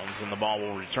bounds, and the ball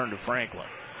will return to Franklin.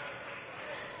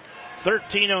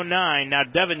 13:09. Now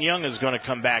Devin Young is going to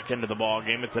come back into the ball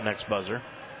game at the next buzzer.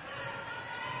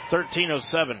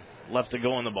 13:07 left to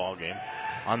go in the ball game.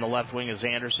 On the left wing is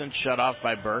Anderson, shut off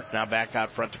by Burke. Now back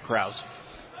out front to Krause.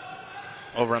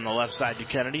 Over on the left side to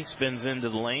Kennedy, spins into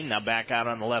the lane. Now back out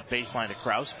on the left baseline to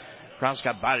Krause. Krause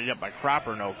got bodied up by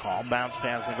Cropper, no call. Bounce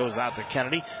pass that goes out to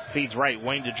Kennedy. Feeds right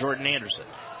wing to Jordan Anderson.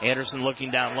 Anderson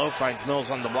looking down low, finds Mills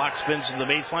on the block, spins to the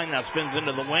baseline, now spins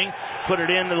into the wing. Put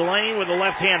it into the lane with a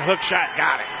left-hand hook shot,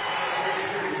 got it.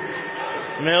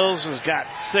 Mills has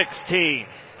got 16.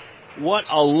 What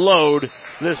a load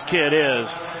this kid is.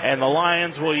 And the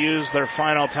Lions will use their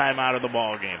final timeout of the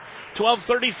ball game.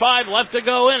 12:35 left to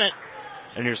go in it.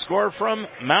 And your score from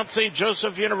Mount St.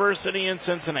 Joseph University in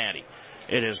Cincinnati.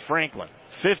 It is Franklin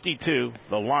 52,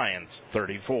 the Lions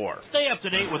 34. Stay up to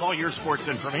date with all your sports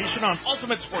information on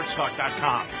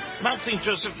UltimateSportsTalk.com. Mount St.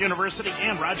 Joseph University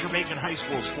and Roger Bacon High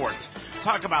School sports.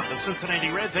 Talk about the Cincinnati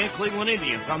Reds and Cleveland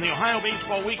Indians on the Ohio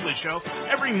Baseball Weekly Show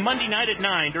every Monday night at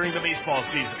 9 during the baseball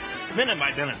season.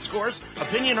 Minute-by-minute scores,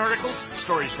 opinion articles,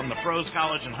 stories from the pros,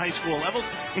 college, and high school levels,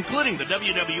 including the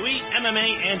WWE,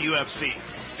 MMA, and UFC.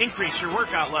 Increase your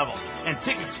workout level and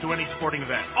tickets to any sporting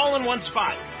event, all in one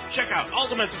spot. Check out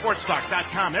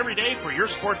UltimateSportsTalk.com every day for your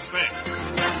sports fix.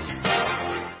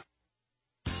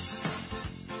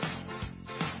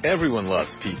 Everyone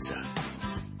loves pizza.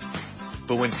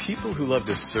 But when people who love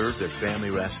to serve their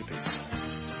family recipes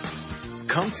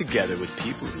come together with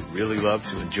people who really love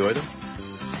to enjoy them,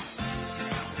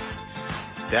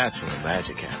 that's when the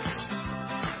magic happens.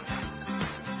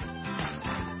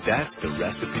 That's the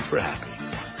recipe for happy.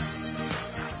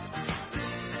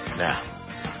 Now,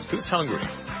 who's hungry?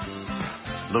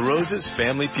 La Rosa's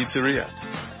Family Pizzeria.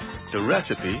 The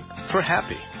recipe for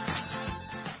happy.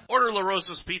 Order La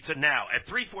Rosa's Pizza now at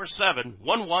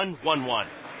 347-1111.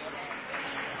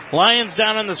 Lions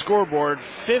down on the scoreboard,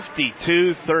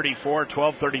 52-34,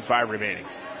 12:35 remaining.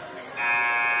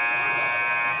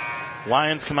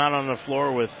 Lions come out on the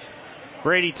floor with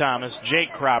Brady Thomas,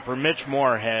 Jake Cropper, Mitch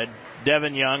Moorhead,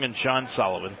 Devin Young, and Sean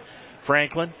Sullivan.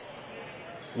 Franklin,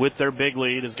 with their big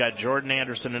lead, has got Jordan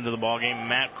Anderson into the ballgame,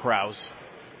 Matt Krause,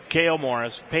 Cale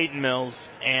Morris, Peyton Mills,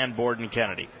 and Borden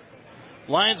Kennedy.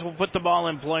 Lions will put the ball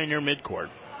in play near midcourt.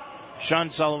 Sean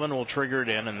Sullivan will trigger it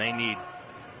in, and they need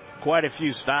quite a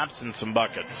few stops and some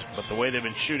buckets. But the way they've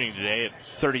been shooting today at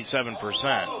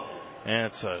 37%, and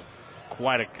it's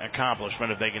quite an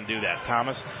accomplishment if they can do that.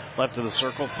 Thomas, left of the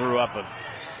circle, threw up a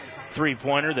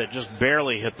three-pointer that just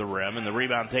barely hit the rim, and the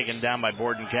rebound taken down by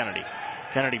Borden Kennedy.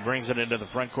 Kennedy brings it into the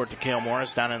front court to Cale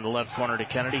Morris, down in the left corner to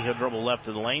Kennedy. He'll dribble left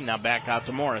of the lane, now back out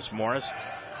to Morris. Morris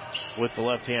with the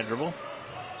left-hand dribble.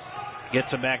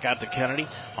 Gets it back out to Kennedy.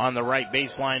 On the right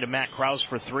baseline to Matt Krause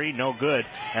for three. No good.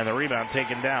 And the rebound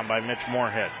taken down by Mitch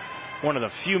Moorhead. One of the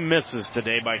few misses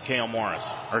today by Cale Morris.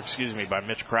 By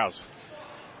Mitch Krause.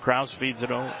 Krause feeds it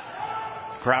over.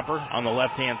 Cropper on the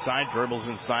left-hand side. Dribbles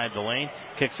inside the lane.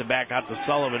 Kicks it back out to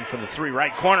Sullivan for the three.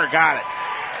 Right corner. Got it.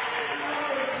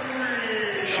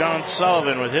 Sean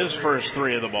Sullivan with his first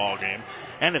three of the ball game.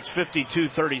 And it's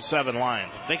 52-37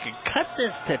 Lions. If they could cut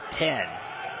this to 10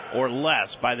 or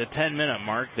less by the 10-minute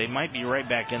mark, they might be right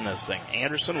back in this thing.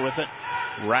 Anderson with it,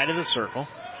 right of the circle.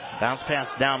 Bounce pass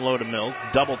down low to Mills.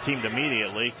 Double teamed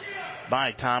immediately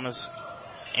by Thomas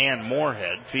and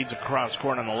Moorhead. Feeds across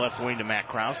court on the left wing to Matt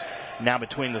Krause. Now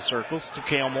between the circles to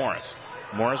Cale Morris.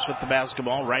 Morris with the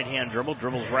basketball, right-hand dribble.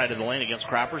 Dribbles right of the lane against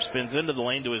Cropper. Spins into the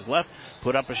lane to his left.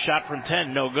 Put up a shot from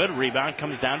 10. No good. Rebound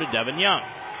comes down to Devin Young.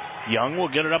 Young will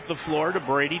get it up the floor to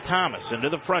Brady Thomas into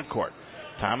the front court.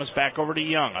 Thomas back over to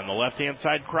Young on the left-hand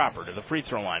side. Cropper to the free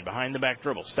throw line. Behind the back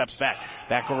dribble. Steps back.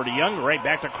 Back over to Young. Right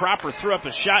back to Cropper. Threw up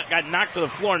a shot. Got knocked to the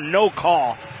floor. No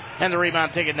call. And the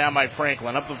rebound taken down by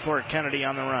Franklin. Up the floor. Kennedy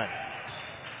on the run.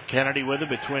 Kennedy with it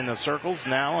between the circles.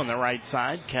 Now on the right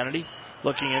side. Kennedy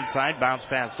looking inside. Bounce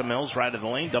pass to Mills. Right of the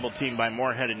lane. Double teamed by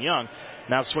Moorhead and Young.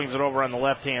 Now swings it over on the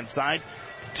left-hand side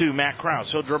to Matt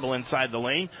Krause. He'll dribble inside the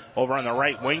lane. Over on the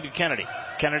right wing to Kennedy.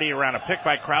 Kennedy around a pick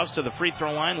by Krause to the free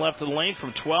throw line. Left of the lane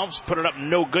from 12. Put it up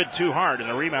no good, too hard. And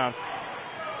the rebound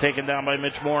taken down by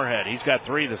Mitch Moorhead. He's got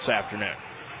three this afternoon.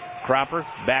 Cropper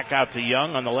back out to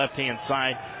Young on the left-hand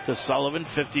side to Sullivan.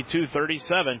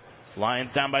 52-37.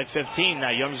 Lions down by 15.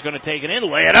 Now Young's going to take it in.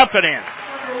 Lay it up and in.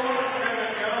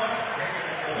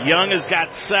 Young has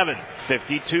got 7.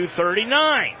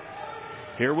 52-39.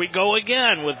 Here we go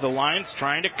again with the Lions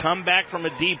trying to come back from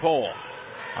a deep hole.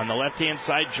 On the left-hand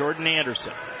side, Jordan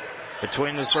Anderson.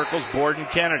 Between the circles, Borden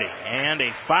Kennedy. And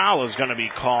a foul is going to be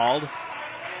called.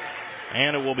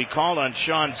 And it will be called on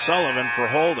Sean Sullivan for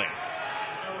holding.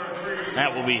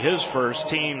 That will be his first,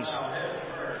 team's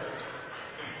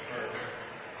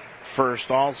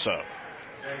first also.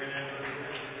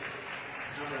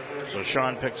 So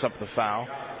Sean picks up the foul.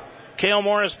 Cale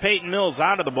Morris, Peyton Mills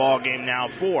out of the ball game now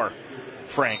for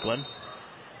Franklin.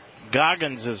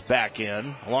 Goggins is back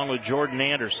in, along with Jordan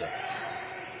Anderson.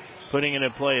 Putting it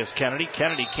in play is Kennedy.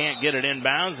 Kennedy can't get it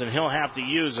inbounds, and he'll have to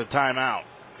use a timeout.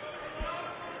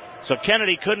 So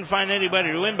Kennedy couldn't find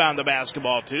anybody to inbound the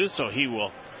basketball to, so he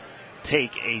will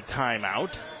take a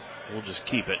timeout. We'll just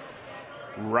keep it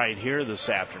right here this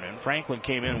afternoon. Franklin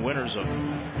came in winners of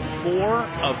 4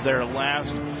 of their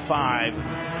last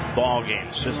 5 ball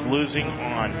games, just losing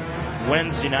on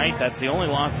Wednesday night. That's the only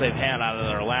loss they've had out of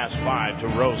their last 5 to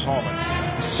Rose-Hulman,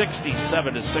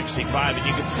 67-65. And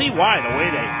you can see why, the way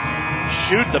they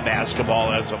shoot the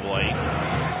basketball as of late.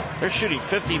 They're shooting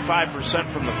 55%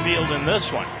 from the field in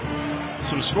this one.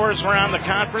 Some scores around the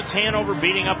conference. Hanover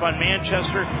beating up on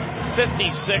Manchester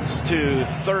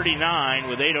 56-39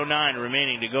 with 8:09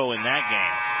 remaining to go in that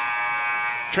game.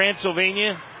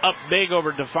 Transylvania up big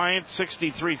over Defiance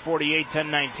 63-48,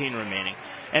 10:19 remaining.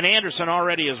 And Anderson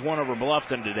already has won over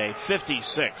Bluffton today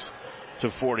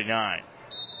 56-49.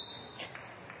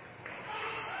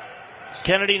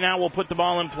 Kennedy now will put the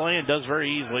ball in play and does very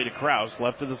easily to Krause,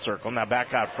 left of the circle. Now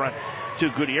back out front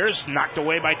to Gutierrez, knocked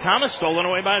away by Thomas, stolen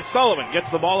away by Sullivan. Gets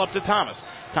the ball up to Thomas.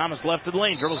 Thomas left of the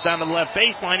lane, dribbles down to the left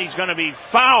baseline. He's going to be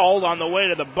fouled on the way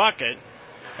to the bucket.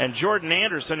 And Jordan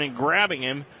Anderson, in grabbing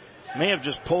him, may have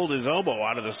just pulled his elbow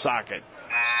out of the socket.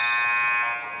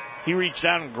 He reached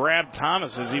out and grabbed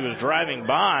Thomas as he was driving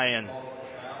by, and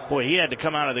boy, he had to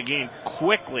come out of the game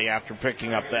quickly after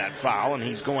picking up that foul, and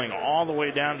he's going all the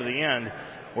way down to the end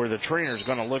where the trainer's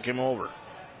going to look him over.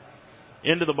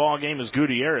 Into the ball game is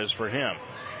Gutierrez for him.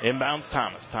 Inbounds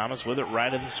Thomas. Thomas with it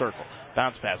right in the circle.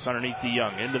 Bounce pass underneath the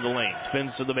Young. Into the lane.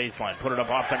 Spins to the baseline. Put it up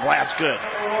off the glass. Good.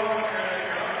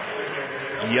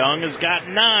 Young has got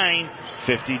 9.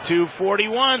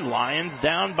 52-41. Lions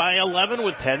down by 11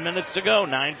 with 10 minutes to go.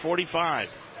 9:45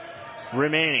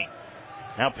 remaining.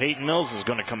 Now Peyton Mills is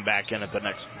going to come back in at the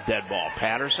next dead ball.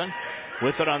 Patterson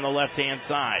with it on the left-hand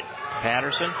side.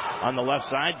 Patterson on the left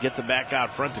side gets it back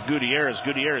out front to Gutierrez.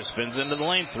 Gutierrez spins into the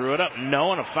lane, threw it up.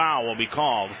 No, and a foul will be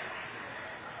called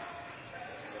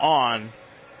on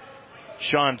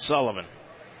Sean Sullivan.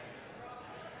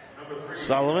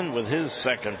 Sullivan with his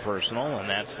second personal, and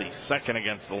that's the second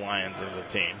against the Lions as a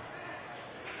team.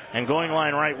 And going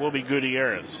line right will be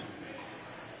Gutierrez.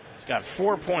 He's got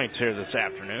 4 points here this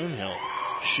afternoon. He'll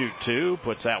shoot 2,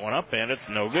 puts that one up, and it's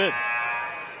no good.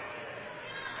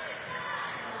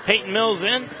 Peyton Mills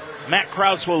in. Matt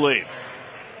Krause will leave.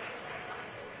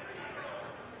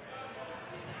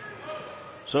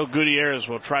 So Gutierrez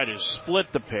will try to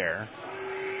split the pair.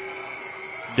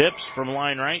 Dips from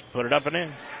line right, put it up and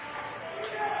in.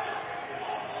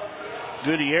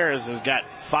 Gutierrez has got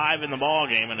 5 in the ball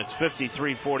game, and it's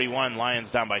 53-41. Lions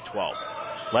down by 12.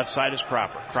 Left side is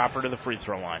Cropper. Cropper to the free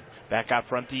throw line. Back out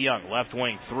front to Young. Left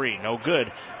wing 3, no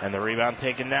good. And the rebound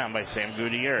taken down by Sam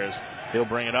Gutierrez. He'll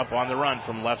bring it up on the run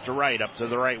from left to right, up to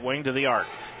the right wing to the arc.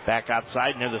 Back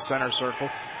outside near the center circle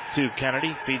to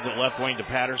Kennedy. Feeds it left wing to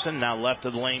Patterson. Now left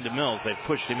of the lane to Mills. They've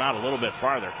pushed him out a little bit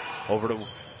farther. Over to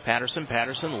Patterson.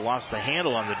 Patterson lost the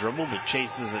handle on the dribble, but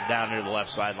chases it down near the left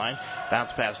sideline.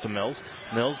 Bounce pass to Mills.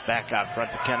 Mills back out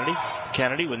front to Kennedy.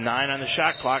 Kennedy with 9 on the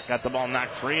shot clock. Got the ball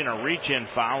knocked free, and a reach-in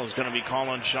foul is going to be called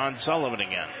on Sean Sullivan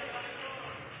again.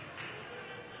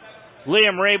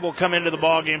 Liam Rabe will come into the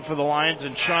ball game for the Lions,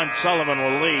 and Sean Sullivan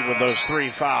will lead with those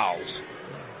 3 fouls.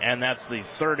 And that's the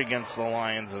third against the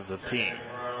Lions as a team.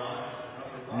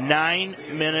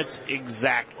 9 minutes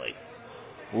exactly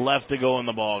left to go in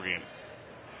the ball game.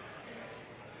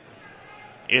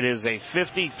 It is a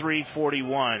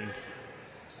 53-41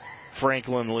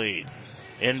 Franklin lead.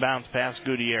 Inbounds past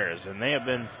Gutierrez, and they have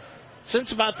been,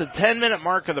 since about the 10-minute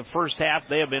mark of the first half,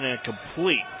 they have been in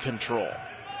complete control.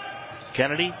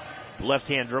 Kennedy,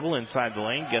 left-hand dribble inside the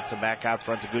lane, gets it back out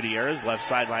front to Gutierrez, left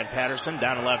sideline Patterson,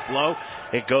 down to left low.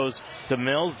 It goes to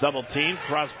Mills, double team,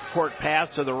 cross-court pass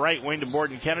to the right wing to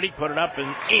Borden Kennedy, put it up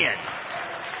and in.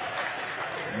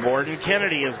 Borden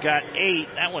Kennedy has got 8.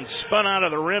 That one spun out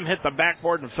of the rim, hit the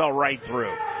backboard, and fell right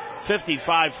through.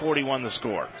 55-41 the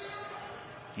score.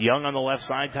 Young on the left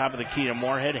side, top of the key to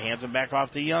Moorhead, hands it back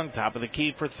off to Young, top of the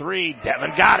key for 3.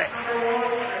 Devin got it.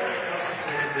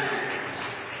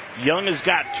 Young has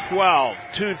got 12,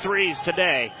 2 threes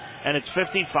today, and it's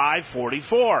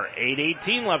 55-44.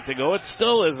 8:18 left to go. It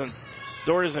still isn't,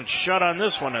 door isn't shut on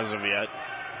this one as of yet.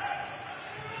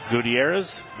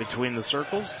 Gutierrez between the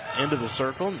circles, into the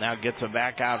circle, now gets it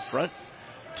back out front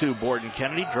to Borden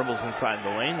Kennedy, dribbles inside the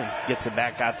lane and gets it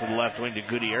back out to the left wing to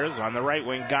Gutierrez. On the right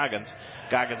wing, Goggins.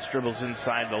 Goggins dribbles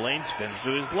inside the lane, spins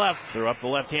to his left, threw up the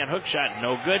left-hand hook shot,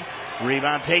 no good.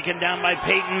 Rebound taken down by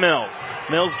Peyton Mills.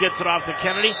 Mills gets it off to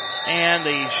Kennedy, and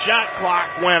the shot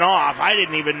clock went off. I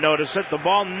didn't even notice it. The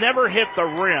ball never hit the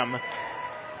rim,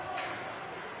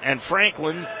 and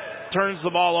Franklin turns the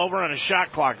ball over on a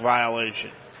shot clock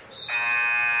violation.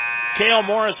 Cale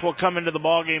Morris will come into the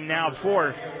ballgame now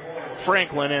for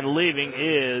Franklin, and leaving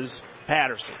is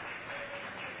Patterson.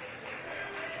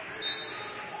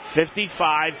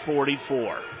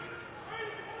 55-44.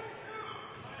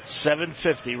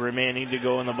 7:50 remaining to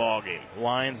go in the ballgame.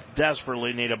 Lions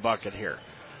desperately need a bucket here.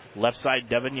 Left side,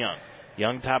 Devin Young.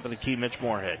 Young top of the key, Mitch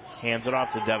Moorhead. Hands it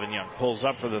off to Devin Young. Pulls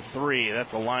up for the 3.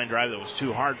 That's a line drive that was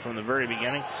too hard from the very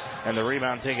beginning. And the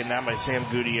rebound taken down by Sam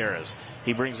Gutierrez.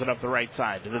 He brings it up the right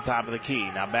side to the top of the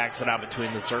key. Now backs it out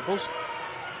between the circles.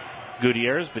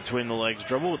 Gutierrez between the legs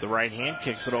dribble with the right hand.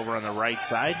 Kicks it over on the right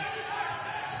side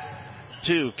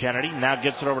to Kennedy. Now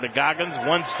gets it over to Goggins.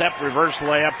 One step reverse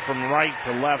layup from right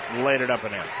to left. Laid it up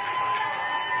and in.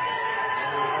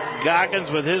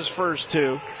 Goggins with his first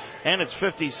 2. And it's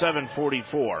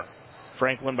 57-44.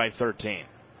 Franklin by 13.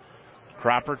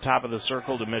 Cropper, top of the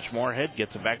circle to Mitch Moorhead.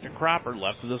 Gets it back to Cropper.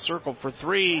 Left of the circle for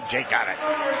 3. Jake got it.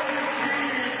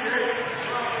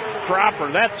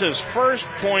 Cropper, that's his first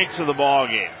points of the ball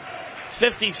game.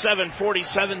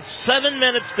 57-47. 7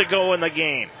 minutes to go in the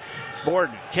game.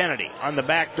 Borden Kennedy on the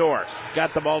back door.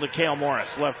 Got the ball to Cale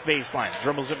Morris. Left baseline.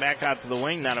 Dribbles it back out to the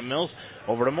wing. Now to Mills.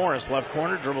 Over to Morris. Left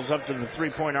corner. Dribbles up to the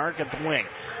three-point arc at the wing.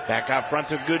 Back out front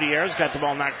to Gutierrez. Got the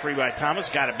ball knocked free by Thomas.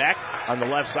 Got it back. On the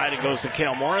left side it goes to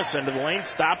Cale Morris. Into the lane.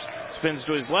 Stops. Spins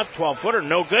to his left. 12-footer.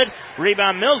 No good.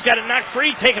 Rebound Mills. Got it knocked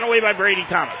free. Taken away by Brady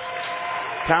Thomas.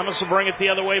 Thomas will bring it the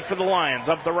other way for the Lions.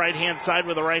 Up the right-hand side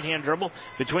with a right-hand dribble.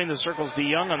 Between the circles to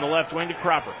Young. On the left wing to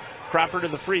Cropper. Cropper to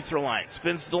the free throw line.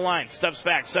 Spins to the line. Steps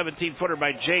back. 17-footer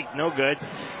by Jake. No good.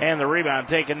 And the rebound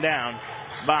taken down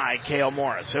by Cale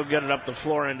Morris. He'll get it up the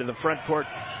floor into the front court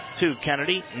to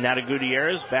Kennedy. Now to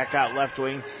Gutierrez. Back out left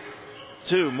wing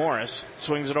to Morris.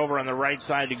 Swings it over on the right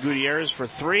side to Gutierrez for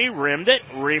 3. Rimmed it.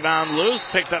 Rebound loose.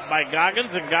 Picked up by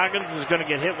Goggins. And Goggins is going to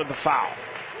get hit with the foul.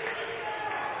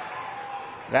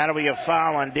 That'll be a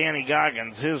foul on Danny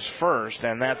Goggins, his first,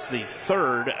 and that's the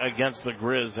third against the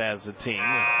Grizz as a team.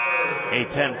 A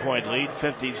 10-point lead,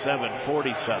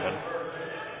 57-47.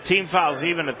 Team fouls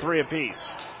even at 3 apiece.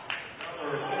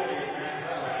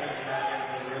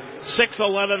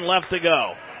 6:11 left to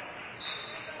go.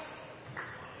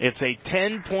 It's a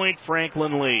 10-point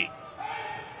Franklin lead.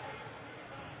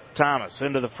 Thomas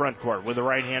into the front court with the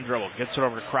right-hand dribble. Gets it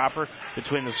over to Cropper.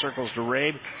 Between the circles to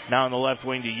Rabe. Now on the left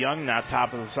wing to Young. Now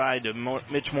top of the side to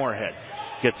Mitch Moorhead.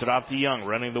 Gets it off to Young.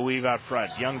 Running the weave out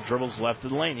front. Young dribbles left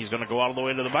of the lane. He's going to go all the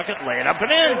way to the bucket. Lay it up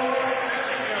and in.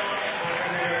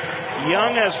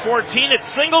 Young has 14 at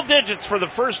single digits for the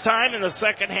first time in the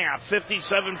second half.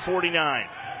 57-49.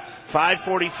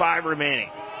 5:45 remaining.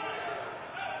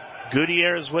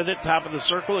 Gutierrez with it. Top of the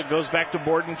circle. It goes back to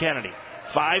Borden Kennedy.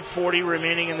 5:40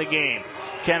 remaining in the game.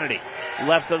 Kennedy,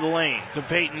 left of the lane to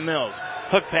Peyton Mills.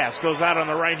 Hook pass goes out on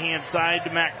the right-hand side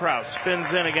to Matt Krause.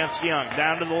 Spins in against Young.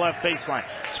 Down to the left baseline.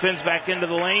 Spins back into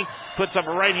the lane. Puts up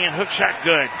a right-hand hook shot.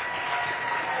 Good.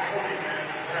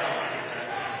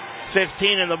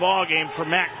 15 in the ball game for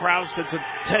Matt Krause. It's a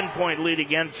 10-point lead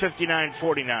again,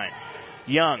 59-49.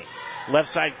 Young, left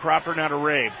side Cropper, now to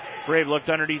Rabe. Rabe looked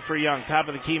underneath for Young. Top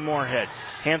of the key, Moorhead.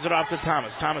 Hands it off to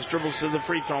Thomas. Thomas dribbles to the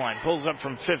free throw line. Pulls up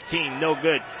from 15. No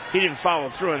good. He didn't follow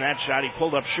through in that shot. He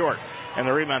pulled up short. And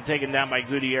the rebound taken down by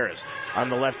Gutierrez. On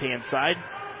the left-hand side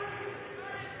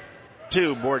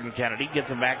to Borden Kennedy.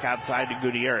 Gets it back outside to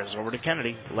Gutierrez. Over to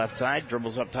Kennedy. Left side.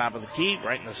 Dribbles up top of the key.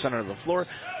 Right in the center of the floor.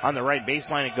 On the right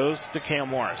baseline it goes to Cale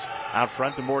Morris. Out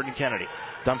front to Borden Kennedy.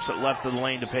 Dumps it left of the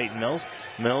lane to Peyton Mills.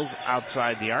 Mills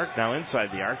outside the arc, now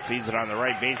inside the arc. Feeds it on the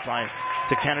right baseline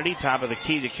to Kennedy. Top of the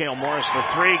key to Cale Morris for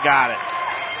 3. Got it.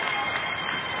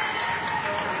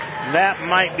 That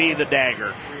might be the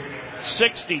dagger.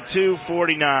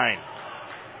 62-49.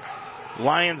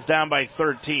 Lions down by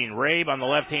 13. Rabe on the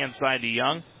left-hand side to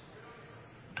Young.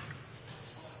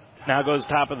 Now goes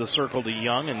top of the circle to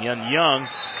Young, and Young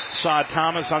saw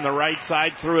Thomas on the right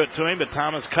side, threw it to him, but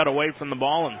Thomas cut away from the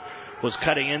ball and was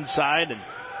cutting inside, and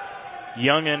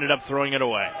Young ended up throwing it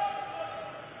away.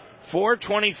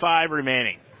 4:25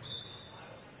 remaining.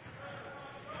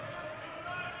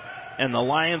 And the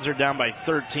Lions are down by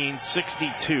 13,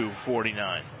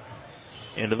 62-49.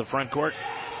 Into the front court.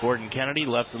 Borden Kennedy,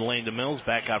 left of the lane to Mills.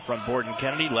 Back out front, Borden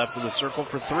Kennedy, left of the circle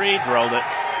for 3. Drilled it.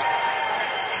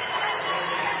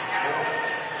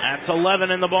 That's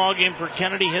 11 in the ball game for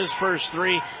Kennedy, his first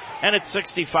 3. And it's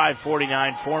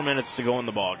 65-49, 4 minutes to go in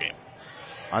the ball game.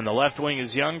 On the left wing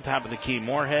is Young, top of the key,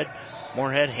 Moorhead.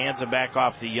 Moorhead hands it back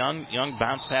off to Young. Young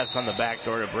bounce pass on the back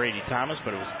door to Brady Thomas,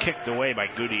 but it was kicked away by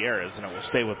Gutierrez, and it will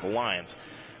stay with the Lions.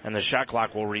 And the shot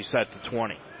clock will reset to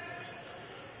 20.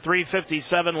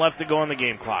 3:57 left to go on the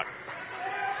game clock.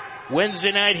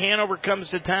 Wednesday night, Hanover comes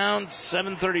to town,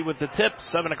 7:30 with the tip,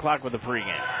 7 o'clock with the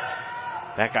pregame.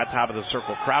 Back on top of the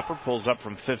circle, Cropper pulls up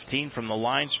from 15 from the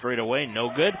line, straight away, no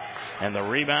good. And the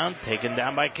rebound taken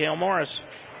down by Cale Morris.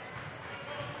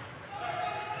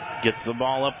 Gets the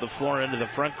ball up the floor into the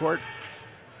front court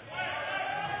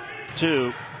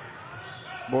to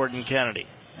Borden Kennedy.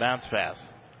 Bounce pass.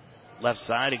 Left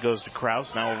side, it goes to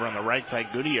Krause. Now over on the right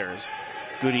side, Gutierrez.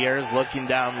 Gutierrez looking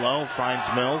down low, finds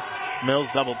Mills. Mills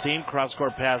double team,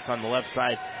 cross-court pass on the left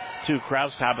side to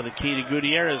Krause. Top of the key to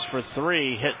Gutierrez for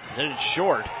 3. Hit it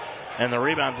short. And the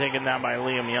rebound taken down by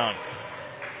Liam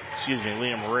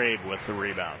Rabe with the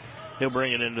rebound. He'll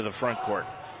bring it into the front court.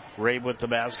 Rabe with the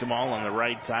basketball on the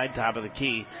right side, top of the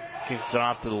key. Kicks it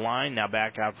off to the line. Now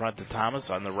back out front to Thomas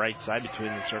on the right side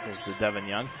between the circles to Devin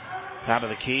Young. Top of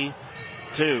the key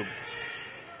to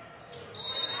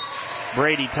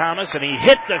Brady Thomas, and he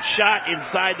hit the shot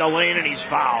inside the lane, and he's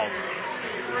fouled.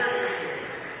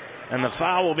 And the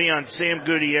foul will be on Sam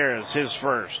Gutierrez, his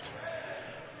first.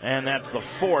 And that's the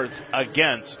 4th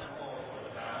against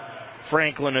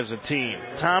Franklin as a team.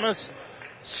 Thomas,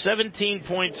 17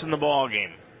 points in the ball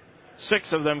game.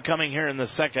 6 of them coming here in the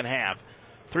second half.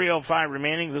 3:05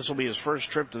 remaining. This will be his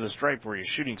first trip to the stripe, where he's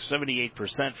shooting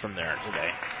 78% from there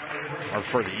today. Or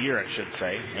for the year, I should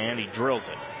say. And he drills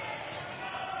it.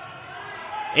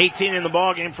 18 in the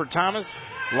ball game for Thomas.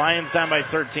 Lions down by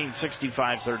 13,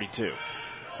 65-32.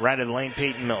 Right in the lane,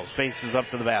 Peyton Mills faces up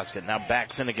to the basket. Now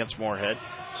backs in against Moorhead.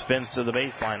 Spins to the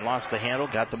baseline. Lost the handle.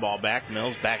 Got the ball back.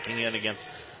 Mills backing in against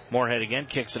Moorhead again.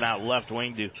 Kicks it out left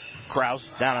wing to Krause.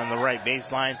 Down on the right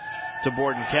baseline to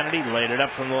Borden Kennedy. Laid it up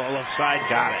from the left side.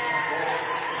 Got it.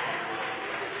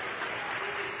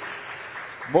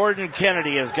 Borden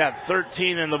Kennedy has got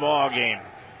 13 in the ball game.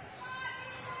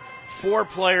 4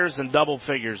 players in double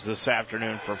figures this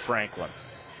afternoon for Franklin.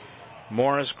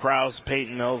 Morris, Krause,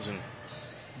 Peyton Mills, and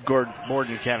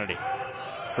Borden Kennedy.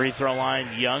 Free throw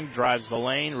line, Young drives the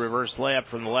lane, reverse layup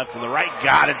from the left to the right,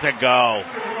 got it to go.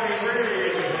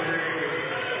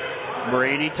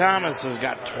 Brady Thomas has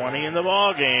got 20 in the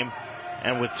ball game,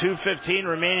 and with 2:15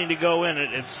 remaining to go in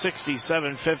it, it's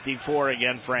 67-54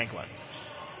 again, Franklin.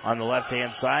 On the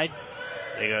left-hand side,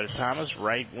 they go to Thomas,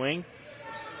 right wing.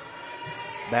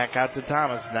 Back out to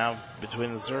Thomas, now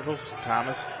between the circles.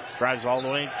 Thomas drives all the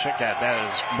way, check that, that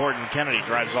is Borden Kennedy,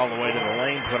 drives all the way to the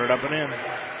lane, put it up and in.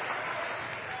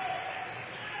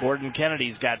 Borden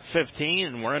Kennedy's got 15,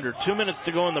 and we're under 2 minutes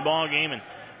to go in the ball game, and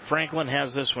Franklin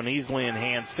has this one easily in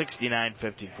hand,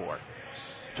 69-54.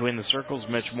 Between the circles,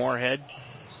 Mitch Moorhead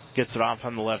gets it off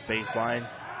on the left baseline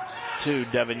to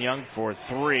Devin Young for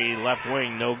three. Left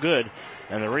wing, no good.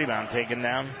 And the rebound taken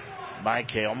down by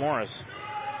Cale Morris.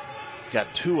 He's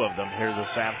got two of them here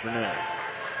this afternoon.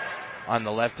 On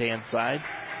the left-hand side,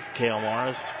 Cale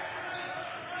Morris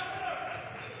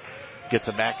gets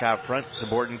it back out front to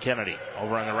Borden Kennedy.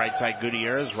 Over on the right side,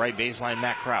 Gutierrez. Right baseline,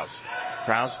 Matt Krause.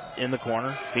 Krause in the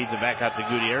corner, feeds it back out to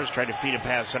Gutierrez, tried to feed a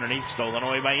pass underneath, stolen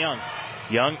away by Young.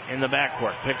 Young in the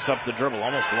backcourt, picks up the dribble,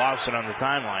 almost lost it on the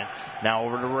timeline. Now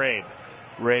over to Rabe.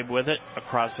 Rabe with it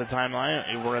across the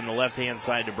timeline. We're on the left-hand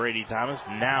side to Brady Thomas.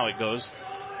 Now it goes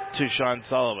to Sean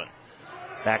Sullivan.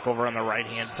 Back over on the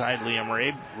right-hand side, Liam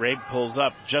Rabe. Rabe pulls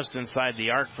up just inside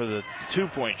the arc for the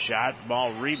two-point shot.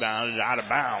 Ball rebounded out of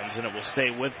bounds, and it will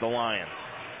stay with the Lions.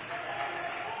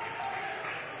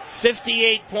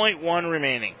 58.1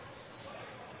 remaining.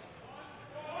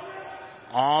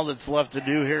 All that's left to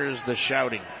do here is the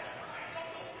shouting.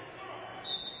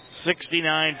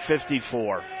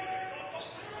 69-54.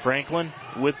 Franklin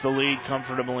with the lead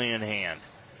comfortably in hand.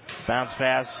 Bounce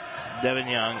pass, Devin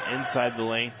Young inside the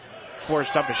lane.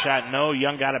 Forced up a shot, no.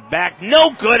 Young got it back.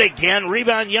 No good again.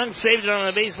 Rebound, Young saved it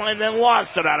on the baseline, then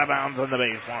lost it out of bounds on the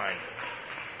baseline.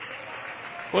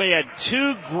 Well, he had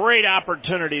two great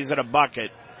opportunities at a bucket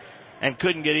and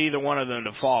couldn't get either one of them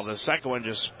to fall. The second one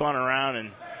just spun around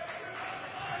and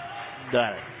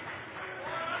done it.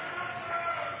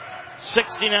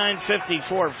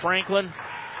 69-54 Franklin.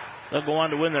 They'll go on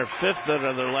to win their fifth out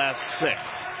of their last six.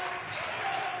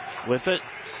 With it,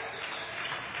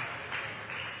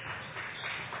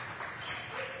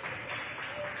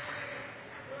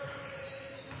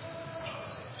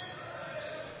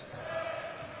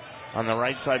 on the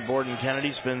right side, Borden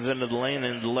Kennedy spins into the lane,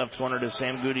 into the left corner to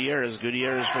Sam Gutierrez.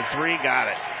 Gutierrez for three, got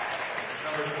it.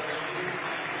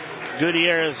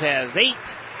 Gutierrez has 8.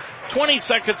 20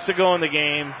 seconds to go in the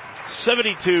game.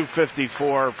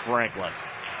 72-54 Franklin.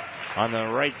 On the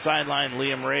right sideline,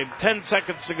 Liam Rabe. 10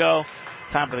 seconds to go.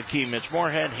 Top of the key, Mitch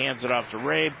Moorhead hands it off to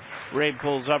Rabe. Rabe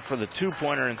pulls up for the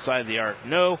two-pointer inside the arc.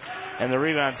 No. And the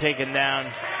rebound taken down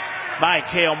by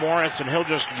Cale Morris, and he'll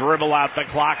just dribble out the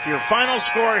clock. Your final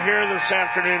score here this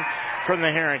afternoon from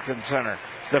the Harrington Center.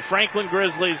 The Franklin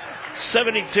Grizzlies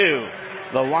 72.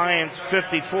 The Lions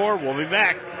 54. We'll be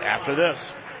back after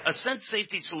this. Ascent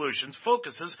Safety Solutions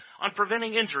focuses on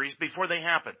preventing injuries before they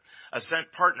happen.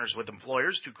 Ascent partners with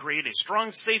employers to create a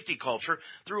strong safety culture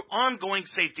through ongoing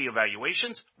safety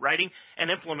evaluations, writing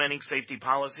and implementing safety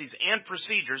policies and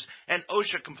procedures, and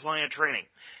OSHA-compliant training.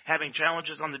 Having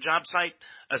challenges on the job site?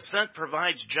 Ascent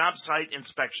provides job site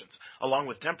inspections, along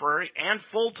with temporary and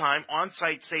full-time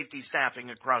on-site safety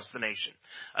staffing across the nation.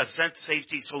 Ascent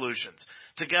Safety Solutions.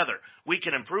 Together, we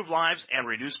can improve lives and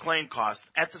reduce claim costs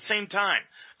at the same time.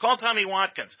 Call Tommy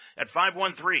Watkins at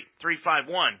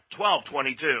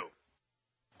 513-351-1222.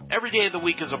 Every day of the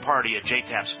week is a party at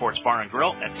J-Tap Sports Bar and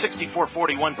Grill at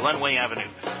 6441 Glenway Avenue.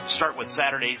 Start with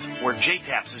Saturdays, where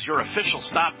J-Taps is your official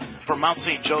stop for Mount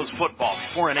St. Joe's football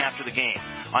before and after the game.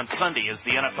 On Sunday is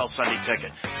the NFL Sunday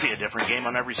Ticket. See a different game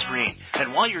on every screen.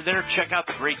 And while you're there, check out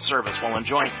the great service while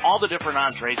enjoying all the different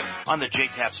entrees on the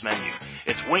J-Taps menu.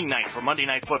 It's wing night for Monday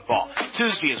Night Football.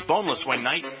 Tuesday is boneless wing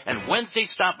night, and Wednesday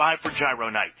stop by for gyro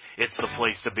night. It's the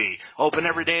place to be. Open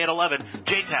every day at 11.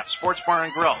 J-Tap Sports Bar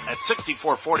and Grill at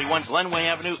 6441 Glenway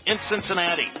Avenue in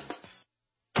Cincinnati.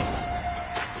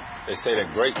 They say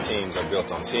that great teams are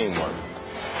built on teamwork,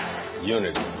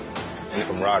 unity, and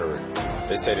camaraderie.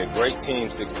 They say that great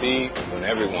teams succeed when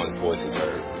everyone's voice is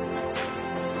heard,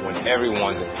 when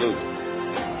everyone's included.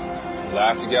 We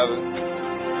laugh together,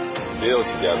 we build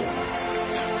together,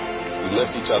 we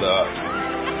lift each other up.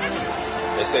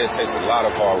 They say it takes a lot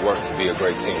of hard work to be a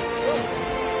great team.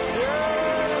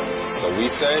 So we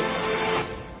say,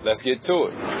 let's get to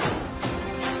it.